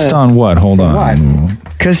God. Based on what? Hold on.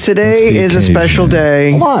 Because today is a special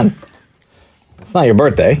day. Hold on. It's not your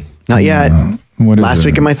birthday. Not yet. What is Last it?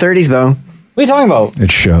 week in my 30s, though. What are you talking about?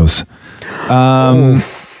 It shows. Wow,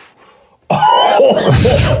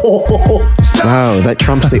 that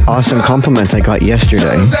trumps the awesome compliment I got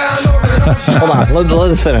yesterday. Hold on.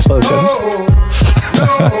 Let us finish. Wow.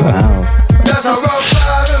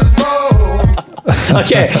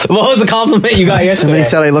 Okay, what was the compliment you got yesterday? Somebody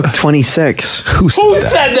said I look 26. Who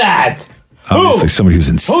said that? Obviously, somebody who's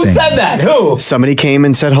insane. Who said that? Who? Somebody came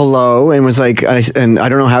and said hello and was like, and I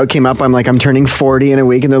don't know how it came up. I'm like, I'm turning 40 in a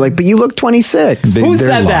week, and they're like, but you look 26. Who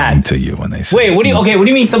said that? To you when they say. Wait, what do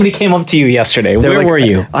you mean? Somebody came up to you yesterday? Where were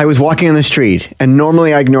you? I was walking on the street, and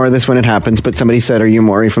normally I ignore this when it happens, but somebody said, "Are you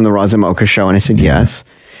Maury from the Roz and Mocha Show?" And I said, "Yes."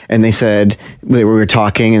 And they said, we were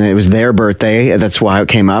talking, and it was their birthday. That's why it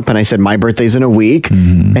came up. And I said, my birthday's in a week.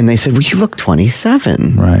 Mm-hmm. And they said, well, you look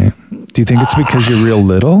 27. Right. Do you think it's because you're real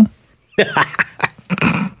little?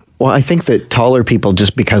 Well, I think that taller people,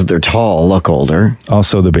 just because they're tall, look older.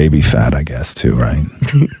 Also the baby fat, I guess, too, right?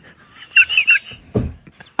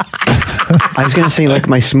 I was going to say, like,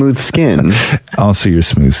 my smooth skin. Also your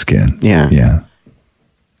smooth skin. Yeah. Yeah.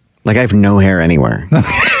 Like, I have no hair anywhere.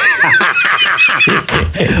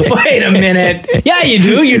 Wait a minute. Yeah, you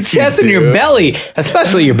do. Your chest and your belly,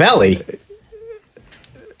 especially your belly.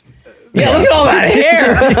 Yeah, look at all that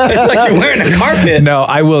hair. It's like you're wearing a carpet. No,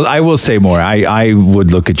 I will say more. I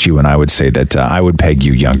would look at you and I would say that I would peg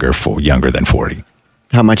you younger than 40.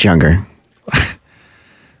 How much younger?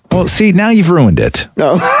 Well, see, now you've ruined it.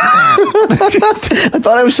 No. I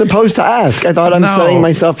thought I was supposed to ask. I thought I'm setting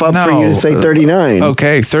myself up for you to say 39.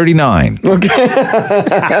 Okay, 39. Okay.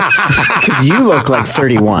 Because you look like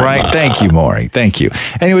 31. Right. Thank you, Maury. Thank you.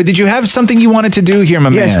 Anyway, did you have something you wanted to do here, my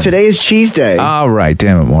man? Yes, today is Cheese Day. All right.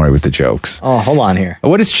 Damn it, Maury, with the jokes. Oh, hold on here.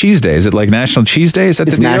 What is Cheese Day? Is it like National Cheese Day? Is that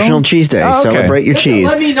it's the deal? National Cheese Day. Oh, okay. Celebrate your cheese.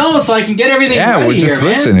 Let me know so I can get everything ready we're just here,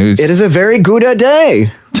 listening. man. It is a very good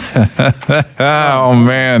day. Oh,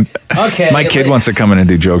 man. Okay. My kid wants to come in and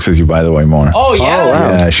do jokes with you, by the way, more. Oh, yeah? Oh,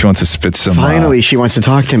 wow. Yeah, she wants to spit some. Finally, she wants to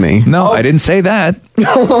talk to me. No, I didn't say that.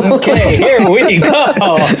 Okay, here we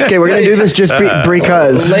go. Okay, we're going to do this just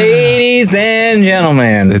because. Ladies and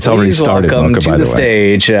gentlemen. It's already started, welcome Mocha, to by the the way.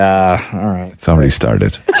 stage. All right. It's already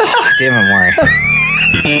started. Damn it, Maury.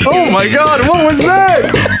 Oh, my God. What was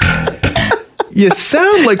that? You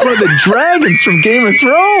sound like one of the dragons from Game of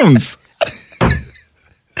Thrones.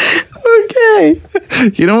 Okay.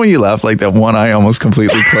 You know when you laugh like that, one eye almost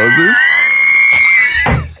completely closes?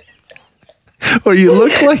 Or you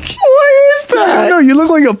look like... What is that? No, you look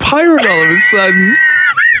like a pirate all of a sudden.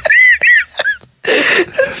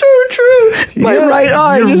 That's so true. My right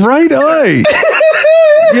eye. Your right eye.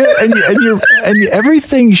 and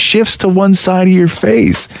everything shifts to one side of your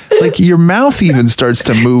face. Like your mouth even starts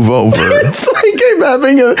to move over. It's like I'm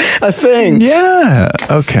having a thing. Yeah.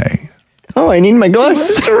 Okay. Oh, I need my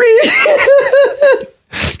glasses to read.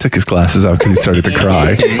 Took his glasses out because he started to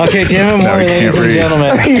cry. Okay, Tim and Now Maury, he ladies can't and read. gentlemen.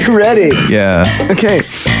 Are you ready? Yeah. Okay.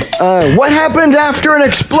 What happened after an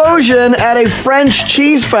explosion at a French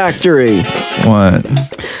cheese factory? What?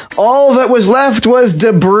 All that was left was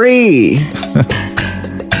debris.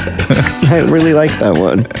 I really like that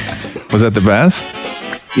one. Was that the best?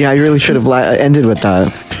 Yeah, I really should have ended with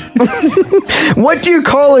that. What do you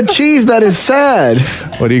call a cheese that is sad?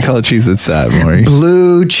 What do you call a cheese that's sad, Maury?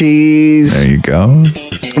 Blue cheese. There you go.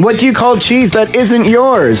 What do you call cheese that isn't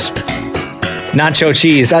yours? Nacho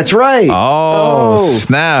cheese. That's right. Oh,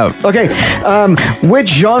 snap. Okay. Which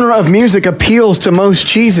genre of music appeals to most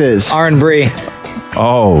cheeses? R&B.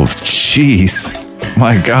 Oh, jeez.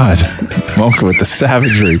 My God. Mocha with the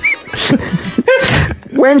savagery.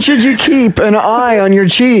 When should you keep an eye on your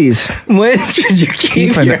cheese? When should you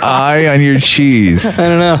keep an your eye on your cheese? I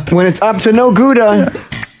don't know. When it's up to no Gouda.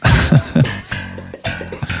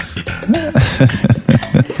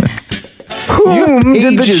 Whom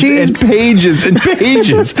did the cheese... and pages and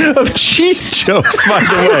pages of cheese jokes, by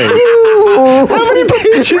the way. How many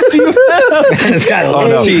pages do you have? It's got a lot Oh,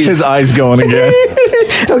 of no. cheese. His eye's going again.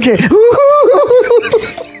 Okay.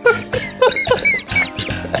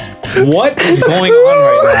 What is going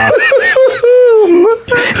on right now?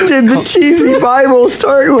 Did the cheesy Bible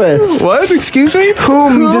start with? What? Excuse me?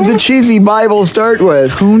 Whom did the cheesy Bible start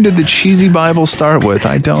with? Whom did the cheesy Bible start with?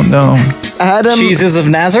 I don't know. Adam. Jesus of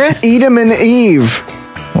Nazareth? Edom and Eve.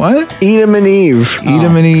 What? Edom and Eve.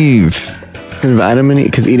 Edom and Eve. Instead of Adam and Eve,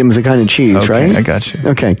 because Edom is a kind of cheese, Okay, right? I got you.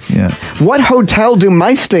 Okay. Yeah. What hotel do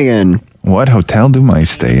mice stay in? What hotel do mice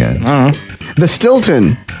stay in? The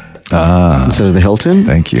Stilton. Instead of the Hilton?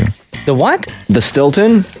 Thank you. The what? The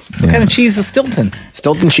Stilton? What kind of cheese is Stilton?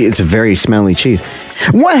 Stilton cheese. It's a very smelly cheese.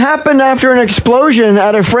 What happened after an explosion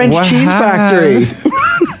at a French cheese factory?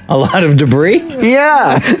 A lot of debris?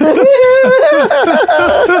 Yeah.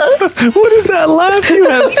 What is that laugh you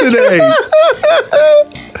have today?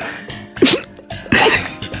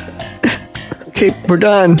 Okay, we're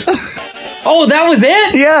done. Oh, that was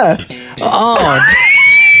it? Yeah. Oh.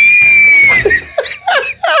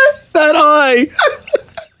 That eye.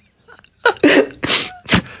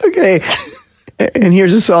 Okay. And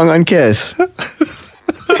here's a song on Kiss. Here we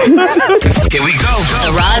go.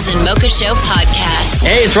 The Roz and Mocha Show podcast.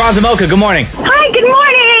 Hey, it's Roz and Mocha. Good morning. Hi, good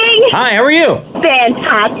morning. Hi, how are you?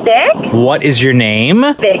 Fantastic. What is your name?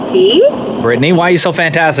 Vicky. Brittany, why are you so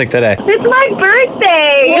fantastic today? It's my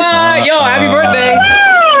birthday. Yo, happy birthday.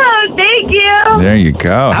 Wow, thank you. There you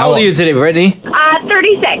go. How old are you today, Brittany?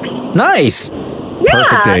 36. Nice.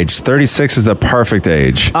 Perfect age. 36 is the perfect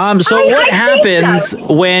age. So what happens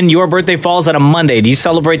when your birthday falls on a Monday? Do you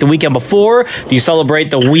celebrate the weekend before? Do you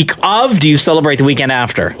celebrate the week of? Do you celebrate the weekend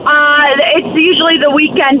after? It's usually the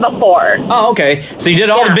weekend before. Oh, okay. So you did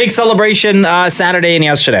all the big celebration Saturday and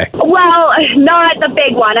yesterday. Well, not the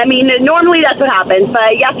big one. I mean, normally that's what happens.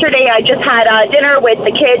 But yesterday I just had dinner with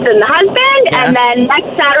the kids and the husband. Yeah. And then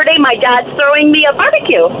next Saturday my dad's throwing me a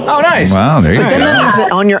barbecue. Oh, nice. Wow, there you But go. then that means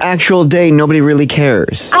that on your actual day, nobody really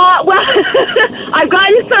cares. Well, I've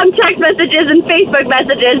gotten some text messages and Facebook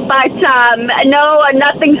messages, but no,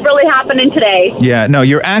 nothing's really happening today. Yeah, no,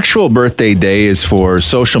 your actual birthday day is for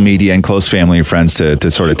social media and close family and friends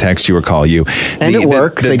to sort of text you or call you. And at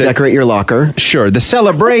work, they decorate your locker. Sure. The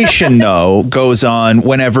celebration, though, goes on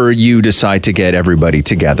whenever you decide to get everybody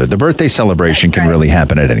together. The birthday celebration can really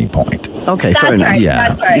happen at any point. Okay, fair enough. right, Yeah.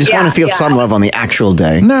 that's right. You just want to feel some love on the actual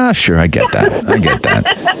day. Nah, sure, I get that. I get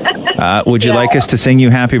that. Would you like us to sing you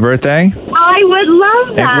happy birthday? I would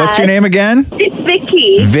love that. And what's your name again? It's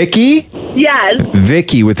Vicky. Vicky? Yes.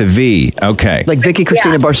 Vicky with a V. Okay. Like Vicky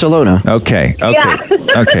Cristina Barcelona. Okay. Okay.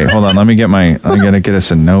 Yeah. Okay. Hold on. Let me get I'm gonna get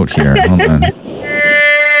us a note here. Hold on.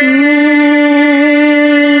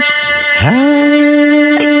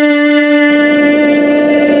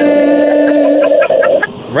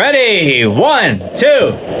 Ready? 1,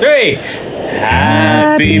 2, 3.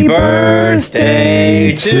 Happy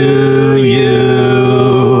birthday to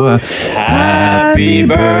you. Happy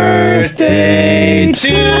birthday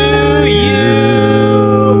to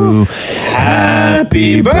you.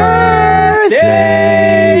 Happy birthday,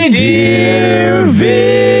 dear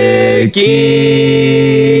Vicky.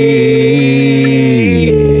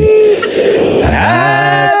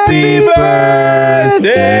 Happy birthday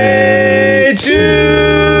to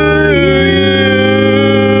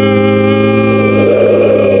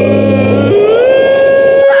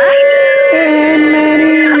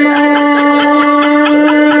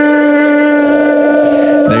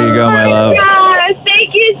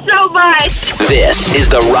This is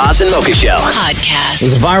the Roz and Mocha Show Podcast.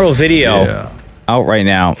 There's a viral video out right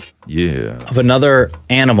now of another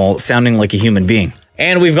animal sounding like a human being.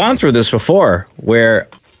 And we've gone through this before where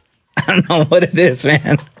I don't know what it is,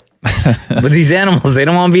 man. But these animals, they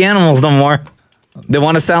don't want to be animals no more. They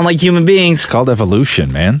want to sound like human beings. It's called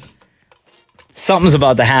evolution, man. Something's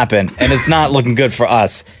about to happen, and it's not looking good for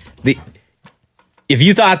us. If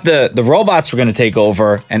you thought the robots were going to take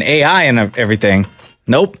over and AI and everything,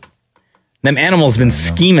 nope. Them animals been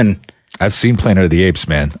scheming. I've seen Planet of the Apes,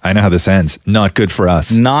 man. I know how this ends. Not good for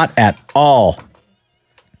us. Not at all.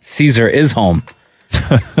 Caesar is home.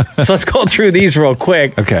 So let's go through these real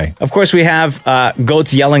quick. Okay. Of course, we have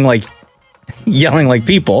goats yelling like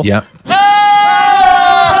people. Yep.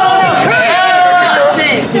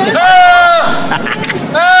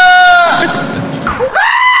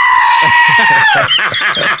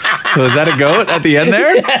 So is that a goat at the end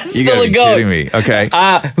there? Yeah, it's You still gotta a be goat. kidding me. Okay.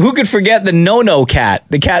 Who could forget the no-no cat?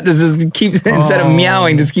 The cat just keeps, instead of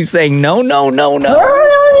meowing, just keeps saying no, no, no, no.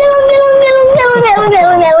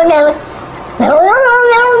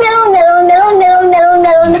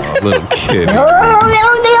 Little kid. My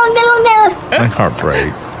heart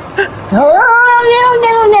breaks.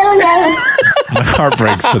 My heart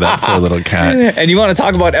breaks for that poor little cat. And you want to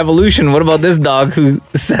talk about evolution? What about this dog who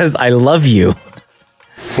says, I love you?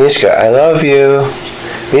 Mishka, I love you.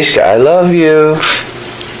 Mishka, I love you.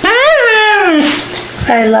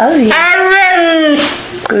 I love you.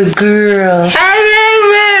 Good girl. They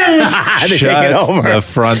Shut take it over. the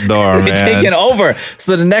front door, They man. take it over.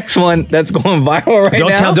 So the next one that's going viral right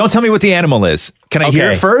now. Don't tell me what the animal is. Can I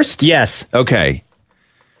hear it first? Yes. Okay.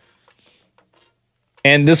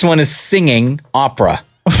 And this one is singing opera.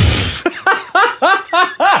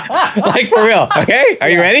 Like for real. Okay? Are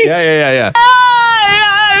you ready? Yeah.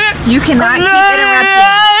 You cannot keep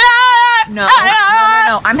interrupting. No.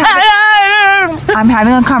 I'm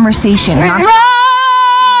having a conversation. No.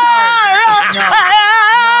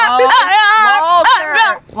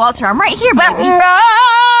 Walter, I'm right here, baby.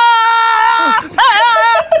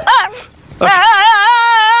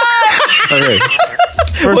 Okay.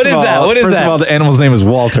 What is that? What is First that? of all, the animal's name is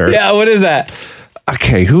Walter. Yeah, what is that?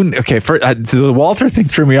 Okay, the Walter thing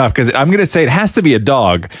threw me off because I'm going to say it has to be a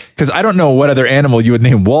dog because I don't know what other animal you would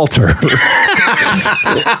name Walter. Like,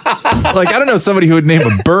 I don't know somebody who would name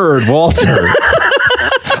a bird Walter.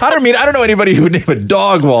 I don't know anybody who would name a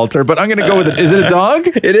dog Walter, but I'm going to go with it. Is it a dog?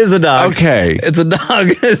 It is a dog. Okay. It's a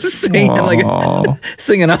dog singing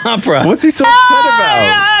singing opera. What's he so upset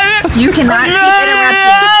about? You cannot keep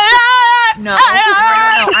interrupting. No.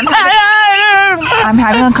 I'm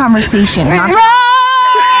having a conversation. No.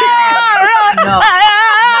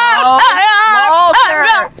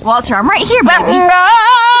 Walter, I'm right here, baby.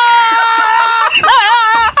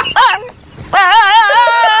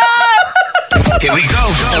 Here we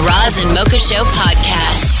go. The Roz and Mocha Show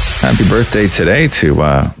Podcast. Happy birthday today to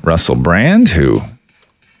Russell Brand, who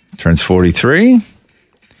turns 43.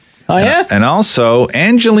 Oh, yeah? And also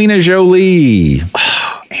Angelina Jolie.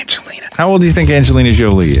 Oh, Angelina. How old do you think Angelina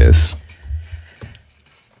Jolie is?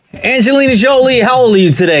 Angelina Jolie, how old are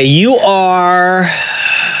you today? You are...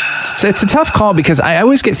 It's a tough call because I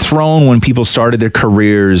always get thrown when people started their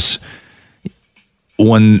careers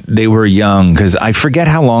when they were young because I forget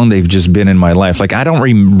how long they've just been in my life. Like, I don't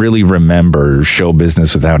really remember show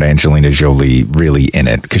business without Angelina Jolie really in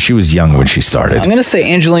it because she was young when she started. I'm going to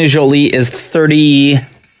say Angelina Jolie is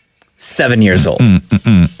 37 years old.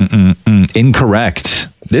 Incorrect.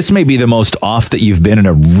 This may be the most off that you've been in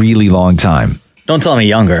a really long time. Don't tell me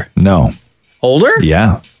younger. No. Older?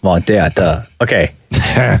 Yeah. Well, duh. Okay.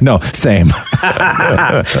 No, same.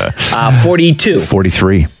 42.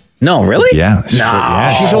 43. No, really? Yeah.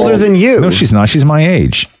 No. She's older than you. No, she's not. She's my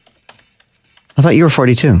age. I thought you were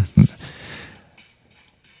 42.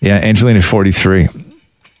 Yeah, Angelina's 43.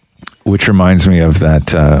 Which reminds me of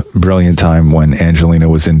that brilliant time when Angelina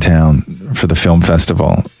was in town for the film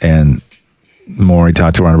festival and Maury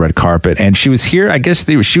talked to her on a red carpet. And she was here, I guess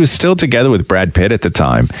she was still together with Brad Pitt at the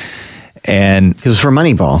time. And it was for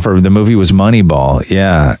Moneyball. For the movie was Moneyball,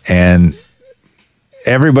 yeah. And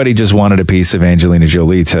everybody just wanted a piece of Angelina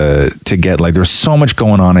Jolie to get, like, there was so much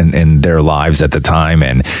going on in their lives at the time,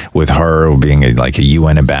 and with her being a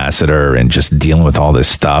UN ambassador and just dealing with all this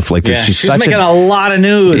stuff. Like, she's making a lot of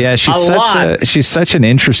news. Yeah, she's such an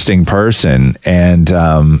interesting person, and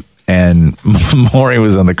Maury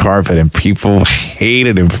was on the carpet, and people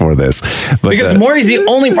hated him for this. But, because Maury's the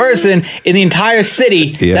only person in the entire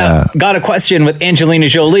city that got a question with Angelina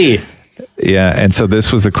Jolie. Yeah, and so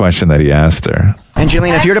this was the question that he asked her.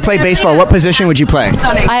 Angelina, if you were to play baseball, what position would you play?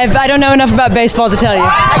 I don't know enough about baseball to tell you.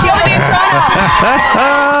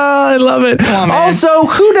 I love it. Come on, man. Also,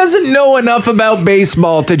 who doesn't know enough about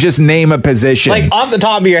baseball to just name a position? Like, off the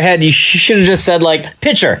top of your head, you should have just said, like,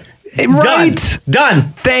 pitcher. Right.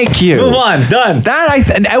 Done. Thank you. Move on. Done.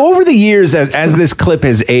 And over the years, as this clip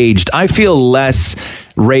has aged, I feel less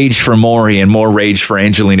rage for Maury and more rage for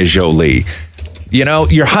Angelina Jolie. You know,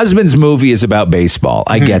 your husband's movie is about baseball.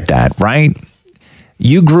 I get that, right?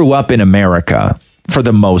 You grew up in America for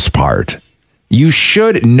the most part. You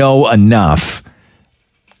should know enough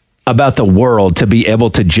about the world to be able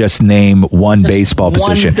to just name one baseball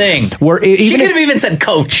position. One thing. Where She could have even said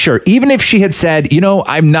coach. Sure. Even if she had said, you know,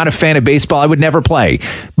 I'm not a fan of baseball, I would never play.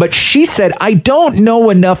 But she said, I don't know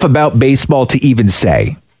enough about baseball to even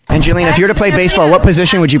say. Angelina, if you were to play baseball, what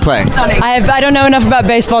position would you play? I don't know enough about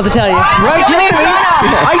baseball to tell you. Right?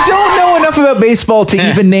 I don't know enough about baseball to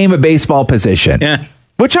even name a baseball position. Yeah.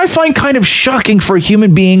 Which I find kind of shocking for a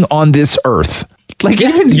human being on this earth. Like,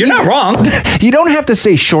 you're not wrong. You don't have to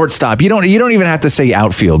say shortstop. You don't even have to say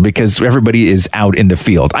outfield because everybody is out in the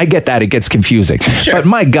field. I get that. It gets confusing. Sure. But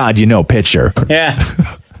my God, you know pitcher. Yeah.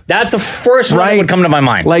 That's the first one that would come to my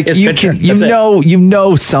mind. Like, is you pitcher. can, you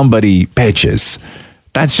know somebody pitches.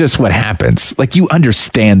 That's just what happens. Like, you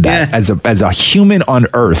understand that as a human on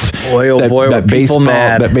earth. Boy, oh boy, that people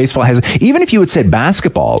mad. That baseball has. Even if you had said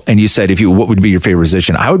basketball and you said what would be your favorite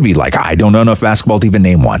position, I would be like, I don't know enough basketball to even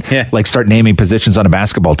name one. Yeah. Like, start naming positions on a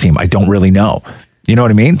basketball team. I don't really know. You know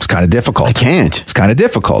what I mean? It's kind of difficult. I can't. It's kind of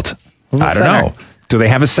difficult. Who's I don't center? know. Do they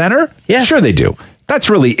have a center? Yes. Sure they do. That's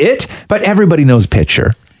really it. But everybody knows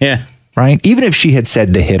pitcher. Yeah. Right? Even if she had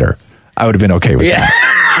said the hitter, I would have been okay with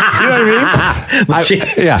that. You know what I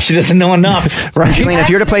mean? She doesn't know enough. Right. Angelina, if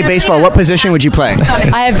you were to play baseball, what position would you play?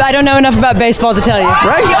 I don't know enough about baseball to tell you.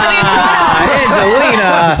 Right?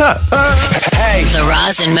 Angelina. The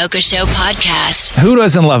Roz and Mocha Show podcast. Who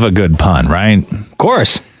doesn't love a good pun, right? Of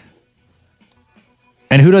course.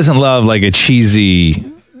 And who doesn't love like a cheesy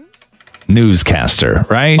newscaster,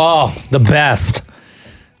 right? Oh, the best.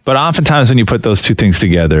 But oftentimes when you put those two things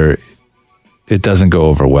together, it doesn't go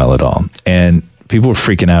over well at all. And people were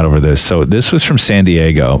freaking out over this. So this was from San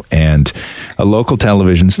Diego and a local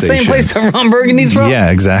television station. Same place that Ron Burgundy's from?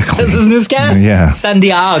 Yeah, exactly. This is newscast? Yeah. San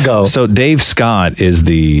Diego. So Dave Scott is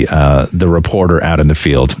the reporter out in the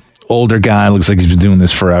field. Older guy, looks like he's been doing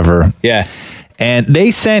this forever. Yeah. And they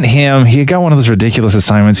sent him, he got one of those ridiculous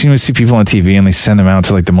assignments. You know, you see people on TV and they send them out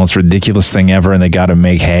to like the most ridiculous thing ever and they got to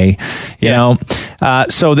make hay, you know?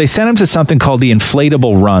 So they sent him to something called the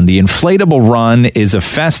Inflatable Run. The Inflatable Run is a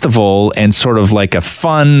festival and sort of like a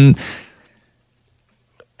fun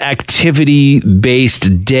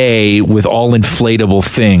activity-based day with all inflatable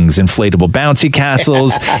things, inflatable bouncy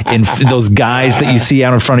castles, and those guys that you see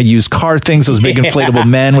out in front of used car things, those big inflatable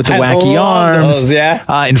men with the wacky arms,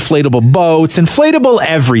 inflatable boats, inflatable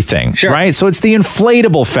everything, right? So it's the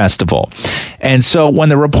Inflatable Festival. And so when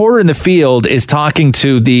the reporter in the field is talking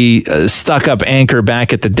to the stuck-up anchor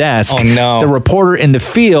back at the desk, the reporter in the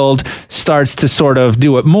field starts to sort of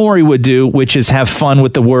do what Maury would do, which is have fun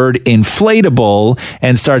with the word inflatable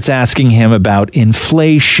and starts asking him about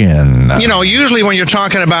inflation. You know, usually when you're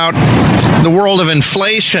talking about the world of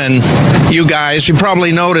inflation, you guys, you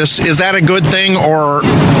probably notice, is that a good thing or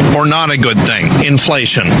not a good thing?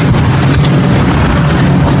 Inflation.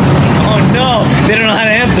 Oh no, they don't know how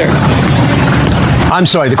to answer. I'm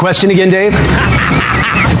sorry, the question again, Dave?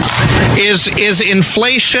 Is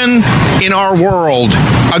inflation in our world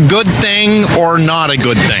a good thing or not a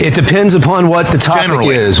good thing? It depends upon what the topic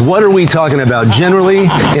is. What are we talking about? Generally,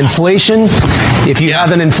 inflation. If you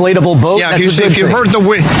have an inflatable boat, that's a good if you thing. heard the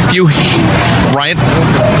word, right?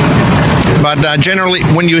 But generally,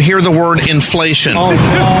 when you hear the word inflation,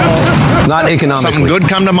 not economically. Something good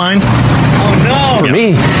come to mind? Oh For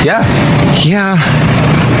me, yeah. Yeah.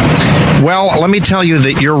 Well, let me tell you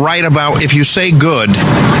that you're right about, if you say good,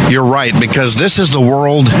 you're right, because this is the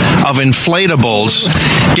world of inflatables.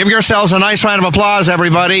 Give yourselves a nice round of applause,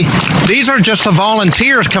 everybody. These are just the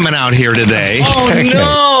volunteers coming out here today. Oh,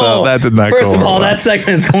 no. So that did not First go of all, over well. that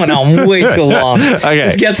segment is going on way too long. Okay.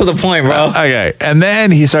 Just get to the point, bro. Okay. And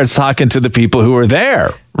then he starts talking to the people who were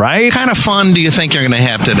there, right? What kind of fun do you think you're going to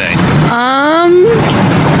have today?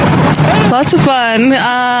 Lots of fun.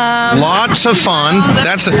 Lots of fun.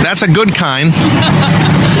 That's a good kind.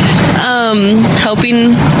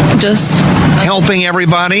 Helping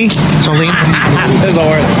everybody. Celine?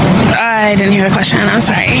 I didn't hear the question. I'm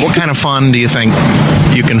sorry. What kind of fun do you think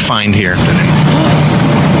you can find here today?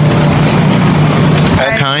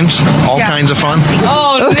 All kinds? All kinds of fun?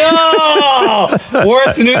 Oh no!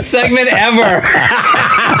 Worst news segment ever.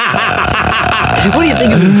 What do you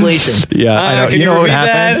think of inflation? Yeah, I know. Can You know what would repeat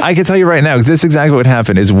happen? that? I can tell you right now, because this is exactly what would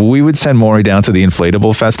happen, is we would send Maury down to the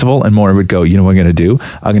inflatable festival, and Maury would go, you know what I'm going to do?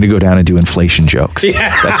 I'm going to go down and do inflation jokes.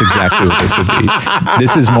 Yeah. That's exactly what this would be.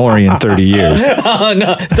 This is Maury in 30 years. Oh,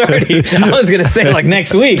 no, 30. I was going to say like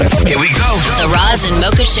next week. Here we go. The Roz and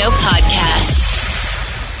Mocha Show podcast.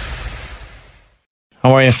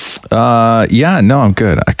 How are you? Yeah, no, I'm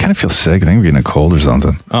good. I kind of feel sick. I think I'm getting a cold or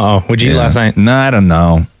something. Uh-oh. What'd you eat last night? No, I don't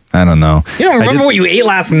know. You don't remember what you ate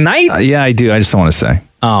last night? Yeah, I do. I just don't want to say.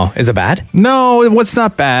 Oh, is it bad? No, it's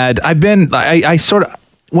not bad. I sort of,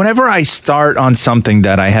 whenever I start on something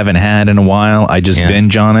that I haven't had in a while, I just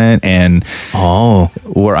binge on it, and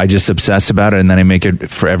or I just obsess about it, and then I make it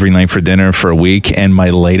for every night for dinner for a week. And my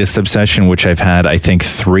latest obsession, which I've had, I think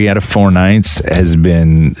 3 out of 4 nights, has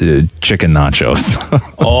been chicken nachos.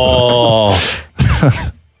 Oh.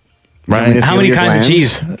 Right? How many kinds of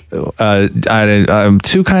cheese?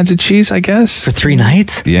 2 kinds of cheese, I guess. For 3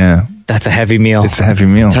 nights? Yeah. That's a heavy meal. It's a heavy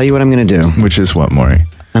meal. Tell you what I'm going to do. Which is what, Maury?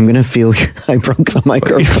 I'm going to feel I broke the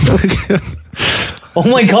microphone. Oh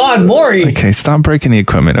my God, Maury. Okay, stop breaking the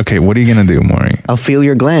equipment. Okay, what are you going to do, Maury? I'll feel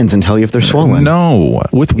your glands and tell you if they're swollen. No.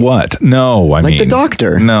 With what? No, I mean. Like the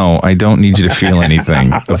doctor. No, I don't need you to feel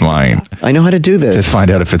anything of mine. I know how to do this. Just find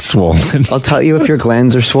out if it's swollen. I'll tell you if your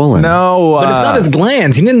glands are swollen. No. But it's not his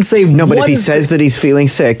glands. He didn't say No, but if he says that he's feeling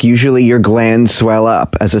sick, usually your glands swell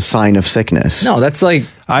up as a sign of sickness. No, that's like...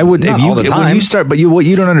 I would, Not if you, all the when time. you start, but what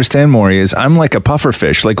you don't understand, Maury, is I'm like a puffer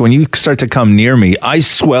fish. Like when you start to come near me, I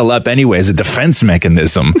swell up anyway as a defense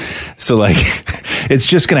mechanism. So like, it's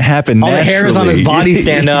just going to happen All the naturally. hairs on his body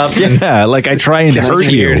stand up. Yeah, like I try and That's hurt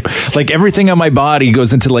weird. you. Like everything on my body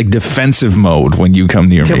goes into like defensive mode when you come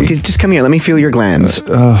near me. Just come here. Let me feel your glands.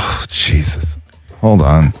 Oh, Jesus. Hold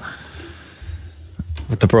on.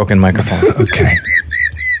 With the broken microphone. Okay.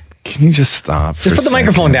 Can you just stop? Just put the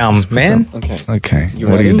microphone down, man. Okay. You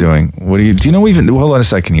What are you ready? doing? Do you know even, hold on a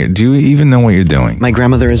second here. Do you even know what you're doing? My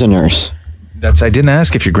grandmother is a nurse. I didn't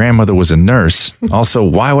ask if your grandmother was a nurse. Also,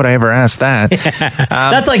 why would I ever ask that?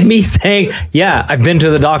 That's like me saying, yeah, I've been to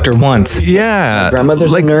the doctor once. Yeah. My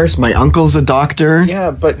grandmother's a nurse. My uncle's a doctor.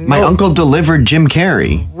 Yeah, but my uncle delivered Jim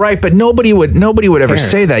Carrey. Right, but nobody would ever cares?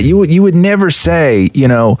 say that. You would never say,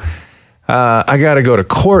 I got to go to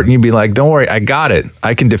court, and you'd be like, don't worry, I got it.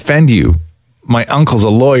 I can defend you. My uncle's a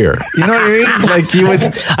lawyer. You know what I mean? Like you would.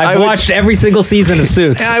 I've watched every single season of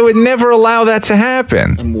Suits. I would never allow that to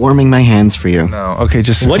happen. I'm warming my hands for you. No, okay,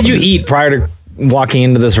 just. What did you eat prior to walking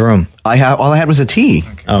into this room? All I had was a tea.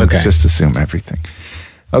 Let's just assume everything.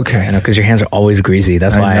 Okay. I know, because your hands are always greasy.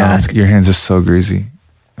 That's why I know. ask. Your hands are so greasy.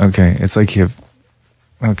 Okay, it's like you have.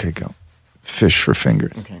 Okay, go. Fish for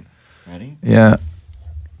fingers. Okay, ready? Yeah.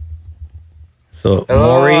 So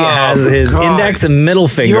Maury has his God. index and middle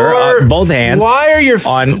finger on both hands. Why are your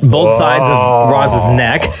on both sides of Roz's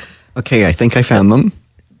neck? Okay, I think I found them.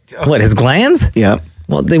 What, his glands? Yeah.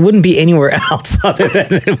 Well, they wouldn't be anywhere else other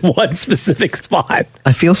than in one specific spot.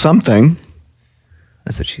 I feel something.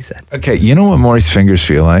 That's what she said. Okay, you know what Maury's fingers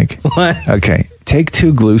feel like? What? Okay, take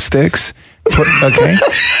 2 glue sticks. Put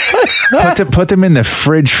them in the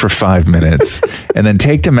fridge for 5 minutes, and then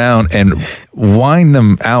take them out and wind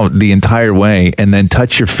them out the entire way, and then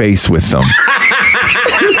touch your face with them.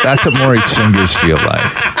 That's what Maury's fingers feel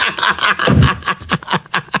like.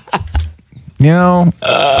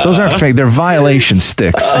 Those aren't fake. They're violation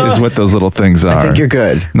sticks, is what those little things are. I think you're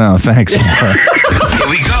good. No, thanks. Here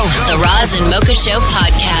we go. The Roz and Mocha Show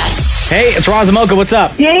podcast. Hey, it's Roz and Mocha. What's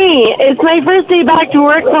up? Hey, it's my first day back to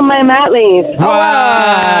work from my mat leave. There we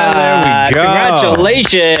go.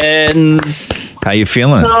 Congratulations. How you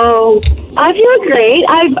feeling? So I feel great.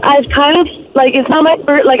 I've kind of it's not my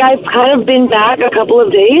first. I've kind of been back a couple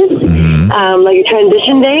of days, like a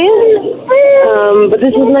transition days. But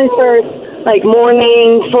this is my first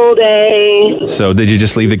morning full day. So did you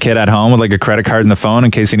just leave the kid at home with a credit card and the phone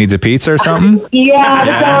in case he needs a pizza or something? Yeah,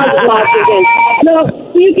 the sounds Washington. No,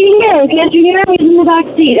 you can hear him. Can't you hear him? He's in the back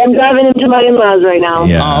seat. I'm driving him to my in-laws right now.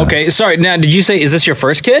 Yeah. Oh, okay. Sorry. Now, did you say, is this your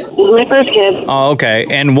first kid? This is my first kid. Oh, okay.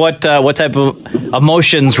 And what type of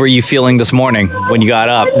emotions were you feeling this morning when you got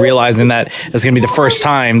up, realizing that it's going to be the first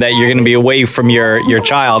time that you're going to be away from your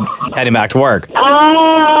child heading back to work?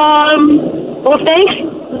 Well, thanks.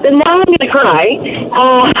 Now I'm going to cry.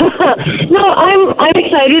 No, I'm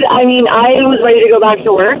excited. I mean, I was ready to go back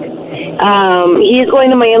to work. He's going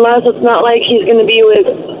to my in-laws, so it's not like he's going to be with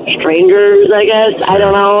strangers, I guess. I don't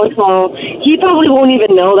know. So he probably won't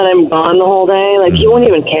even know that I'm gone the whole day. He won't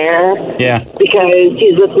even care. Yeah. Because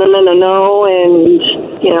he's with no, and,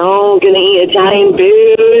 going to eat Italian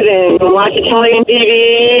food and watch Italian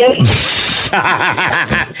TV.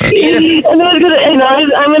 I'm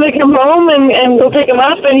gonna come home and go pick him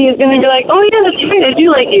up, and he's gonna be like, "Oh yeah, that's right, I do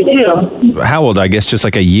like you too." How old? I guess just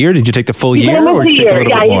like a year. Did you take the full He's year, almost or a did you take a year.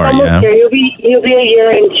 little Yeah, bit more? he's almost here. He'll be a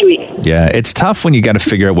year and 2 weeks. Yeah, it's tough when you got to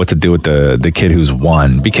figure out what to do with the kid who's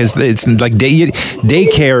 1, because it's like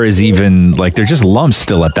daycare is even like they're just lumps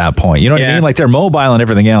still at that point. You know what I mean? Like they're mobile and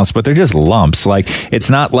everything else, but they're just lumps. Like it's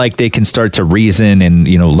not like they can start to reason and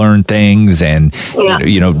learn things and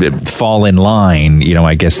fall in line.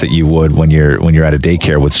 I guess that you would when you're at a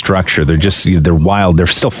daycare with structure. They're just they're wild. They're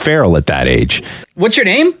still feral at that age. What's your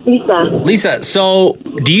name? Lisa. So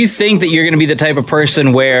do you think that you're going to be the type of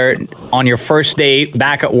person where on your first day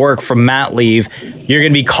back at work from mat leave, you're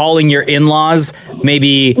going to be calling your in-laws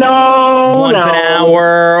maybe once an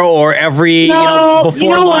hour or every,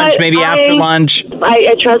 before lunch, maybe after lunch?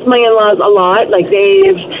 I trust my in-laws a lot. Like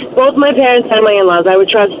both my parents and my in-laws, I would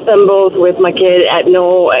trust them both with my kid at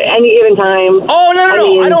any given time. Oh,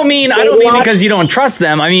 no. I don't mean because you don't trust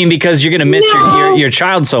them. I mean because you're going to miss your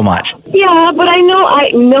child so much. Yeah, but I know,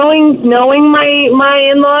 knowing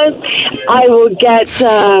my in-laws, I will get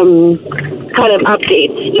kind of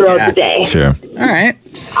updates throughout the day. Sure. All right.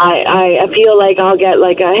 I feel like I'll get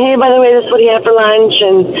like a, hey, by the way, this is what he had for lunch,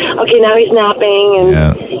 and okay, now he's napping, and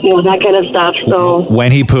that kind of stuff. So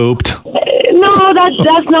when he pooped. No,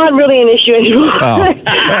 that's not really an issue anymore. Oh.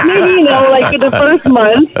 Maybe like the first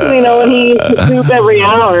month, when he used to poop every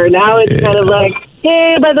hour. Now it's kind of like,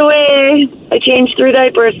 hey, by the way, I changed 3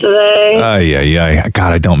 diapers today.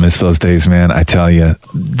 God, I don't miss those days, man. I tell you.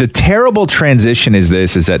 The terrible transition is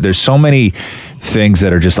that there's so many things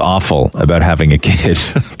that are just awful about having a kid.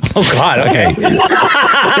 Oh, God, okay.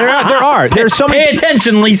 there are. There's so many. Pay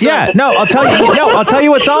attention, Lisa. Yeah, no, I'll tell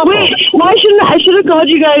you what's awful. Wait, why shouldn't I should have called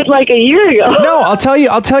you guys like a year ago? No, I'll tell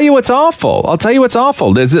you what's awful.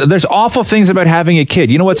 There's awful things about having a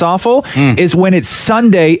kid. You know what's awful? Is when it's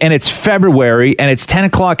Sunday and it's February and it's 10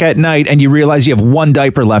 o'clock at night and you realize you have 1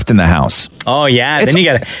 diaper left in the house. Oh, yeah. Then you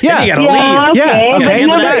gotta leave. Okay. Yeah, okay.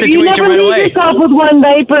 You never leave yourself with 1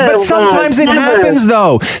 diaper. But sometimes it happens,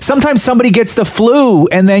 though. Sometimes somebody gets the flu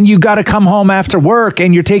and then you got to come home after work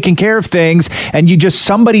and you're taking care of things and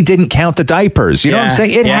somebody didn't count the diapers. You know what I'm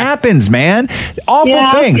saying? It happens, man. Awful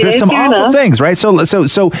things. Okay, there's some awful enough. things, right? So,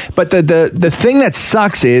 but the thing that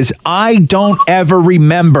sucks is I don't ever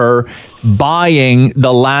remember buying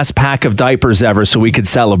the last pack of diapers ever so we could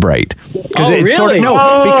celebrate. Oh, really?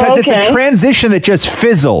 Because it's a transition that just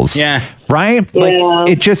fizzles. Yeah. Right? Like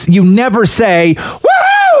it just, you never say,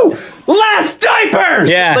 woohoo! Last diapers!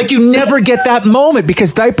 Yeah. Like you never get that moment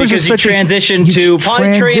because diapers are such you transition to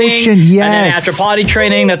potty training, and then after potty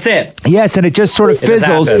training, that's it. Yes, and it just sort of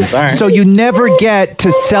fizzles. All right. So you never get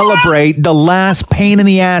to celebrate the last pain in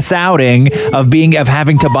the ass outing of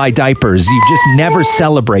having to buy diapers. You just never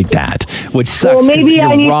celebrate that, which sucks. Well, maybe you're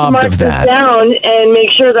I need robbed to mark of this that. down and make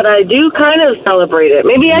sure that I do kind of celebrate it.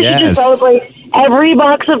 Maybe I should just celebrate every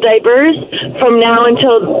box of diapers from now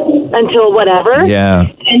until whatever. Yeah.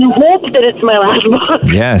 And hope that it's my last box.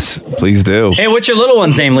 Yes, please do. Hey, what's your little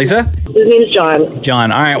one's name, Lisa? His name's John.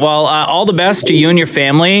 John. All right. Well, all the best to you and your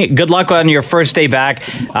family. Good luck on your first day back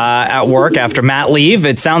at work after mat leave.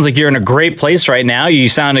 It sounds like you're in a great place right now. You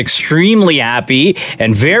sound extremely happy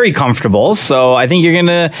and very comfortable. So I think you're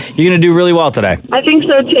gonna do really well today. I think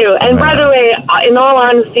so too. And by the way, in all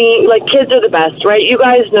honesty, like kids are the best, right? You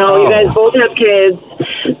guys know. You guys both have kids.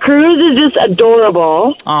 Cruz is just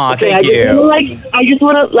adorable. Aw, thank you. I just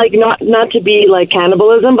want to not to be like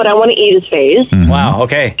cannibalism, but I want to eat his face. Mm-hmm. Wow.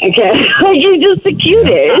 Okay. Okay. He's just the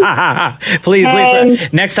cutest. Please, Lisa.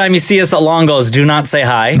 Next time you see us at Longo's, do not say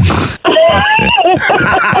hi.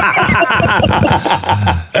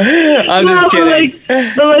 I'm just kidding.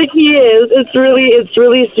 But he is. It's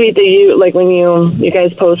really sweet that you when you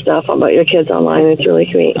guys post stuff about your kids online. It's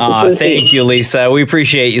really sweet. Thank you, Lisa. We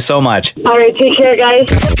appreciate you so much. All right, take care, guys.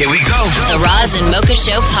 Here we go. The Roz and Mocha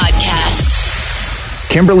Show podcast.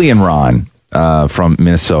 Kimberly and Ron from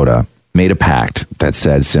Minnesota made a pact that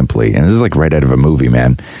said simply, and this is like right out of a movie,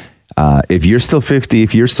 man. If you're still 50,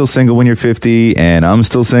 if you're still single when you're 50, and I'm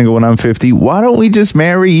still single when I'm 50, why don't we just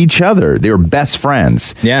marry each other? They were best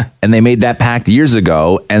friends. Yeah. And they made that pact years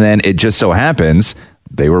ago, and then it just so happens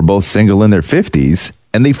they were both single in their 50s,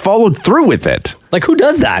 and they followed through with it. Like, who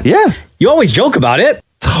does that? Yeah. You always joke about it.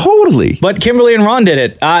 Totally. Totally. But Kimberly and Ron did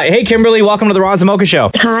it. Hey, Kimberly, welcome to the Roz and Mocha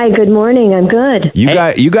Show. Hi, good morning. I'm good.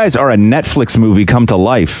 You guys are a Netflix movie come to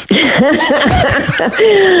life.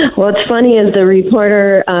 What's funny is the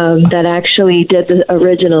reporter that actually did the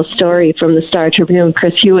original story from the Star Tribune,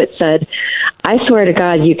 Chris Hewitt, said, I swear to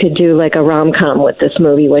God, you could do like a rom-com with this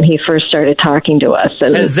movie when he first started talking to us.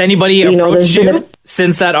 And, has anybody approached you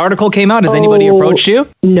since that article came out? Has anybody approached you?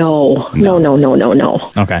 No.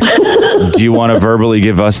 Okay. Do you want to verbally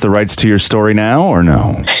give us the rights to your story now or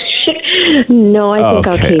no? No, I think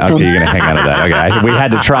I'll keep them. Okay, you're going to hang on to that. Okay, we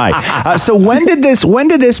had to try. So when did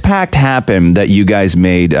this pact happen that you guys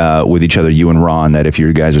made with each other, you and Ron, that if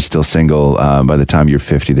you guys are still single by the time you're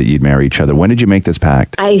 50, that you'd marry each other? When did you make this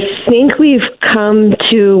pact? I think we've come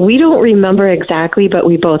to, we don't remember exactly, but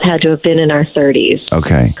we both had to have been in our 30s.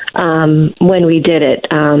 Okay. When we did it.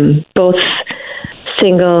 Both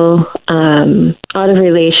single, out of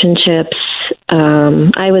relationships.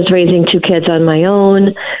 I was raising 2 kids on my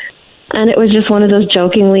own. And it was just one of those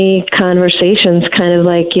jokingly conversations, kind of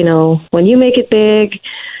like, when you make it big,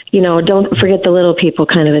 don't forget the little people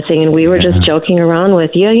kind of a thing. And we were just joking around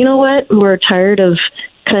with, you know what? We're tired of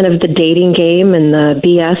kind of the dating game and the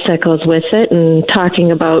BS that goes with it and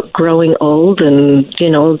talking about growing old and,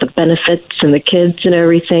 the benefits and the kids and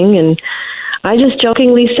everything. And I just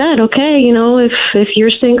jokingly said, okay, if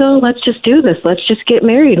you're single, let's just do this. Let's just get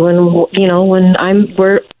married when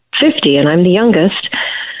we're 50 and I'm the youngest.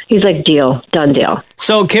 He's like, deal, done deal.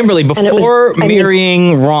 So, Kimberly, before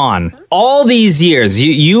marrying Ron, all these years,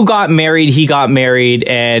 you got married, he got married,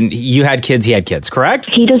 and you had kids, he had kids, correct?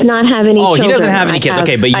 He does not have any children. He doesn't have any kids.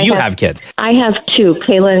 Okay, but you have kids. I have 2,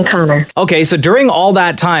 Kayla and Connor. Okay, so during all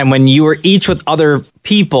that time, when you were each with other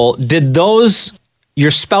people, did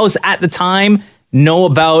your spouse at the time know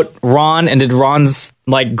about Ron, and did Ron's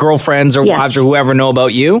girlfriends or wives or whoever know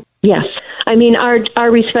about you? Yes. I mean,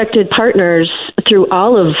 our respected partners through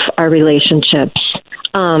all of our relationships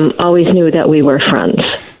always knew that we were friends.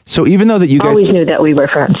 So even though that you guys always knew that we were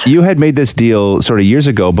friends, you had made this deal sort of years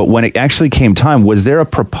ago, but when it actually came time, was there a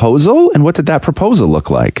proposal? And what did that proposal look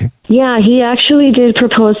like? Yeah, he actually did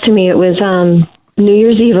propose to me. It was New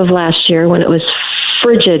Year's Eve of last year when it was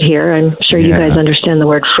frigid here. I'm sure you guys understand the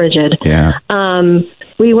word frigid. Yeah.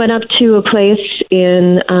 We went up to a place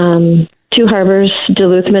in Two Harbors,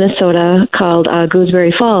 Duluth, Minnesota, called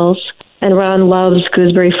Gooseberry Falls. And Ron loves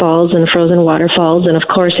Gooseberry Falls and frozen waterfalls. And, of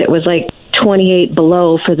course, it was like 28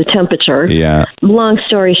 below for the temperature. Yeah. Long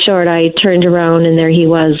story short, I turned around, and there he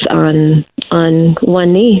was on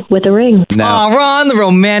one knee with a ring. Now, Ron, the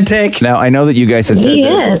romantic. Now, I know that you guys had said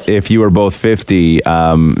that if you were both 50,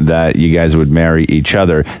 that you guys would marry each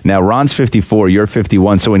other. Now, Ron's 54, you're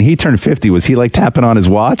 51. So when he turned 50, was he tapping on his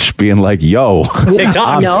watch, being like, yo,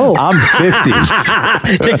 TikTok. I'm 50.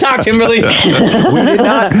 TikTok, Kimberly.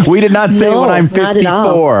 We did not say when I'm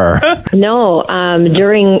 54. No,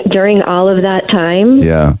 during all of that time,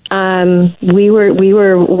 we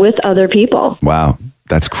were with other people. Wow.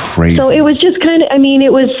 That's crazy. So it was just kind of,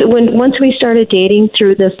 once we started dating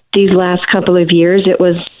through these last couple of years, it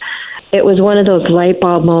was one of those light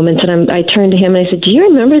bulb moments. And I turned to him and I said, do you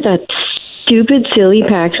remember that stupid, silly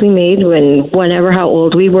pact we made whenever how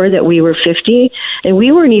old we were, that we were 50? And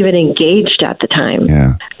we weren't even engaged at the time.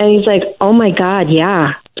 Yeah. And he's like, oh my God,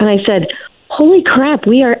 yeah. And I said, holy crap,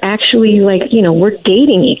 we are actually we're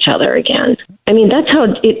dating each other again. I mean, that's how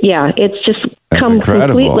it's just come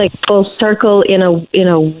complete full circle in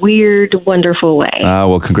a weird, wonderful way.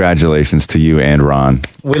 Well, congratulations to you and Ron.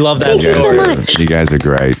 We love that story. So much. You guys are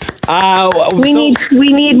great. We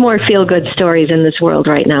need more feel good stories in this world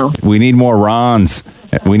right now. We need more Rons.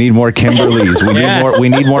 We need more Kimberlys. We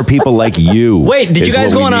need more people like you. Wait, did you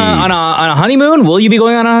guys go on a honeymoon? Will you be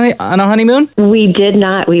going on a honeymoon? We did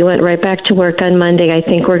not. We went right back to work on Monday. I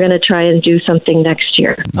think we're going to try and do something next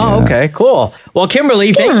year. Oh, okay, cool. Well,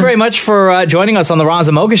 Kimberly, thanks very much for joining us on the Roz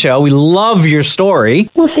and Mocha Show. We love your story.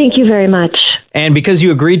 Well, thank you very much. And because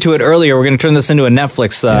you agreed to it earlier, we're going to turn this into a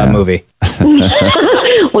Netflix movie.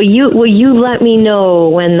 Will you let me know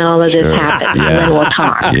when all of this happens, and then we'll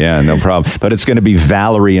talk. Yeah, no problem. But it's going to be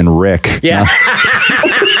Valerie and Rick. Yeah.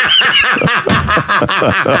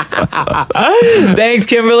 Thanks,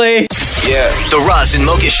 Kimberly. Yeah. The Roz and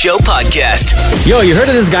Mocha Show podcast. Yo, you heard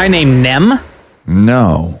of this guy named Nem?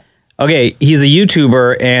 No. Okay, he's a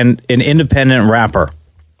YouTuber and an independent rapper.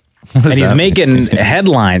 And he's making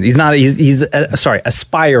headlines. He's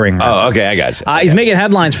aspiring rapper. Oh, okay, I got you. He's making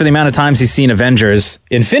headlines for the amount of times he's seen Avengers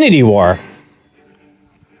Infinity War.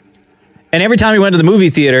 And every time he went to the movie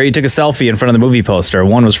theater, he took a selfie in front of the movie poster.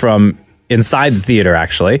 One was from inside the theater,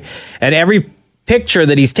 actually. And every picture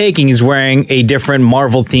that he's taking, he's wearing a different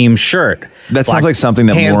Marvel-themed shirt. That sounds like something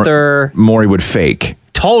that Maury would fake.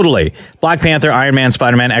 Totally. Black Panther, Iron Man,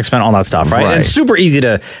 Spider-Man, X-Men, all that stuff, right? Right. And it's super easy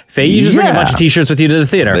to fake. You just bring a bunch of t-shirts with you to the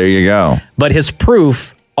theater. There you go. But his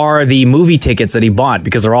proof are the movie tickets that he bought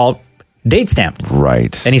because they're all date stamped.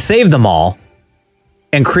 Right. And he saved them all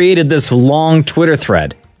and created this long Twitter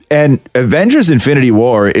thread. And Avengers Infinity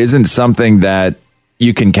War isn't something that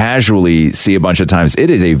you can casually see a bunch of times. It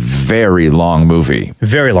is a very long movie.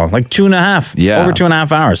 Very long, like 2.5. Yeah. Over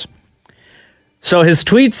 2.5 hours. So his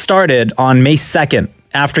tweet started on May 2nd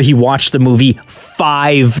after he watched the movie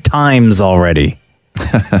 5 times already.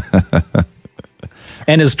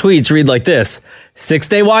 And his tweets read like this: 6th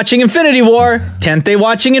day watching Infinity War, 10th day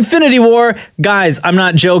watching Infinity War. Guys, I'm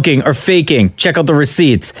not joking or faking. Check out the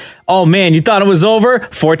receipts. Oh man, you thought it was over?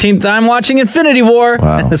 14th time watching Infinity War.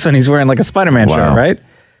 Wow. This one he's wearing like a Spider-Man shirt, right?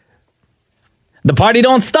 The party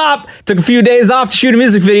don't stop. Took a few days off to shoot a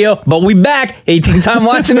music video, but we back. 18th time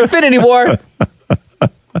watching Infinity War.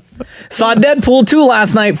 Saw Deadpool 2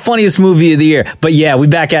 last night. Funniest movie of the year. But yeah, we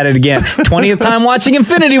back at it again. 20th time watching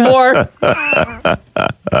Infinity War.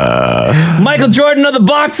 Michael Jordan of the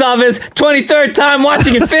box office. 23rd time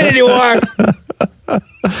watching Infinity War.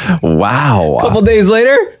 Wow. A couple days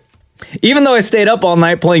later, even though I stayed up all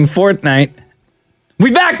night playing Fortnite,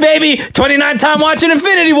 we back, baby. 29th time watching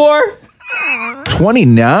Infinity War.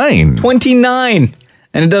 29. 29.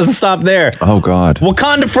 And it doesn't stop there. Oh, God.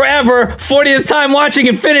 Wakanda Forever, 40th time watching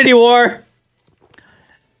Infinity War.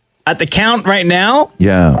 At the count right now,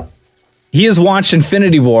 yeah, he has watched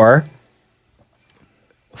Infinity War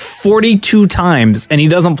 42 times, and he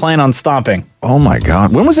doesn't plan on stopping. Oh, my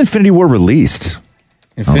God. When was Infinity War released?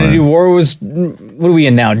 Infinity War was, what are we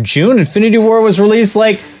in now? June? Infinity War was released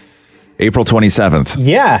like... April 27th.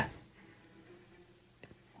 Yeah.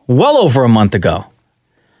 Well over a month ago.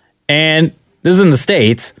 And... this is in the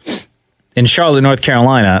States, in Charlotte, North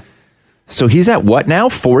Carolina. So he's at what now?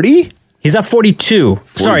 40? He's at 42.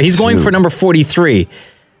 Sorry, he's going for number 43.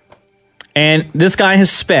 And this guy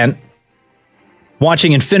has spent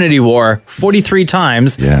watching Infinity War 43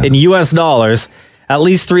 times in US dollars, at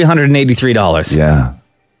least $383. Yeah.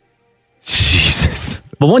 Jesus.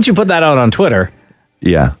 But once you put that out on Twitter,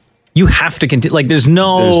 you have to continue. Like, there's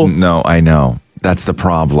no, I know. That's the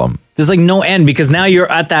problem. There's like no end because now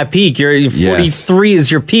you're at that peak. You're 43 is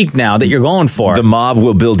your peak now that you're going for. The mob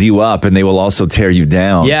will build you up and they will also tear you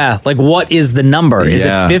down. Yeah. Like, what is the number? Is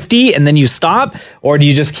it 50 and then you stop? Or do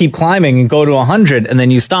you just keep climbing and go to 100 and then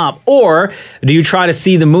you stop? Or do you try to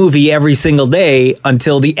see the movie every single day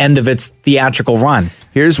until the end of its theatrical run?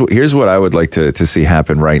 Here's what I would like to see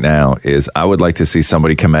happen right now is I would like to see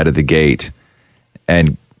somebody come out of the gate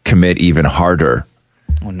and commit even harder.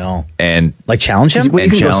 Oh, no. And like challenge him? We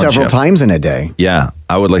can go several times in a day. Yeah,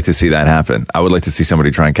 I would like to see that happen. I would like to see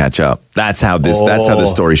somebody try and catch up. That's how this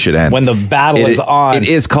story should end. When the battle is on. It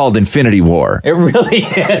is called Infinity War. It really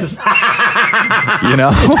is. You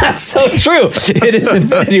know? That's so true. It is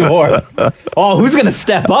Infinity War. Oh, who's going to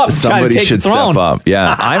step up? Somebody should step up.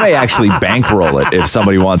 Yeah, I may actually bankroll it if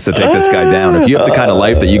somebody wants to take this guy down. If you have the kind of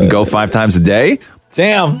life that you can go 5 times a day.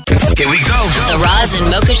 Damn. Here we go. The Roz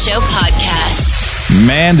and Mocha Show podcast.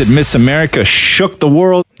 Man, did Miss America shook the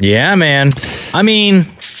world. Yeah, man. I mean,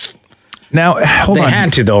 now, hold on. They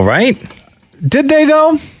had to, though, right? Did they,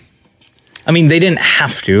 though? I mean, they didn't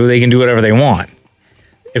have to. They can do whatever they want.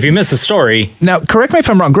 If you miss a story... Now, correct me if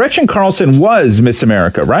I'm wrong. Gretchen Carlson was Miss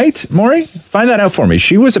America, right, Maury? Find that out for me.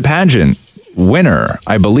 She was a pageant winner,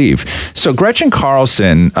 I believe. So Gretchen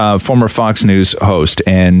Carlson, former Fox News host,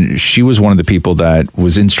 and she was one of the people that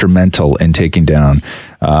was instrumental in taking down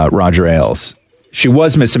Roger Ailes. She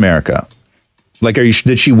was Miss America. Like,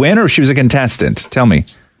 did she win or she was a contestant? Tell me.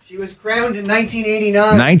 She was crowned in 1989.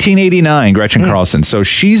 1989, Gretchen Carlson. So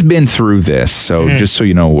she's been through this. So just so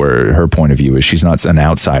you know where her point of view is, she's not an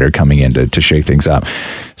outsider coming in to shake things up.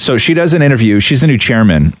 So she does an interview. She's the new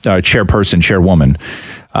chairwoman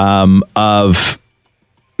of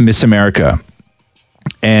Miss America.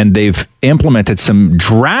 And they've implemented some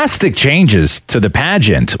drastic changes to the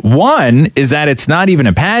pageant. One is that it's not even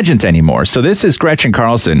a pageant anymore. So this is Gretchen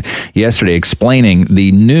Carlson yesterday explaining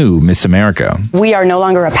the new Miss America. We are no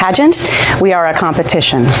longer a pageant. We are a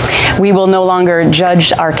competition. We will no longer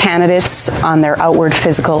judge our candidates on their outward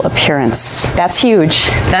physical appearance. That's huge.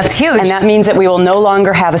 That's huge. And that means that we will no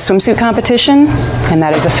longer have a swimsuit competition. And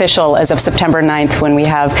that is official as of September 9th when we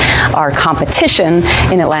have our competition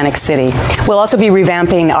in Atlantic City. We'll also be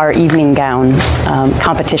revamping our evening evening gown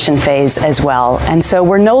competition phase as well. And so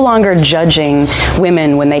we're no longer judging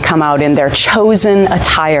women when they come out in their chosen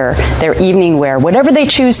attire, their evening wear, whatever they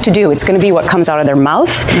choose to do. It's going to be what comes out of their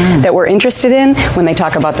mouth that we're interested in when they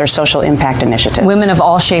talk about their social impact initiatives. Women of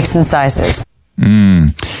all shapes and sizes.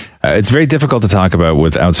 It's very difficult to talk about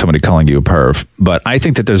without somebody calling you a perv, but I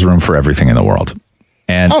think that there's room for everything in the world.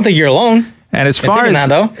 And I don't think you're alone. And as far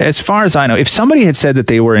as I know, if somebody had said that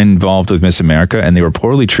they were involved with Miss America and they were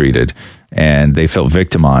poorly treated and they felt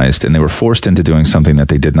victimized and they were forced into doing something that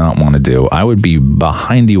they did not want to do, I would be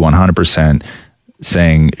behind you 100%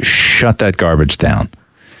 saying, shut that garbage down.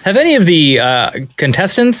 Have any of the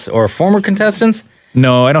contestants or former contestants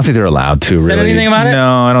No, I don't think they're allowed to. said anything about it?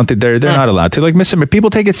 No, I don't think they're not allowed to. Like, people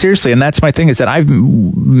take it seriously, and that's my thing. Is that I've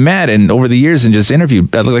met and over the years and just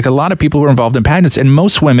interviewed like a lot of people who are involved in pageants, and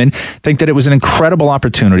most women think that it was an incredible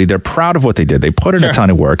opportunity. They're proud of what they did. They put in a ton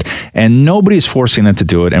of work, and nobody's forcing them to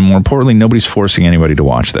do it. And more importantly, nobody's forcing anybody to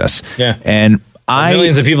watch this. Yeah, and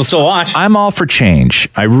millions of people still watch. I'm all for change.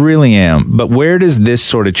 I really am. But where does this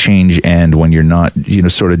sort of change end when you're not,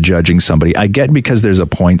 sort of judging somebody? I get because there's a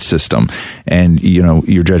point system and,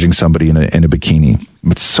 you're judging somebody in a bikini.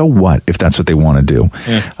 But so what if that's what they want to do?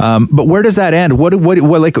 Yeah. But where does that end? What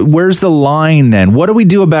where's the line then? What do we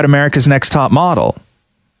do about America's Next Top Model?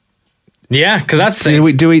 Yeah, because that's...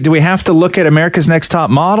 Do we have to look at America's Next Top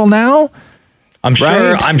Model now? I'm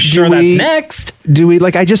sure that's next. Do we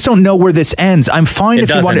I just don't know where this ends. I'm fine if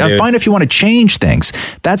you want to change things.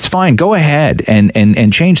 That's fine. Go ahead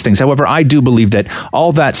and change things. However, I do believe that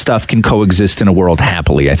all that stuff can coexist in a world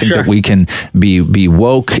happily. I think that we can be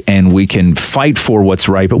woke and we can fight for what's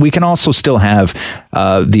right, but we can also still have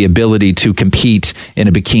the ability to compete in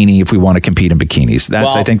a bikini if we want to compete in bikinis.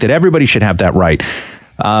 I think that everybody should have that right.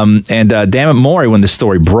 And damn it, Maury, when the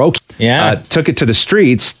story broke, took it to the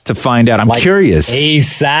streets to find out. I'm curious.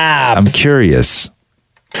 ASAP. I'm curious.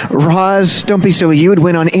 Roz, don't be silly. You would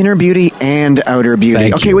win on Inner Beauty and Outer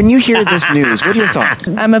Beauty. Okay, when you hear this news, what are your thoughts?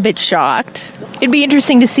 I'm a bit shocked. It'd be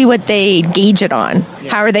interesting to see what they gauge it on.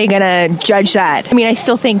 How are they going to judge that? I mean, I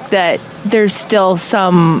still think that there's still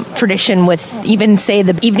some tradition with even, say,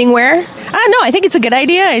 the evening wear. I don't know. I think it's a good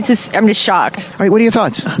idea. I'm just shocked. All right, what are your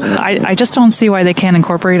thoughts? I just don't see why they can't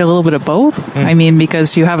incorporate a little bit of both. I mean,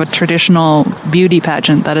 because you have a traditional beauty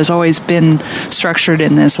pageant that has always been structured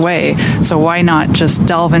in this way. So why not just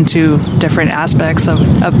delve into different aspects of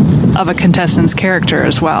a contestant's character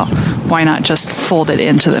as well? Why not just fold it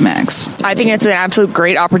into the mix? I think it's an absolute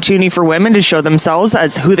great opportunity for women to show themselves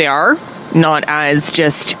as who they are, not as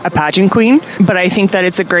just a pageant queen. But I think that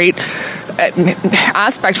it's a great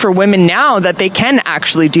aspect for women now that they can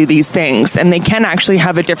actually do these things and they can actually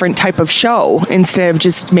have a different type of show instead of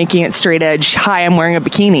just making it straight edge. Hi, I'm wearing a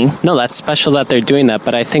bikini. No, that's special that they're doing that,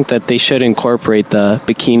 but I think that they should incorporate the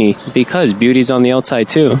bikini because beauty's on the outside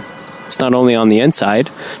too. It's not only on the inside,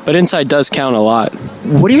 but inside does count a lot.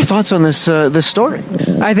 What are your thoughts on this story?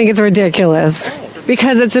 I think it's ridiculous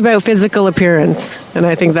because it's about physical appearance, and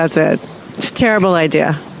I think that's it. It's a terrible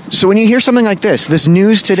idea. So when you hear something like this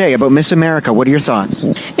news today about Miss America, what are your thoughts?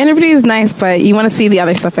 Interview is nice, but you want to see the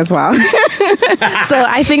other stuff as well. So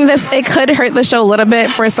I think it could hurt the show a little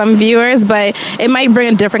bit for some viewers, but it might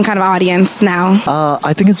bring a different kind of audience now.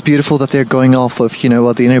 I think it's beautiful that they're going off of,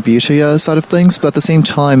 the inner beauty side of things, but at the same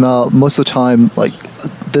time, most of the time,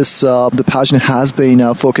 the pageant has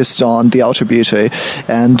been focused on the outer beauty,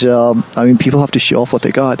 and people have to show off what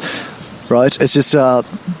they got. Right? It's just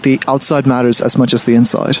the outside matters as much as the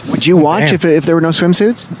inside. Would you watch if there were no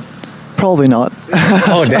swimsuits? Probably not.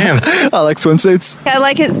 Oh, damn. I like swimsuits. I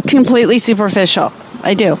like it completely superficial.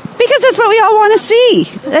 I do. Because that's what we all want to see.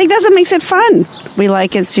 That's what makes it fun. We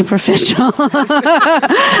like it superficial. That's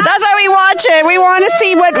why we watch it. We want to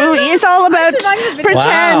see what it's all about. Pretend.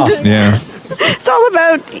 Wow. Yeah. It's all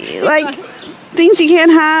about, things you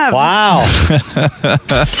can't have. Wow.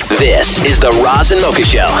 This is the Roz and Mocha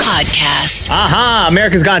Show podcast.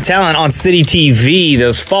 America's Got Talent on City TV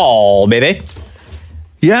this fall, baby.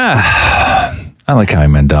 Yeah. I like Howie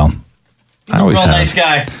Mandel. He's a real nice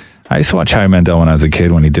guy. I used to watch Howie Mandel when I was a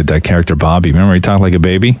kid when he did that character Bobby. Remember he talked like a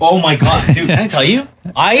baby? Oh my God, dude, can I tell you?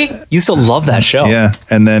 I used to love that show. Yeah.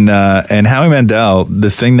 And then and Howie Mandel, the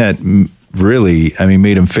thing that really,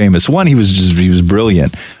 made him famous, one, he was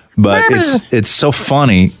brilliant. But it's so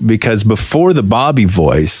funny because before the Bobby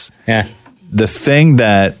voice, the thing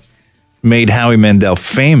that made Howie Mandel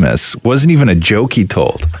famous wasn't even a joke he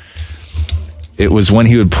told. It was when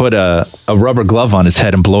he would put a rubber glove on his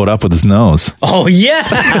head and blow it up with his nose. Oh,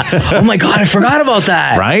 yeah. Oh, my God. I forgot about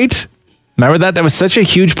that. Right? Remember that? That was such a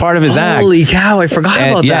huge part of his act. Holy cow, I forgot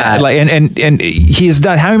about that. Like, and he has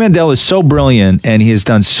done, Howie Mandel is so brilliant, and he has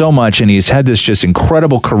done so much, and he's had this just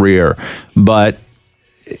incredible career, but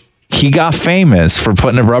he got famous for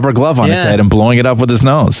putting a rubber glove on his head and blowing it up with his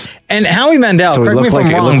nose. And Howie Mandel, So he correct me if looked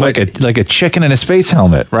I'm wrong, but like a chicken in a space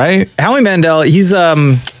helmet, right? Howie Mandel, he's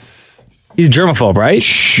germaphobe,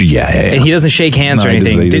 right? Yeah. And he doesn't shake hands No, or he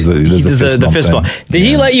does anything. the fist bump thing. Did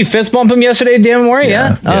he let you fist bump him yesterday, Dan Mori?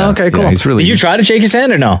 Yeah. Oh, okay, cool. Yeah, he's really- did you try to shake his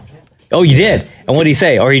hand or no? Oh, you did. And what did he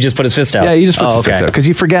say? Or he just put his fist out? Yeah, he just puts his fist out because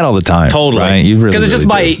you forget all the time. Totally. Right? You really, Because it's just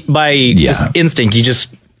by just instinct.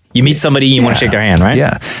 You meet somebody, you want to shake their hand, right?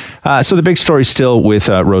 Yeah. So the big story still with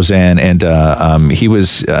Roseanne, and he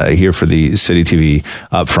was here for the City TV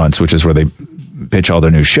upfronts, which is where they pitch all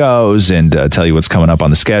their new shows and tell you what's coming up on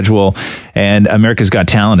the schedule. And America's Got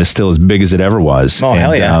Talent is still as big as it ever was. Oh,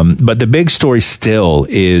 hell yeah. But the big story still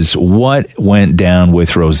is what went down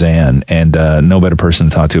with Roseanne, and no better person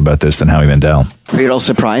to talk to about this than Howie Mandel. Are you at all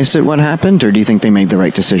surprised at what happened, or do you think they made the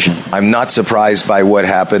right decision? I'm not surprised by what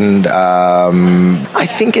happened. I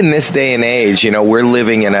think in this day and age, we're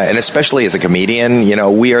living in and especially as a comedian,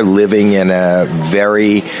 we are living in a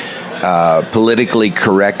very politically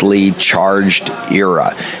correctly charged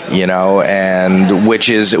era, and which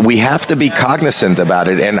is, we have to be cognizant about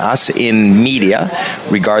it. And us in media,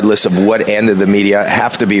 regardless of what end of the media,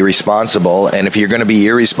 have to be responsible. And if you're going to be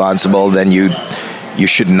irresponsible, then you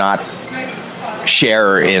should not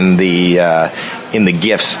share in the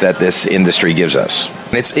gifts that this industry gives us.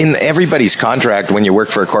 It's in everybody's contract when you work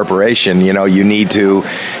for a corporation, you need to,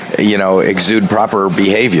 exude proper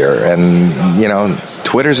behavior. And,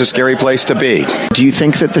 Twitter's a scary place to be. Do you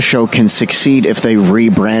think that the show can succeed if they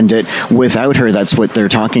rebrand it without her? That's what they're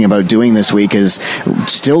talking about doing this week, is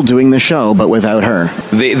still doing the show, but without her.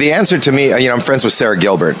 The answer to me, I'm friends with Sarah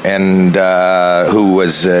Gilbert, and who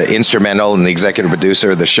was instrumental and the executive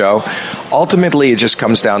producer of the show. Ultimately, it just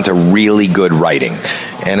comes down to really good writing.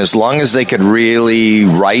 And as long as they could really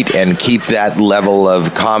write and keep that level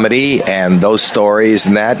of comedy and those stories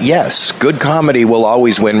and that, yes, good comedy will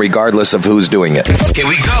always win regardless of who's doing it. Here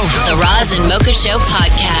we go. The Roz and Mocha Show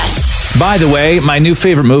podcast. By the way, my new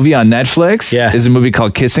favorite movie on Netflix is a movie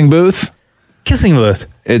called Kissing Booth. Kissing Booth.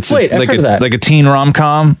 It's Wait, I've heard of that. like a teen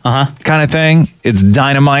rom-com kind of thing. It's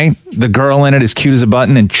dynamite. The girl in it is cute as a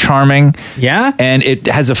button and charming. Yeah? And it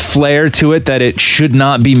has a flair to it that it should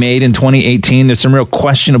not be made in 2018. There's some real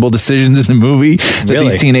questionable decisions in the movie that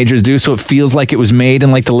these teenagers do, so it feels like it was made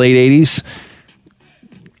in like the late 80s,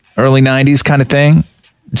 early 90s kind of thing.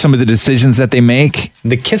 Some of the decisions that they make.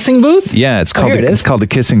 The Kissing Booth? Yeah, it's called the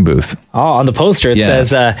Kissing Booth. Oh, on the poster it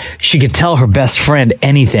says she could tell her best friend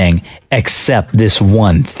anything except this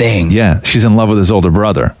one thing. Yeah, she's in love with his older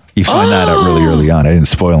brother. You find that out really early on. I didn't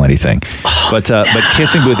spoil anything. But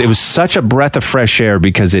Kissing Booth, it was such a breath of fresh air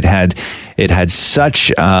because it had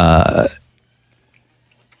such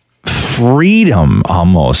freedom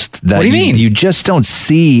almost that what do you mean? You just don't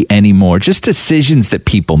see anymore. Just decisions that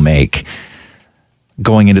people make.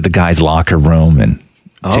 Going into the guy's locker room and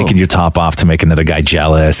taking your top off to make another guy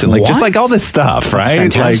jealous, and just like all this stuff, right?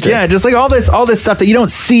 Fantastic. Like, just like all this stuff that you don't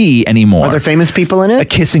see anymore. Are there famous people in it? A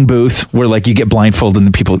kissing booth where like you get blindfolded and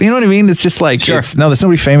the people, you know what I mean? It's just like there's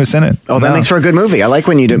nobody famous in it. Oh, that makes for a good movie. I like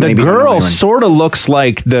when you do. The girl sort of looks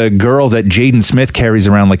like the girl that Jaden Smith carries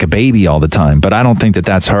around like a baby all the time, but I don't think that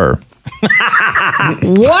that's her.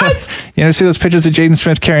 What? You ever see those pictures of Jaden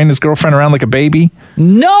Smith carrying his girlfriend around like a baby?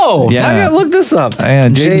 No. Yeah. I gotta look this up.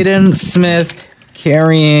 Jaden Smith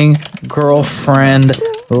carrying girlfriend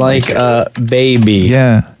like a baby.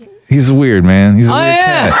 Yeah. He's weird, man. He's a weird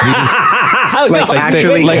cat. He just,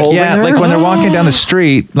 actually holding her? like when they're walking down the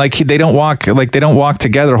street, like they don't walk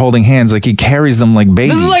together holding hands. Like he carries them like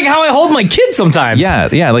babies. This is like how I hold my kid sometimes.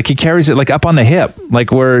 Yeah, like he carries it like up on the hip,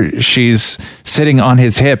 like where she's sitting on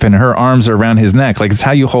his hip and her arms are around his neck. Like it's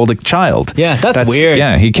how you hold a child. Yeah, that's weird.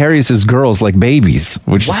 Yeah, he carries his girls like babies,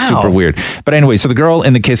 which is super weird. But anyway, so the girl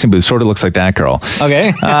in the kissing booth sort of looks like that girl.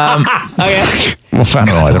 Okay. Okay. Well, I don't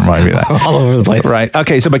know why that reminded me of that. All over the place. Right.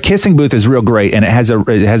 Okay. So, but Kissing Booth is real great, and it has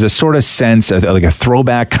a sort of sense of like a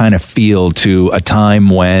throwback kind of feel to a time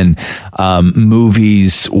when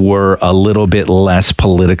movies were a little bit less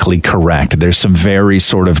politically correct. There's some very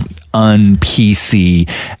sort of un-PC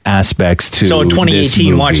aspects to So in this 2018,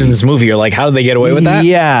 movie. watching this movie, you're like, how did they get away with that?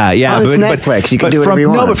 Yeah, yeah. Well, it's Netflix. You can do whatever you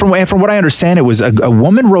want. No, but from what I understand, it was a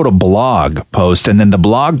woman wrote a blog post, and then the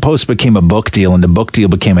blog post became a book deal, and the book deal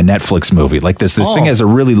became a Netflix movie. Like this thing has a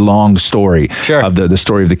really long story of the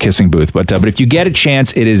story of the kissing booth. But if you get a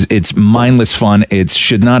chance, it's mindless fun. It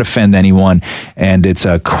should not offend anyone, and it's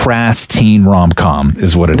a crass teen rom-com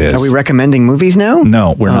is what it is. Are we recommending movies now?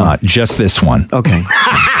 No, we're not. Just this one. Okay.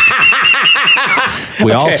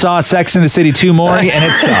 We all saw Sex in the City 2, Maury, and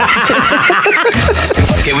it sucked.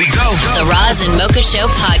 Here we go. The Roz and Mocha Show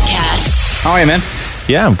podcast. How are you, man?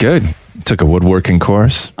 Yeah, I'm good. Took a woodworking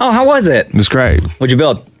course. Oh, how was it? It was great. What'd you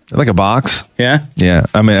build? Like a box. Yeah? Yeah.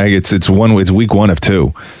 I mean, it's week 1 of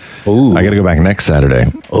 2. Ooh. I got to go back next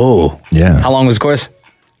Saturday. Oh. Yeah. How long was the course?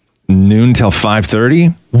 Noon till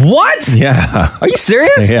 5:30. What? Yeah. Are you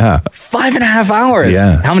serious? Yeah. 5.5 hours.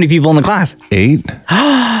 Yeah. How many people in the class? 8.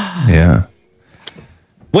 Yeah.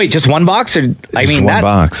 Wait, just one box, or Just one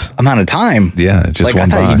box. amount of time? Yeah, just like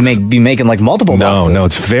one I thought box. you'd be making like multiple boxes. No,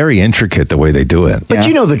 it's very intricate the way they do it. But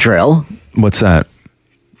you know the drill. What's that?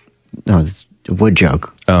 No, it's a wood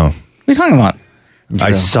joke. Oh. What are you talking about?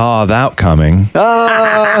 I saw that coming.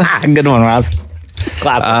 Good one, Roz.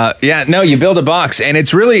 Classic. Yeah, no, you build a box, and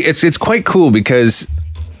it's really it's quite cool because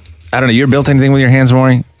I don't know. You ever built anything with your hands,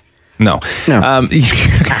 Maury? No. So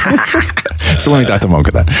let me talk to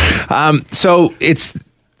Mocha then. So it's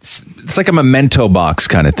like a memento box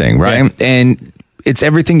kind of thing, right? Yeah. And it's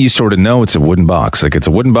everything you sort of know. It's a wooden box. Like it's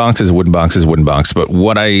a wooden box, is a wooden box, is a wooden box. But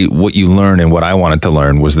what you learn and what I wanted to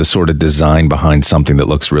learn was the sort of design behind something that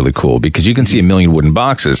looks really cool, because you can see a million wooden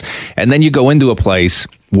boxes, and then you go into a place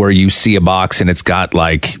where you see a box and it's got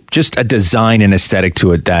like just a design and aesthetic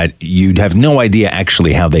to it that you'd have no idea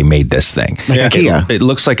actually how they made this thing. Like IKEA. It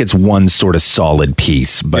looks like it's one sort of solid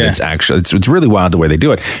piece, but it's actually it's really wild the way they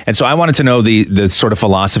do it. And so I wanted to know the sort of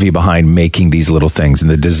philosophy behind making these little things and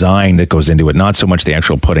the design that goes into it, not so much the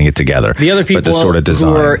actual putting it together. The other people but the sort of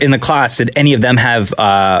design. who were in the class, did any of them have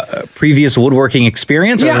previous woodworking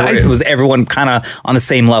experience? Or was everyone kind of on the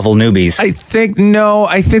same level, newbies? I think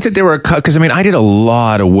that there were because I did a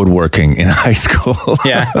lot of woodworking in high school.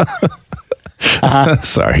 Yeah.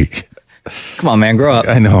 Sorry. Come on, man, grow up.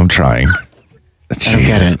 I know, I'm trying. I don't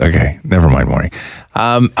get it. Okay, never mind, Maury.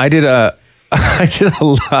 I did a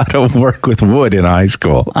lot of work with wood in high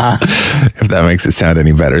school, if that makes it sound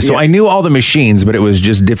any better. So I knew all the machines, but it was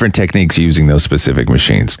just different techniques using those specific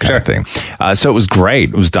machines kind of thing. So it was great.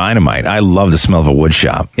 It was dynamite. I love the smell of a wood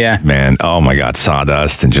shop. Yeah. Man, oh my God,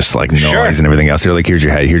 sawdust and just like noise and everything else. They're like, here's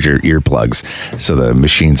your head, here's your earplugs, so the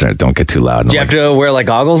machines don't get too loud. Do you have to wear like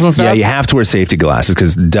goggles and stuff? Yeah, you have to wear safety glasses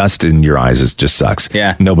because dust in your eyes just sucks.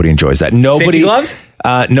 Yeah. Nobody enjoys that. Nobody. Safety gloves?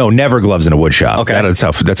 No, never gloves in a wood shop. Okay.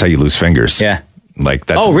 That's how you lose fingers. Yeah. Like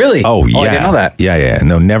that's. Oh, really? Oh, yeah. I didn't know that. Yeah.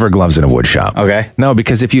 No, never gloves in a wood shop. Okay. No,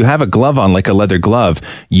 because if you have a glove on, like a leather glove,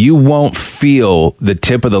 you won't feel the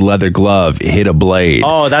tip of the leather glove hit a blade.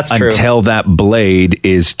 Oh, that's true. Until that blade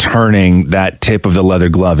is turning that tip of the leather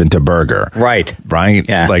glove into burger. Right.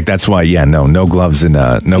 Yeah. Like that's why. Yeah. No gloves in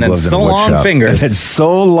a gloves in a wood shop. So long fingers. It's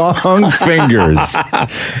so long fingers.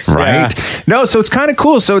 Right. Yeah. No. So it's kind of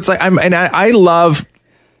cool. So it's like I love.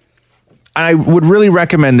 I would really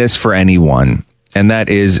recommend this for anyone. And that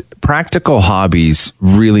is practical hobbies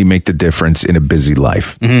really make the difference in a busy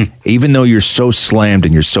life. Mm-hmm. Even though you're so slammed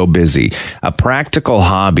and you're so busy, a practical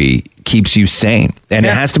hobby keeps you sane. And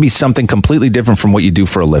it has to be something completely different from what you do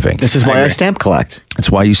for a living. This is why I stamp collect. That's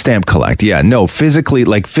why you stamp collect. Yeah. No, physically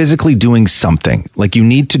doing something. Like you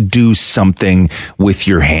need to do something with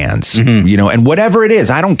your hands, and whatever it is,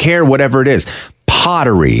 I don't care whatever it is.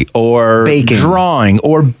 Pottery or drawing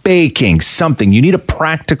or baking, something. You need a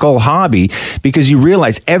practical hobby because you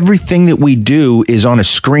realize everything that we do is on a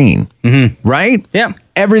screen, right? Yeah.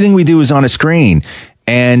 Everything we do is on a screen.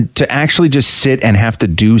 And to actually just sit and have to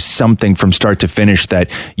do something from start to finish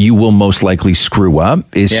that you will most likely screw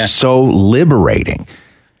up is so liberating.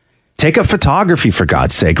 Take up photography, for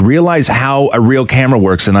God's sake. Realize how a real camera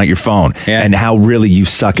works and not your phone, and how really you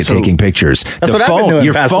suck at taking pictures. That's what I've been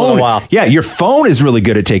doing past a little while. Yeah, your phone is really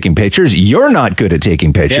good at taking pictures. You're not good at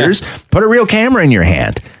taking pictures. Put a real camera in your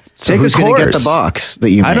hand. So who's going to get the box that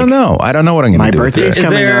you make? I don't know. I don't know what I'm going to do. My birthday's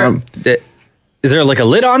coming up. Is there like a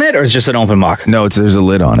lid on it, or is it just an open box? No, there's a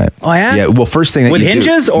lid on it. Oh, yeah? Yeah, well, first thing that with you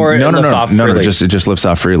hinges, do, or it lifts off freely? it just lifts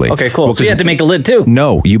off freely. Okay, cool. Well, so you have to make the lid too?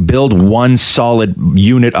 No, you build one solid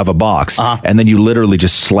unit of a box, and then you literally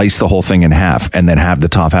just slice the whole thing in half, and then the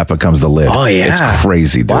top half becomes the lid. Oh, yeah. It's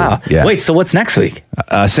crazy, dude. Wow. Yeah. Wait, so what's next week?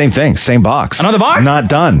 Same thing, same box. Another box? Not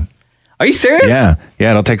done. Are you serious? Yeah.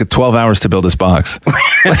 It'll take 12 hours to build this box.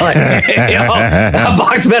 That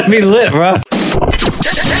box better be lit, bro.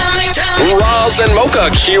 Roz and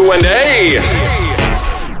Mocha Q&A.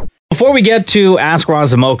 Before we get to Ask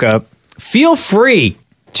Roz and Mocha, feel free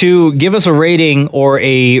to give us a rating or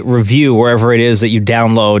a review wherever it is that you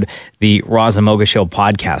download the Roz and Mocha Show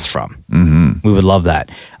podcast from. Mm-hmm. We would love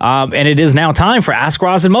that. And it is now time for Ask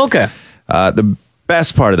Roz and Mocha. The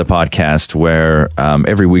best part of the podcast where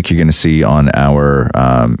every week you're going to see on our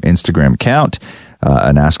Instagram account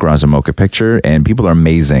an Ask Roz and Mocha picture, and people are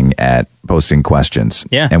amazing at posting questions.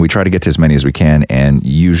 Yeah. And we try to get to as many as we can, and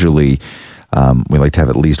usually we like to have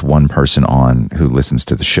at least one person on who listens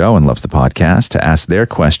to the show and loves the podcast to ask their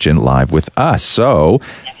question live with us. So,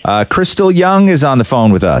 Crystal Young is on the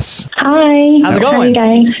phone with us. Hi. How's it going? How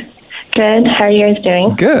are you guys? Good. How are you guys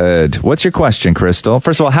doing? Good. What's your question, Crystal?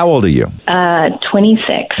 First of all, how old are you?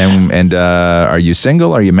 26. And are you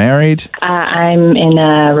single? Are you married? I'm in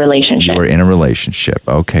a relationship. You are in a relationship.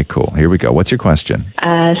 Okay, cool. Here we go. What's your question?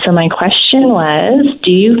 So my question was,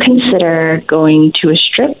 do you consider going to a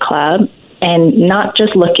strip club and not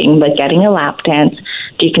just looking, but getting a lap dance?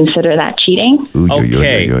 Do you consider that cheating?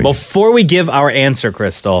 Okay. Before we give our answer,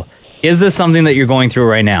 Crystal, is this something that you're going through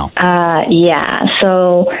right now? Yeah.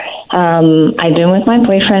 So I've been with my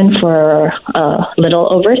boyfriend for a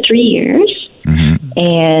little over 3 years. Mm-hmm.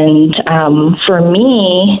 And for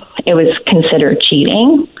me, it was considered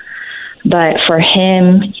cheating. But for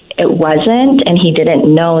him, it wasn't. And he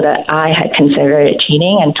didn't know that I had considered it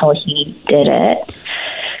cheating until he did it.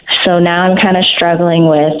 So now I'm kind of struggling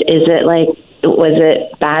with, was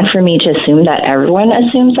it bad for me to assume that everyone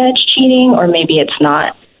assumes that it's cheating, or maybe it's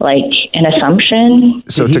not like an assumption?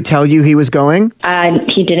 So to tell you he was going?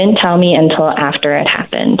 He didn't tell me until after it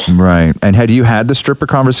happened. Right. And had you had the stripper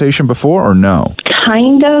conversation before or no?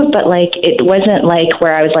 Kind of, but like it wasn't like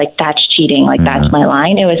where I was like, that's cheating, like that's my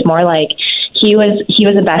line. It was more like he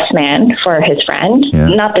was a best man for his friend. Yeah.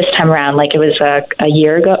 Not this time around, like it was a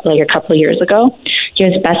year ago, like a couple of years ago. He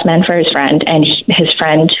was best man for his friend, and his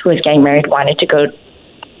friend who was getting married wanted to go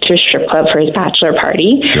to a strip club for his bachelor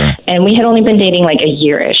party. Sure. And we had only been dating like a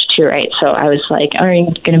year-ish too, right? So I was like, are you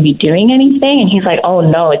going to be doing anything? And he's like, oh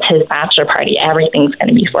no, it's his bachelor party. Everything's going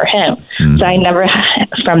to be for him. So I never,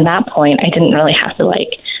 from that point, I didn't really have to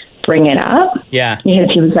like bring it up. Yeah. Because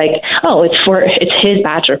he was like, oh, it's his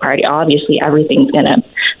bachelor party. Obviously everything's going to,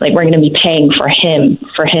 like, we're going to be paying for him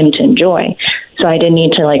to enjoy. So I didn't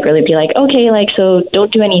need to like really be like, okay, like, so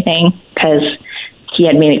don't do anything, because he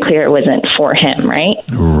had made it clear it wasn't for him, right?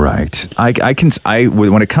 Right.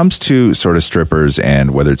 When it comes to sort of strippers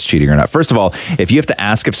and whether it's cheating or not, first of all, if you have to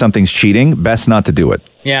ask if something's cheating, best not to do it.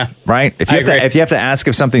 Yeah. Right? If you have to ask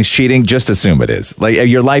if something's cheating, just assume it is. Like,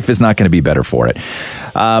 your life is not going to be better for it.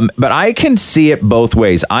 But I can see it both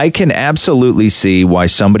ways. I can absolutely see why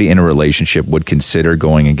somebody in a relationship would consider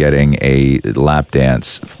going and getting a lap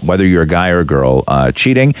dance, whether you're a guy or a girl,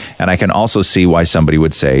 cheating. And I can also see why somebody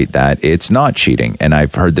would say that it's not cheating. And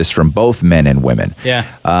I've heard this from both men and women. Yeah.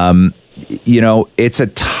 It's a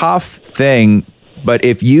tough thing. But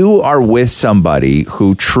if you are with somebody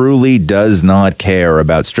who truly does not care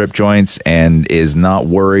about strip joints and is not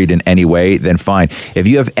worried in any way, then fine. If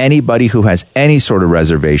you have anybody who has any sort of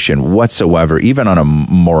reservation whatsoever, even on a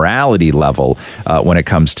morality level, when it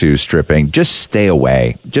comes to stripping, just stay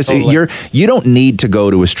away. You don't need to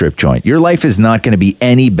go to a strip joint. Your life is not going to be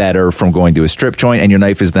any better from going to a strip joint, and your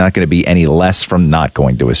life is not going to be any less from not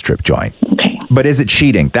going to a strip joint. But is it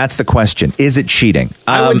cheating? That's the question. Is it cheating?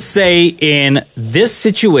 I would say in this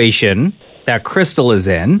situation that Crystal is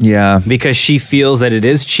in, because she feels that it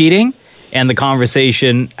is cheating, and the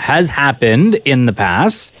conversation has happened in the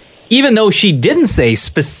past, even though she didn't say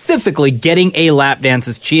specifically getting a lap dance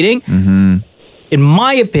is cheating, in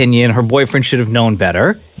my opinion, her boyfriend should have known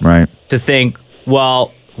better. Right. To think,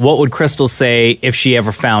 well, what would Crystal say if she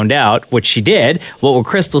ever found out, which she did? What would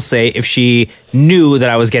Crystal say if she knew that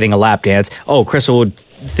I was getting a lap dance? Oh, Crystal would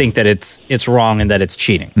think that it's wrong and that it's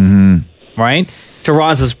cheating. Right? To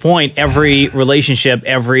Roz's point, every relationship,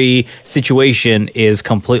 every situation is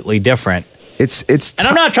completely different. And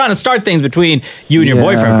I'm not trying to start things between you and your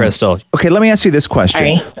boyfriend, Crystal. Okay, let me ask you this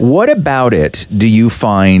question. What about it do you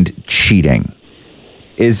find cheating?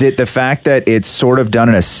 Is it the fact that it's sort of done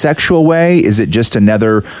in a sexual way? Is it just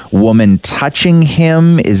another woman touching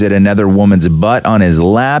him? Is it another woman's butt on his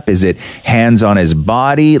lap? Is it hands on his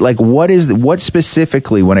body? Like, what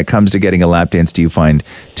specifically, when it comes to getting a lap dance, do you find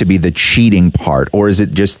to be the cheating part? Or is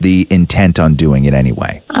it just the intent on doing it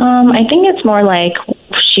anyway? I think it's more like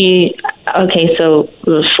so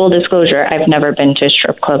full disclosure, I've never been to a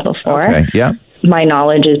strip club before. Okay, yeah. my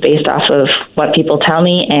knowledge is based off of what people tell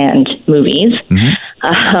me and movies.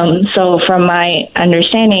 So from my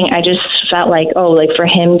understanding, I just felt like, for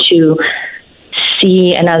him to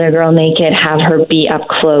see another girl naked, have her be up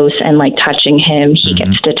close and like touching him, he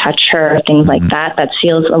gets to touch her, things like that. That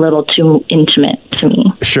feels a little too intimate to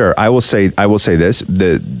me. Sure, I will say this: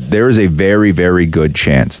 there is a very, very good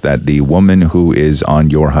chance that the woman who is on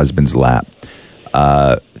your husband's lap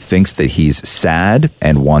thinks that he's sad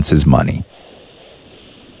and wants his money.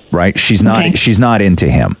 Right? She's not into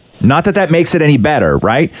him. Not that makes it any better,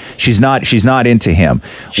 right? She's not into him.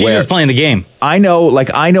 She's just playing the game. I know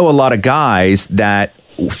a lot of guys that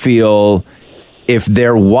feel if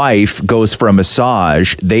their wife goes for a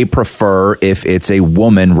massage, they prefer if it's a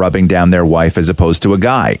woman rubbing down their wife as opposed to a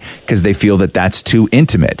guy, because they feel that that's too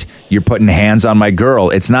intimate. You're putting hands on my girl.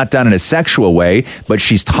 It's not done in a sexual way, but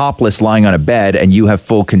she's topless lying on a bed and you have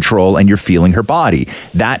full control and you're feeling her body.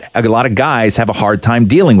 That a lot of guys have a hard time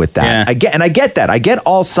dealing with that. I get that. I get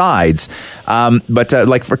all sides. But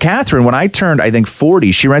like for Catherine, when I turned, I think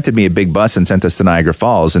 40, she rented me a big bus and sent us to Niagara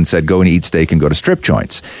Falls and said, go and eat steak and go to strip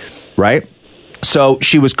joints. Right? So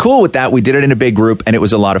she was cool with that. We did it in a big group and it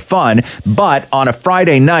was a lot of fun. But on a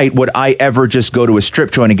Friday night, would I ever just go to a strip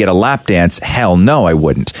joint and get a lap dance? Hell no, I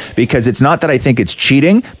wouldn't. Because it's not that I think it's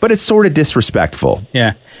cheating, but it's sort of disrespectful.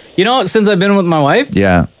 Yeah. You know, since I've been with my wife,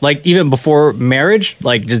 like even before marriage,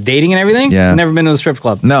 like just dating and everything, I've never been to a strip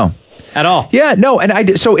club. No. At all. Yeah, no,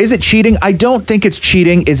 and so is it cheating? I don't think it's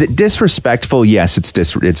cheating. Is it disrespectful? Yes, it's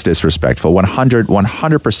disrespectful.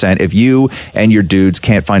 100%. If you and your dudes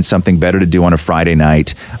can't find something better to do on a Friday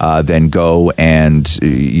night than go and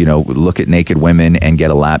look at naked women and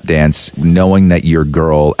get a lap dance, knowing that your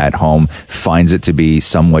girl at home finds it to be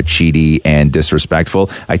somewhat cheaty and disrespectful,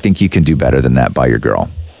 I think you can do better than that by your girl.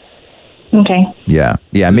 Okay. Yeah.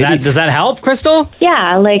 Does that help, Crystal?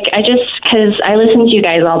 Yeah, because I listen to you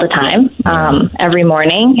guys all the time, every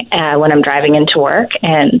morning when I'm driving into work,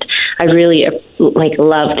 and I really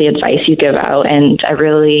love the advice you give out, and I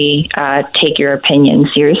really take your opinion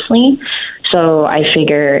seriously. So I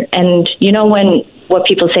figure, and what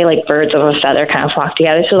people say, like birds of a feather kind of flock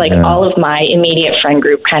together. So all of my immediate friend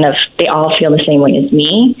group they all feel the same way as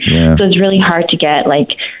me. Yeah. So it's really hard to get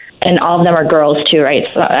and all of them are girls too, right?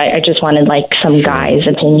 So I just wanted some guys'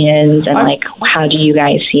 opinions and how do you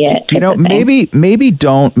guys see it? Maybe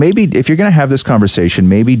if you're going to have this conversation,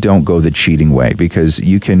 maybe don't go the cheating way, because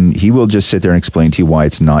he will just sit there and explain to you why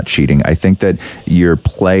it's not cheating. I think that your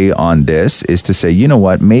play on this is to say, you know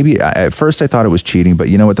what, maybe at first I thought it was cheating, but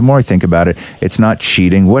you know what, the more I think about it, it's not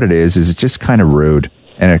cheating. What it is it's just kind of rude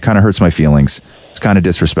and it kind of hurts my feelings. It's kind of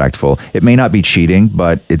disrespectful. It may not be cheating,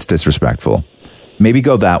 but it's disrespectful. Maybe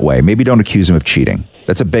go that way. Maybe don't accuse him of cheating.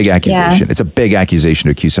 That's a big accusation. Yeah. It's a big accusation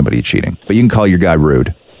to accuse somebody of cheating. But you can call your guy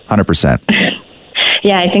rude. 100%.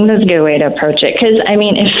 Yeah, I think that's a good way to approach it. Because,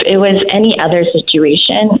 if it was any other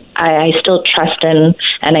situation, I still trust him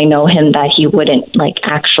and I know him that he wouldn't,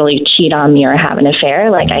 actually cheat on me or have an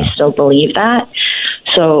affair. I still believe that.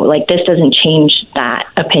 So, this doesn't change that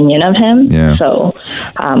opinion of him. Yeah. So,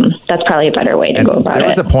 that's probably a better way to go about it. There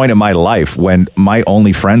was a point in my life when my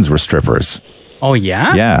only friends were strippers. Oh,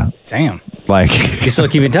 yeah? Yeah. Damn. You still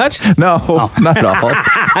keep in touch? No, not at all.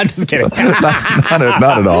 I'm just kidding. not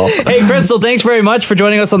at all. Hey, Crystal, thanks very much for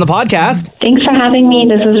joining us on the podcast. Thanks for having me.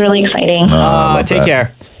 This is really exciting. Take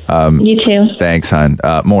care. You too. Thanks, hon.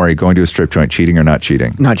 Maury, going to a strip joint, cheating or not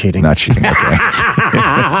cheating? Not cheating. Not cheating. Okay.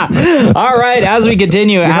 All right, as we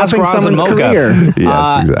continue, Ask Roz and Mocha.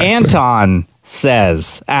 Yes, exactly. Anton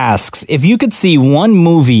asks, if you could see one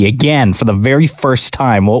movie again for the very first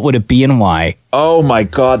time, what would it be and why? Oh my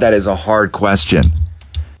God, that is a hard question.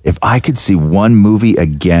 If I could see one movie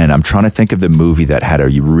again, I'm trying to think of the movie that had a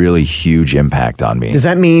really huge impact on me. Does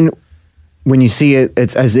that mean when you see it,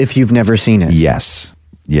 it's as if you've never seen it? Yes.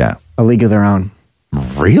 Yeah. A League of Their Own.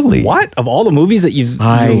 Really? What? Of all the movies that you love?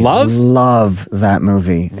 I love that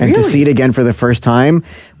movie. Really? And to see it again for the first time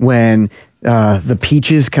when the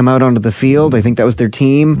Peaches come out onto the field. I think that was their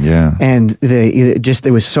team. Yeah. And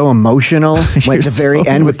it was so emotional. Like the very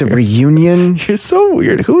end with the reunion. You're so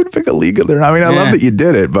weird. Who would pick A League of Their Own? I mean, I love that you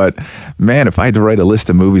did it, but man, if I had to write a list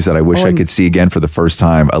of movies that I wish I could see again for the first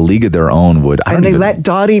time, A League of Their Own would. And they let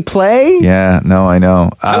Dottie play? Yeah, no, I know.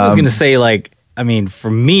 I was going to say, for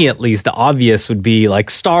me at least, the obvious would be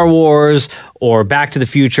Star Wars or Back to the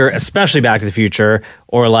Future, especially Back to the Future,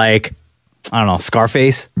 or I don't know,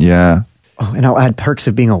 Scarface. Yeah. Oh, and I'll add Perks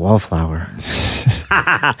of Being a Wallflower.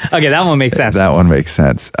 Okay, that one makes sense. That one makes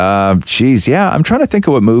sense. Geez, yeah, I'm trying to think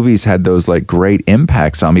of what movies had those like great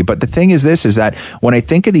impacts on me. But the thing is that when I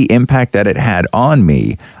think of the impact that it had on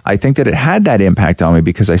me, I think that it had that impact on me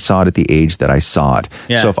because I saw it at the age that I saw it.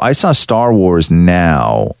 Yeah. So if I saw Star Wars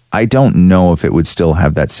now, I don't know if it would still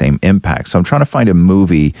have that same impact. So I'm trying to find a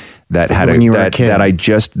movie that had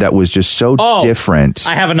that was just so different.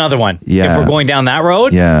 I have another one. Yeah. If we're going down that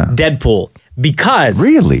road, Yeah. Deadpool. Because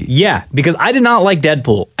Really? Yeah, because I did not like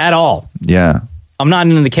Deadpool at all. Yeah. I'm not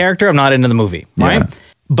into the character, I'm not into the movie, right?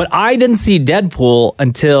 But I didn't see Deadpool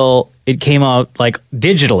until it came out like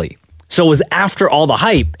digitally. So it was after all the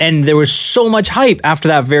hype, and there was so much hype after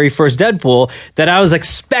that very first Deadpool that I was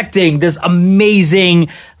expecting this amazing,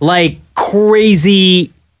 like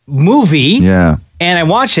crazy movie. Yeah. And I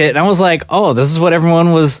watched it and I was like, oh, this is what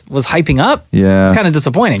everyone was hyping up. Yeah. It's kind of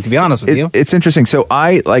disappointing, to be honest with you. It's interesting. So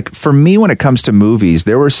for me, when it comes to movies,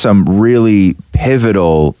 there were some really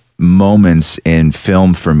pivotal moments in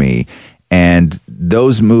film for me. And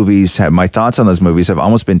those movies my thoughts on those movies have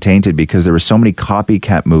almost been tainted because there were so many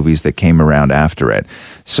copycat movies that came around after it.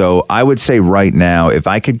 So I would say right now, if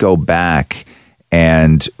I could go back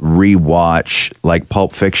and rewatch like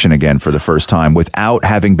Pulp Fiction again for the first time without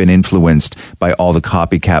having been influenced by all the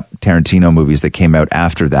copycat Tarantino movies that came out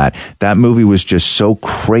after that. That movie was just so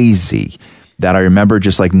crazy that I remember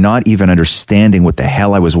just like not even understanding what the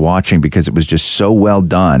hell I was watching because it was just so well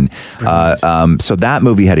done. So that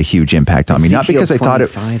movie had a huge impact on me. Not because I thought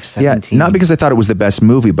not because I thought it was the best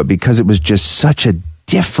movie, but because it was just such a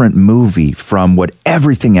different movie from what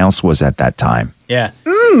everything else was at that time. Yeah.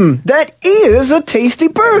 That is a tasty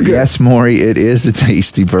burger. Yes, Maury, it is a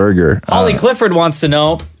tasty burger. Holly Clifford wants to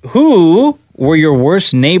know, who were your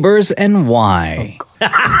worst neighbors and why?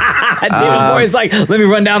 David Moy's like, let me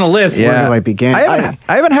run down the list. Yeah. Where do I begin? I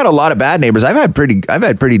haven't had a lot of bad neighbors. I've had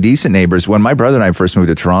pretty decent neighbors. When my brother and I first moved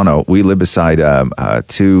to Toronto, we lived beside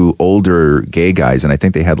two older gay guys, and I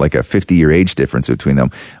think they had like a 50-year age difference between them.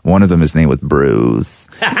 One of them, his name was Bruce,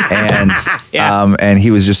 and and he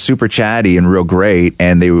was just super chatty and real great.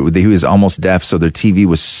 And he was almost deaf, so their TV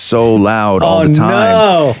was so loud all the time.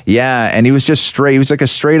 No. Yeah, and he was just straight. He was like a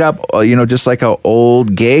straight up, just like an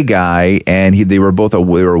old gay guy, and they were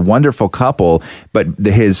a wonderful couple, but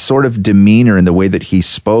his sort of demeanor and the way that he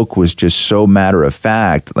spoke was just so matter of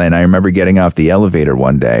fact. And I remember getting off the elevator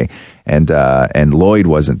one day, and Lloyd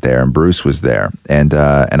wasn't there, and Bruce was there, and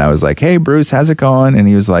I was like, "Hey, Bruce, how's it going?" And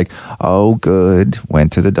he was like, "Oh, good.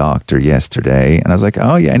 Went to the doctor yesterday." And I was like,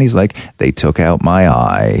 "Oh yeah," and he's like, "They took out my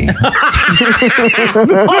eye."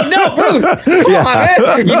 Oh no, Bruce! Come on,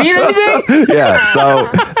 man. You need anything? Yeah.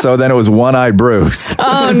 So then it was one-eyed Bruce.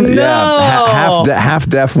 Oh no! Yeah, half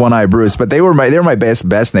deaf, one-eyed Bruce. But they were my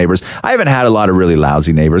best neighbors. I haven't had a lot of really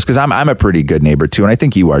lousy neighbors because I'm a pretty good neighbor too, and I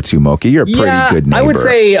think you are too, Moki. You're a pretty good neighbor. I would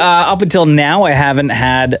say up until now, I haven't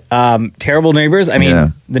had terrible neighbors. I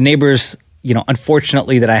mean, the neighbors,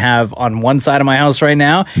 unfortunately, that I have on one side of my house right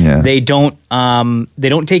now, they don't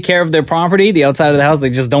take care of their property. The outside of the house, they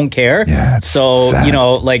just don't care. Yeah, so sad.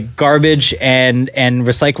 like garbage and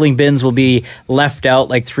recycling bins will be left out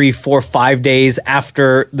like 3, 4, 5 days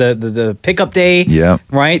after the pickup day. Yeah,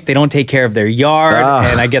 right. They don't take care of their yard,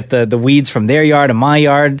 and I get the weeds from their yard and my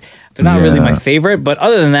yard. They're not really my favorite, but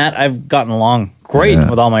other than that, I've gotten along great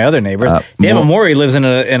with all my other neighbors. David Morey lives in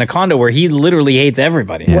a condo where he literally hates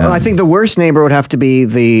everybody. Well, I think the worst neighbor would have to be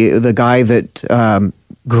the guy that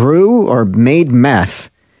grew or made meth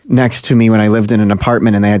next to me when I lived in an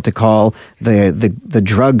apartment, and they had to call the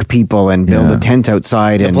drug people and build a tent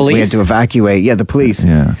outside, and we had to evacuate. Yeah, the police.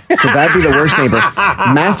 Yeah. So that'd be the worst neighbor.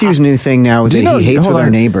 Matthew's new thing now is that he hates with our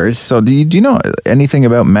neighbors. So do you know anything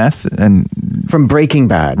about meth and from Breaking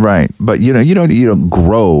Bad? Right, but you don't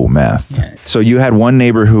grow meth. Yes. So you had one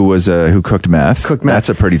neighbor who was who cooked meth. That's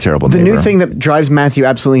a pretty terrible neighbor. The new thing that drives Matthew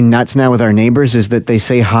absolutely nuts now with our neighbors is that they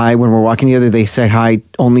say hi when we're walking together. They say hi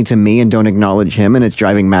only to me and don't acknowledge him, and it's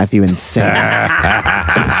driving Matthew insane.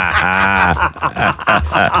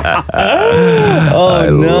 I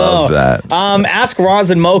love that. Ask Roz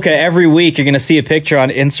and Mocha every week. You're going to see a picture on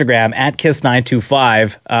Instagram at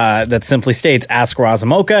Kiss925 that simply states Ask Roz and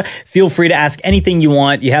Mocha. Feel free to ask anything you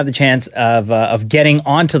want. You have the chance of getting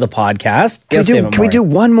onto the podcast. Can we do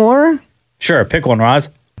one more? Sure, pick one, Roz.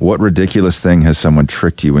 What ridiculous thing has someone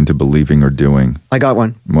tricked you into believing or doing? I got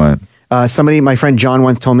one. What? My friend John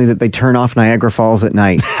once told me that they turn off Niagara Falls at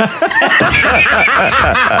night.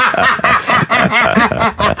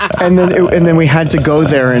 And then we had to go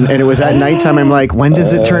there, and it was at nighttime. I'm like, when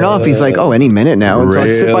does it turn off? He's like, oh, any minute now. And so I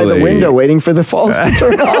sit by the Really? window waiting for the falls to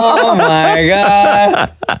turn off. Oh my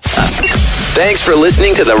God. Thanks for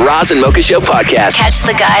listening to the Roz and Mocha Show podcast Catch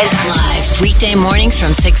the guys live weekday mornings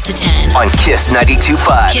from 6 to 10. on Kiss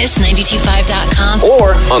 92.5 Kiss925.com.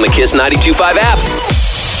 or on the Kiss 92.5 app.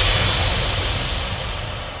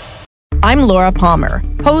 I'm Laura Palmer,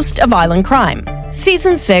 host of Island Crime.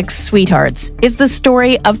 Season 6, Sweethearts, is the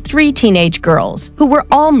story of 3 teenage girls who were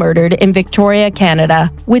all murdered in Victoria,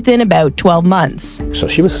 Canada, within about 12 months. So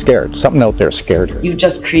she was scared. Something out there scared her. You've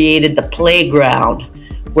just created the playground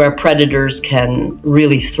where predators can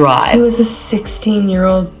really thrive. She was a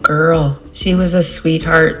 16-year-old girl. She was a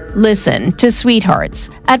sweetheart. Listen to Sweethearts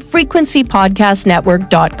at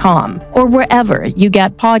frequencypodcastnetwork.com or wherever you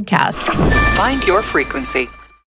get podcasts. Find your frequency.